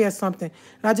taking care of something,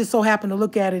 and I just so happened to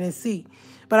look at it and see.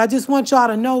 But I just want y'all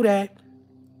to know that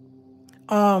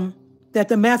that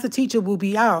the master teacher will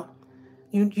be out.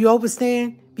 You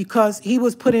understand? Because he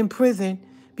was put in prison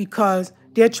because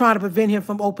they're trying to prevent him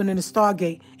from opening the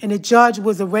Stargate. And the judge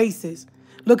was a racist.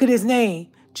 Look at his name,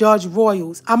 Judge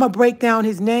Royals. I'm going to break down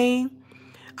his name.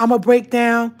 I'm going to break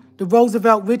down the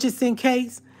Roosevelt Richardson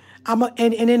case. And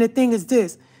then the thing is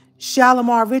this.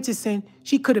 Shalimar Richardson,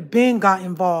 she could have been got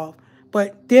involved.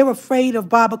 But they're afraid of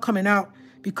Baba coming out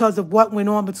because of what went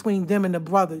on between them and the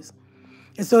brothers.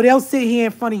 And so they'll sit here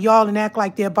in front of y'all and act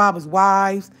like they're Baba's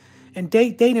wives. And they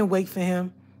didn't wait for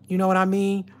him. You know what I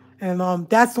mean? And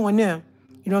that's on them.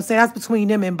 You know what I'm saying? That's between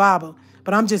them and Baba.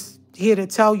 But I'm just here to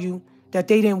tell you that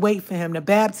they didn't wait for him. The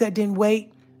Babsett didn't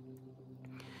wait.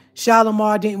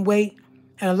 Shalimar didn't wait.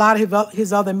 And a lot of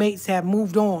his other mates have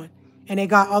moved on. And they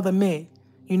got other men.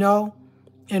 You know?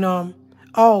 And,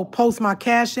 post my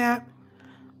Cash App.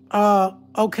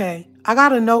 Okay. I got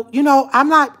to know. You know, I'm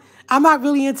not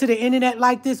really into the internet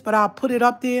like this, but I'll put it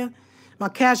up there. My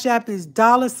Cash App is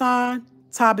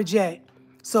 $Tabajet.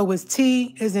 So it's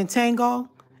T is in Tango,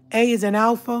 A is in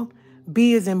Alpha,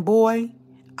 B is in Boy,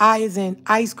 I is in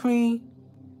Ice Cream,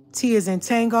 T is in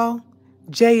Tango,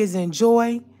 J is in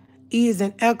Joy, E is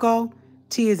in Echo,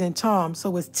 T is in Tom.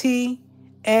 So it's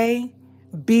TABITJET.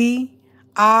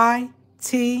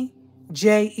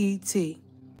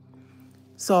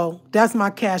 So that's my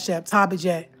Cash App,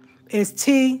 Tabajet. It's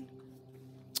T.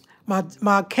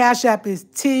 My Cash App is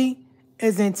T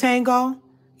is in Tango.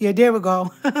 Yeah, there we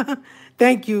go.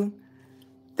 Thank you.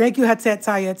 Thank you, Hatet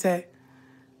Tayetet.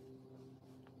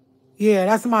 Yeah,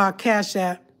 that's my Cash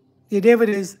App. Yeah, there it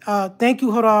is. Thank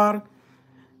you, Harar.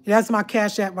 That's my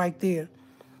Cash App right there.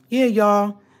 Yeah,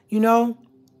 y'all. You know,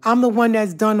 I'm the one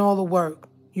that's done all the work,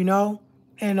 you know?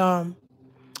 And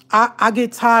I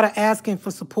get tired of asking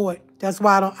for support. That's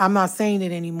why I'm not saying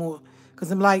it anymore.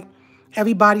 Because I'm like,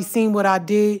 everybody's seen what I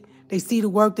did. They see the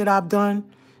work that I've done,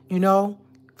 you know,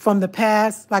 from the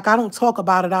past. Like, I don't talk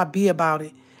about it. I be about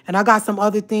it. And I got some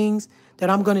other things that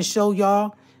I'm going to show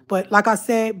y'all. But like I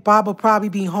said, Bob will probably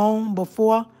be home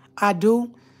before I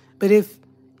do. But if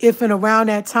and around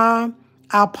that time,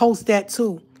 I'll post that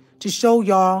too to show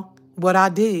y'all what I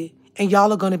did. And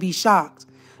y'all are going to be shocked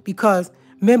because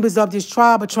members of this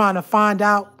tribe are trying to find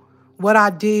out what I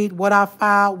did, what I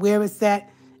filed, where it's at,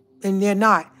 and they're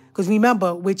not. Because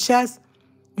remember, with chess,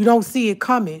 you don't see it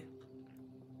coming.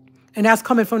 And that's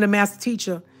coming from the master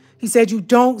teacher. He said you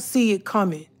don't see it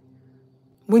coming.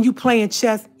 When you playing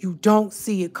chess, you don't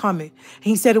see it coming. And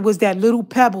he said it was that little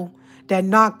pebble that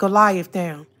knocked Goliath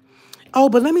down. Oh,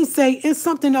 but let me say, it's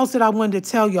something else that I wanted to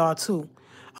tell y'all too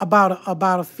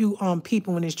about a few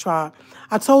people in this tribe.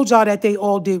 I told y'all that they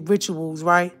all did rituals,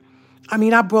 right? I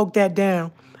mean, I broke that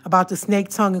down about the snake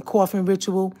tongue and coffin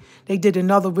ritual. They did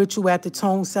another ritual at the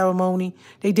tone ceremony.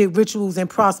 They did rituals in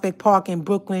Prospect Park in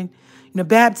Brooklyn. You know,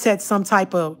 Babs had some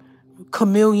type of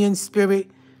chameleon spirit.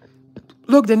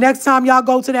 Look, the next time y'all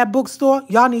go to that bookstore,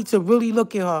 y'all need to really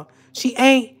look at her. She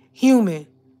ain't human.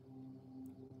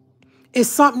 It's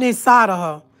something inside of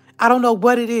her. I don't know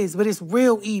what it is, but it's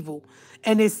real evil.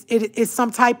 And it's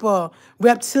some type of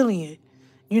reptilian.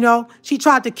 You know, she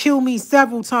tried to kill me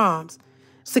several times.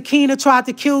 Sakina tried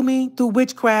to kill me through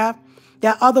witchcraft.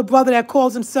 That other brother that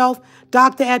calls himself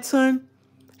Dr. Atun,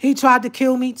 he tried to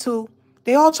kill me too.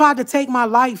 They all tried to take my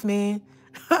life, man.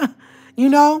 You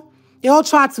know, they all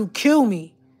tried to kill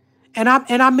me. And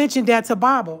I mentioned that to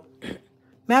Baba.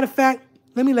 Matter of fact,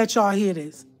 let me let y'all hear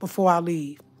this before I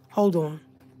leave. Hold on.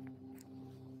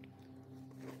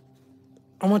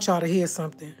 I want y'all to hear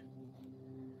something.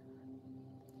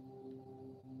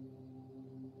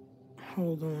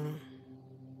 Hold on.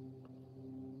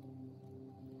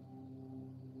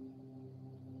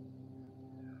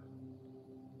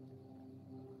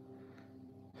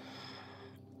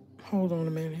 Hold on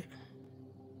a minute.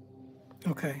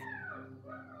 Okay.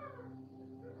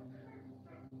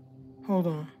 Hold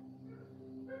on.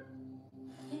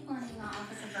 Good morning,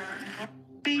 Officer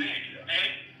Burton.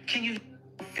 Can you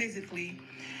physically?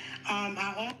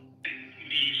 I also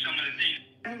some of the things.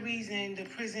 No reason the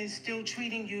prison is still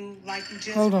treating you like you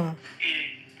just. Hold on.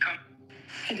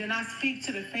 And then I speak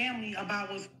to the family about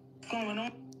what's going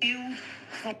on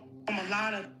from a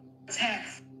lot of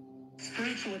attacks,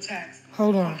 spiritual attacks.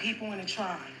 Hold on. From people in the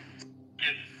tribe.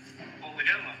 Yes, or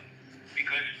whatever,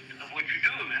 because of what you do,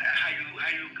 how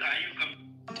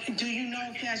you come. Do you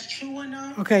know if that's true or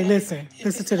not? Okay, listen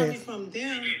to this. From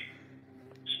them.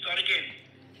 Start again.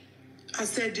 I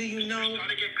said, do you know?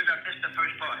 Start again because I missed the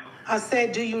first part. I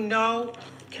said, do you know?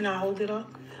 Can I hold it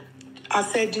up? I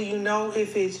said, do you know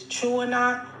if it's true or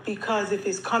not? Because if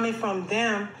it's coming from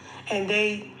them and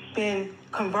they've been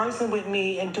conversing with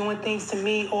me and doing things to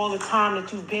me all the time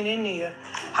that you've been in there,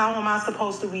 how am I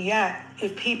supposed to react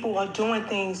if people are doing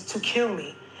things to kill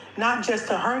me? Not just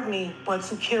to hurt me, but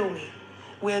to kill me.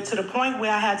 Where to the point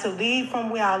where I had to leave from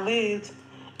where I lived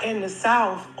in the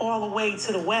South all the way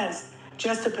to the West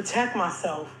just to protect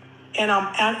myself. And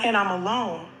I'm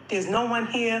alone. There's no one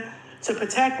here to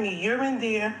protect me. You're in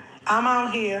there. I'm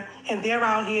out here, and they're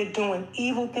out here doing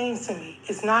evil things to me.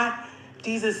 It's not,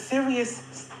 these are serious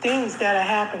things that are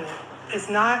happening. It's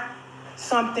not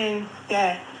something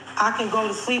that I can go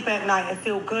to sleep at night and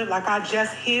feel good. Like I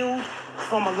just healed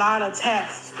from a lot of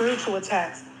attacks, spiritual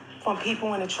attacks from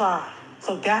people in the tribe.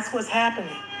 So that's what's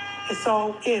happening. And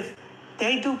so if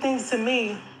they do things to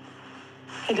me,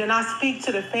 and then I speak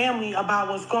to the family about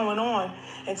what's going on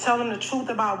and tell them the truth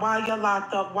about why you're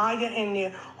locked up, why you're in there,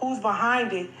 who's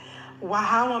behind it,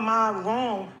 how am I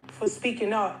wrong for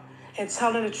speaking up and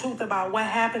telling the truth about what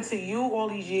happened to you all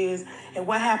these years and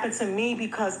what happened to me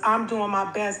because I'm doing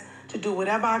my best to do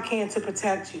whatever I can to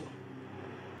protect you.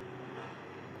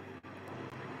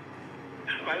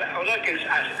 Well, look,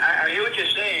 I hear what you're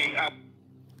saying.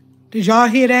 Did y'all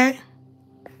hear that?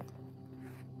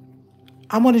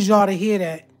 I wanted y'all to hear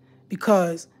that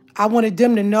because I wanted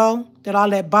them to know that I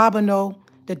let Baba know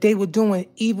that they were doing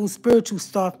evil spiritual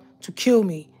stuff to kill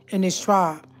me in this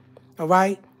tribe. All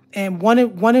right? And one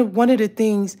of the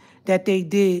things that they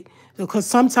did, because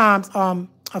sometimes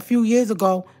a few years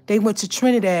ago, they went to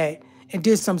Trinidad and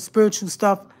did some spiritual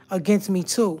stuff against me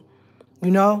too.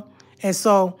 You know? And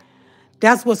so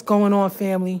that's what's going on,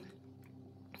 family.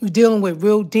 We're dealing with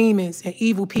real demons and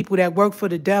evil people that work for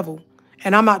the devil.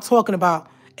 And I'm not talking about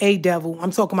a devil. I'm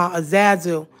talking about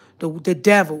Azazel, the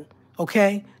devil,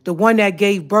 okay? The one that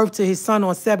gave birth to his son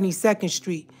on 72nd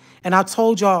Street. And I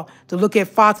told y'all to look at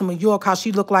Fatima York, how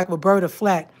she looked like Roberta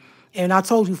Flack. And I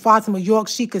told you Fatima York,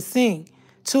 she could sing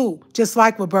too, just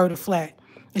like Roberta Flack.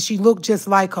 And she looked just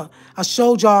like her. I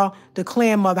showed y'all the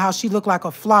clan mother, how she looked like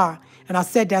a fly. And I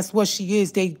said that's what she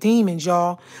is. They demons,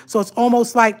 y'all. So it's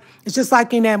almost like, it's just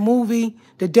like in that movie,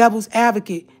 The Devil's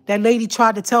Advocate. That lady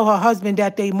tried to tell her husband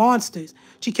that they monsters.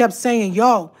 She kept saying,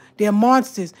 yo, they're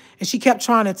monsters. And she kept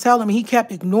trying to tell him, and he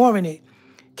kept ignoring it.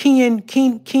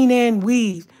 Keenan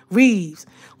Reeves,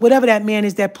 whatever that man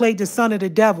is that played the son of the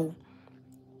devil.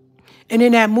 And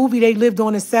in that movie, they lived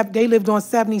on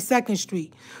 72nd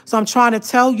Street. So I'm trying to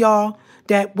tell y'all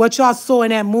that what y'all saw in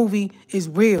that movie is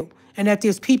real. And that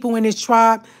there's people in this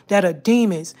tribe that are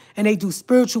demons. And they do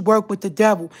spiritual work with the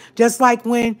devil. Just like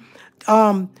when,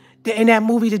 in that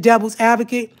movie, The Devil's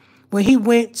Advocate, when he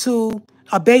went to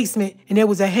a basement and there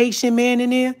was a Haitian man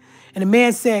in there. And the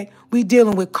man said, we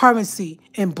dealing with currency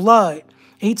and blood.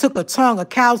 And he took a tongue, a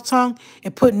cow's tongue,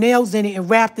 and put nails in it and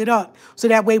wrapped it up. So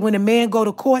that way when the man go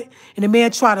to court and the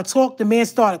man tried to talk, the man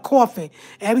started coughing.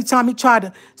 And every time he tried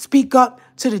to speak up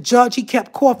to the judge, he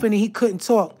kept coughing and he couldn't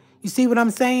talk. You see what I'm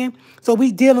saying? So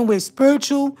we dealing with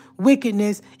spiritual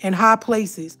wickedness in high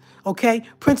places, okay?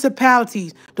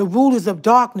 Principalities, the rulers of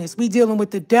darkness. We dealing with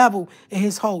the devil and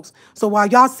his hosts. So while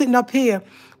y'all sitting up here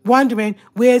wondering,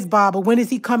 where's Baba? When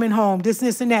is he coming home? This,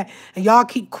 and that. And y'all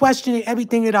keep questioning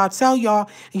everything that I tell y'all.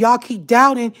 And y'all keep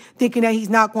doubting, thinking that he's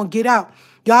not going to get out.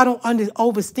 Y'all don't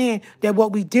understand that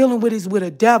what we dealing with is with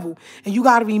a devil. And you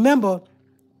got to remember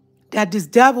that this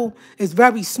devil is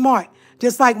very smart.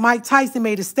 Just like Mike Tyson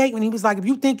made a statement. He was like, if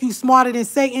you think you smarter than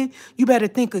Satan, you better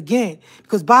think again.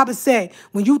 Because Baba said,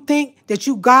 when you think that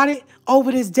you got it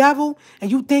over this devil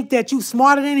and you think that you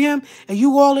smarter than him and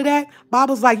you all of that,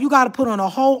 Baba's like, you got to put on a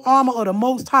whole armor of the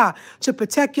Most High to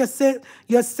protect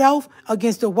yourself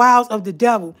against the wiles of the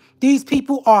devil. These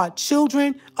people are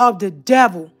children of the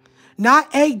devil. Not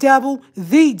a devil,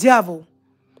 the devil.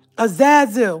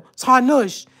 Azazel,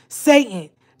 Tarnush,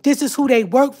 Satan. This is who they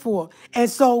work for. And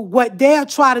so what they'll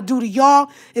try to do to y'all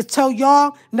is tell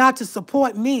y'all not to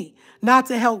support me, not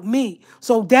to help me.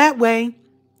 So that way,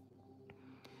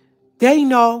 they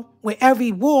know with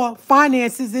every war,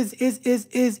 finances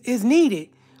is needed.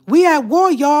 We at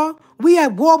war, y'all. We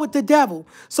at war with the devil.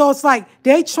 So it's like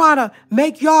they trying to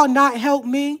make y'all not help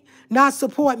me, not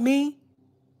support me.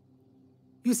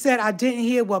 You said I didn't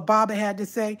hear what Baba had to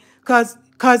say because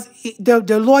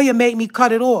the lawyer made me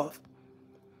cut it off.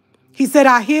 He said,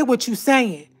 I hear what you're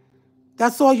saying.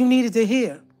 That's all you needed to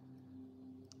hear.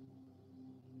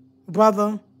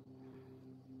 Brother.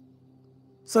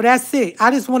 So that's it.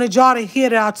 I just wanted y'all to hear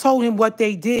that I told him what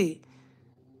they did.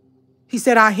 He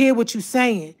said, I hear what you're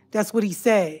saying. That's what he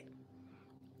said.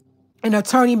 An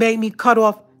attorney made me cut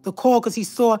off the call because he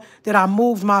saw that I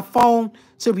moved my phone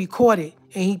to record it.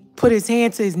 And he put his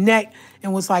hand to his neck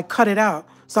and was like, cut it out.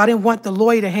 So I didn't want the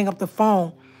lawyer to hang up the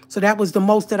phone. So that was the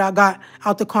most that I got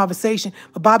out the conversation.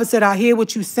 But Baba said, I hear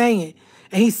what you're saying.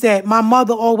 And he said, my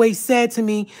mother always said to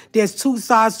me, there's two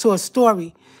sides to a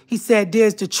story. He said,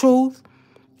 there's the truth.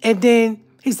 And then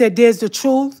he said, there's the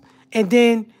truth. And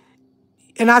then,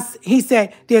 he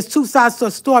said, there's two sides to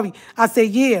a story. I said,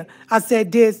 yeah. I said,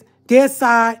 there's their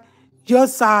side, your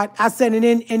side. I said,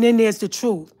 and then there's the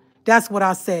truth. That's what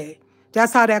I said.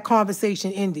 That's how that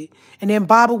conversation ended. And then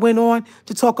Baba went on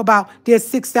to talk about their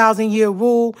 6,000-year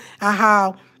rule and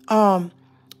how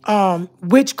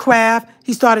witchcraft.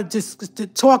 He started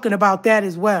just talking about that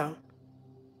as well.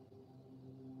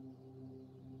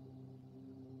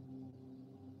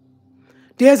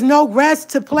 There's no rest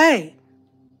to play.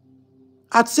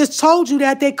 I just told you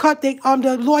that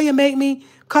the lawyer made me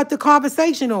cut the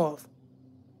conversation off.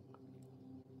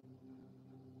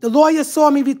 The lawyer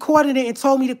saw me recording it and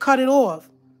told me to cut it off.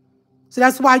 So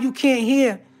that's why you can't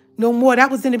hear no more. That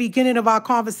was in the beginning of our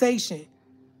conversation.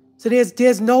 So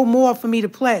there's no more for me to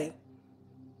play.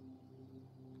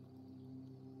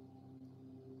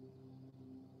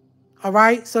 All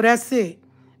right? So that's it.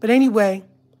 But anyway,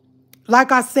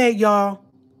 like I said, y'all,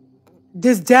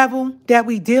 this devil that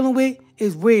we dealing with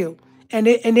is real. And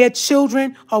their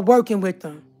children are working with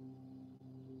them.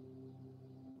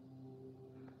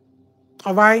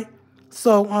 All right?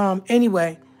 So,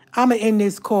 anyway, I'm going to end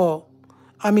this call.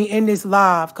 End this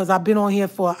live because I've been on here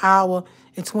for an hour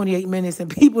and 28 minutes and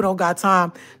people don't got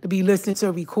time to be listening to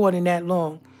a recording that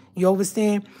long. You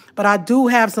understand? But I do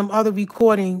have some other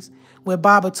recordings with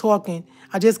Baba talking.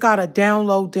 I just got to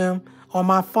download them on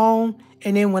my phone.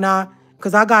 And then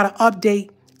because I got an update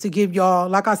to give y'all.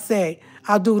 Like I said,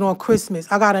 I'll do it on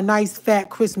Christmas. I got a nice fat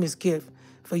Christmas gift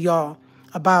for y'all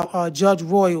about Judge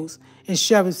Royals and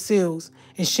Sheriff Seals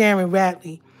and Sharon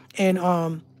Ratley and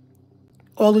all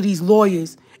of these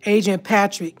lawyers, Agent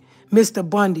Patrick, Mr.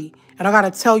 Bundy. And I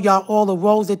got to tell y'all all the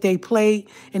roles that they played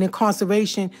in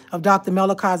incarceration of Dr.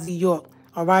 Malachi York,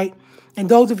 all right? And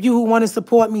those of you who want to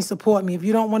support me, support me. If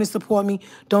you don't want to support me,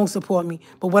 don't support me.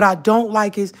 But what I don't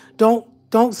like is don't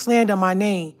slander my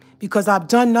name, because I've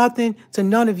done nothing to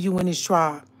none of you in this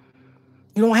tribe.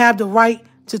 You don't have the right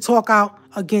to talk out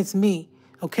against me,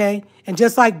 okay? And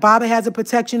just like Baba has a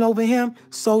protection over him,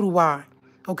 so do I,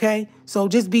 okay? So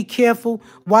just be careful.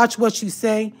 Watch what you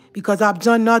say, because I've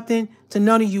done nothing to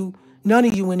none of you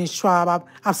in this tribe.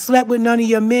 I've slept with none of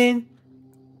your men.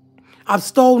 I've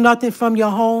stole nothing from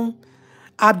your home.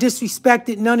 I've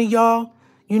disrespected none of y'all.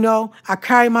 You know, I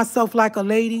carry myself like a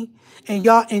lady. And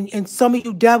y'all, and some of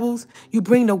you devils, you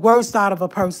bring the worst out of a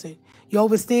person. You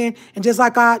understand? And just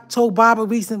like I told Baba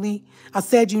recently, I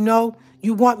said, you know,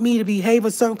 you want me to behave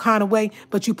a certain kind of way,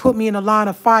 but you put me in a line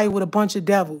of fire with a bunch of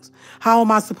devils. How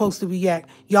am I supposed to react?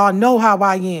 Y'all know how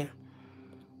I am.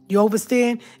 You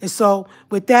understand? And so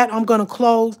with that, I'm going to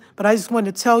close. But I just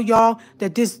wanted to tell y'all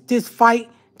that this fight,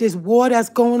 this war that's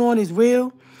going on is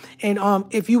real. And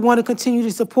if you want to continue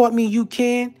to support me, you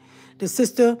can. The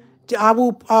sister, I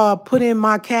will put in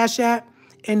my Cash App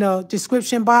in the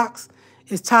description box.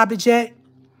 It's Tabitjet,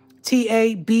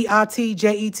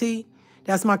 Tabitjet.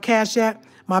 That's my Cash App.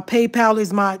 My PayPal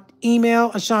is my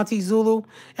email,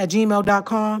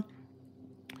 ashantizulu@gmail.com.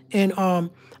 And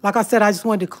like I said, I just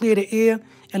wanted to clear the air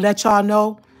and let y'all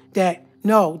know that,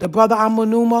 no, the brother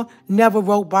Amunuma never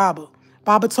wrote Baba.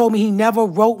 Baba told me he never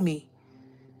wrote me.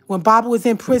 When Baba was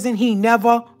in prison, he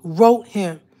never wrote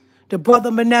him. The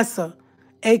brother Manessa,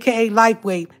 a.k.a.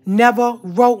 Lifewave, never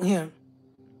wrote him.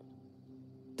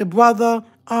 The brother,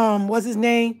 what's his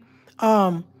name?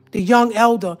 The young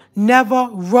elder, never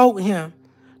wrote him.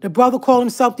 The brother called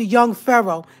himself the young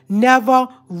pharaoh, never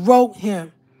wrote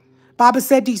him. Baba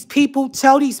said these people,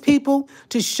 tell these people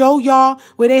to show y'all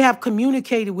where they have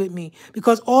communicated with me.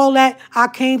 Because all that, I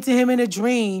came to him in a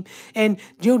dream. And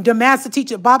you know, the master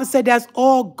teacher, Baba said that's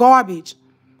all garbage.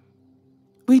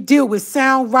 We deal with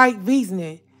sound right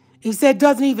reasoning. He said it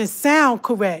doesn't even sound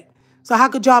correct. So how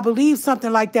could y'all believe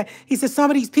something like that? He said some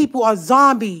of these people are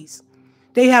zombies.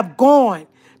 They have gone.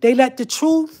 They let the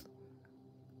truth,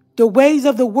 the ways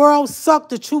of the world suck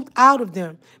the truth out of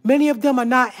them. Many of them are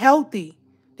not healthy.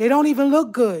 They don't even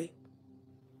look good.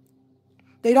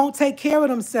 They don't take care of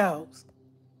themselves.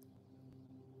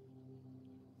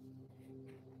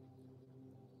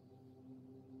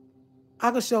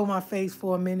 I could show my face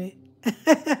for a minute.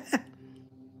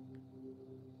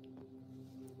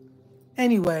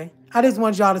 Anyway, I just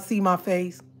want y'all to see my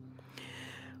face.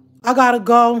 I gotta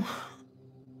go.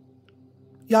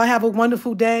 Y'all have a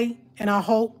wonderful day, and I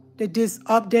hope that this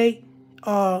update,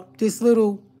 this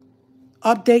little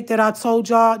update that I told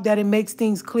y'all, that it makes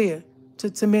things clear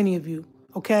to many of you,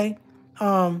 okay?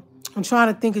 I'm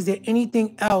trying to think, is there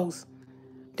anything else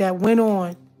that went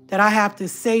on that I have to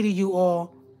say to you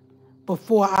all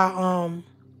before I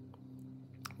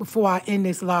end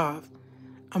this live?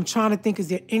 I'm trying to think, is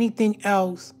there anything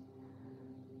else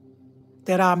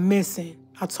that I'm missing?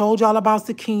 I told y'all about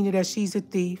Sakina, that she's a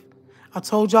thief. I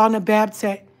told y'all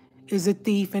Nababtet is a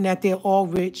thief and that they're all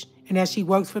rich and that she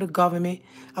works for the government.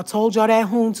 I told y'all that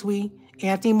Hoontwi,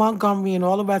 Anthony Montgomery, and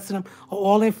all the rest of them are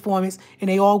all informants, and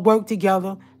they all work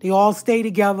together. They all stay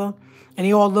together, and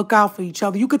they all look out for each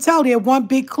other. You could tell they're one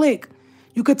big clique.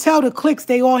 You could tell the cliques,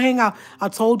 they all hang out. I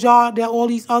told y'all that all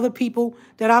these other people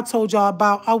that I told y'all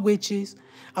about are witches.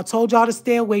 I told y'all to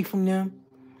stay away from them.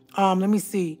 Let me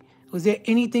see. Was there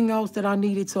anything else that I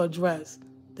needed to address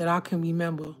that I can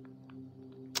remember?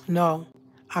 No,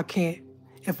 I can't.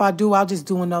 If I do, I'll just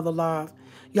do another live.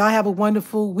 Y'all have a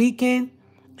wonderful weekend.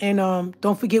 And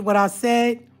don't forget what I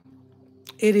said.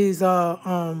 It is 2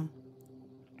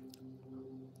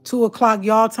 o'clock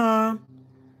y'all time.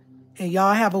 And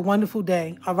y'all have a wonderful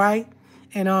day, all right?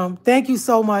 And thank you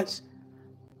so much,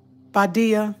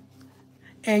 Badia.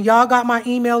 And y'all got my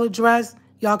email address.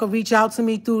 Y'all can reach out to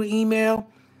me through the email.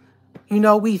 You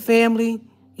know, we family.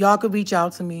 Y'all can reach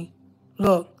out to me.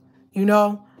 Look, you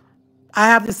know, I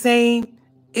have the same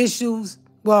issues,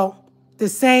 well, the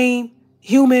same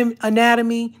human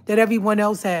anatomy that everyone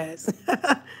else has.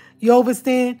 You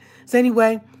understand? So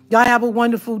anyway, y'all have a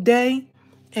wonderful day.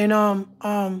 And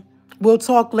we'll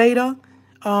talk later.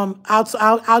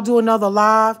 I'll do another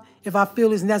live if I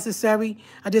feel it's necessary.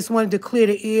 I just wanted to clear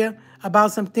the air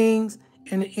about some things.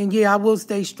 And yeah, I will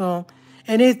stay strong.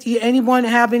 And if anyone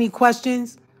have any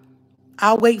questions,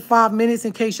 I'll wait 5 minutes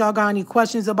in case y'all got any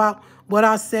questions about what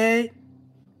I said.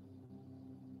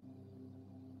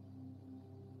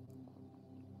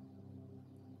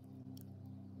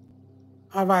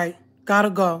 All right. Gotta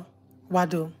go.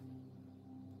 Wadu.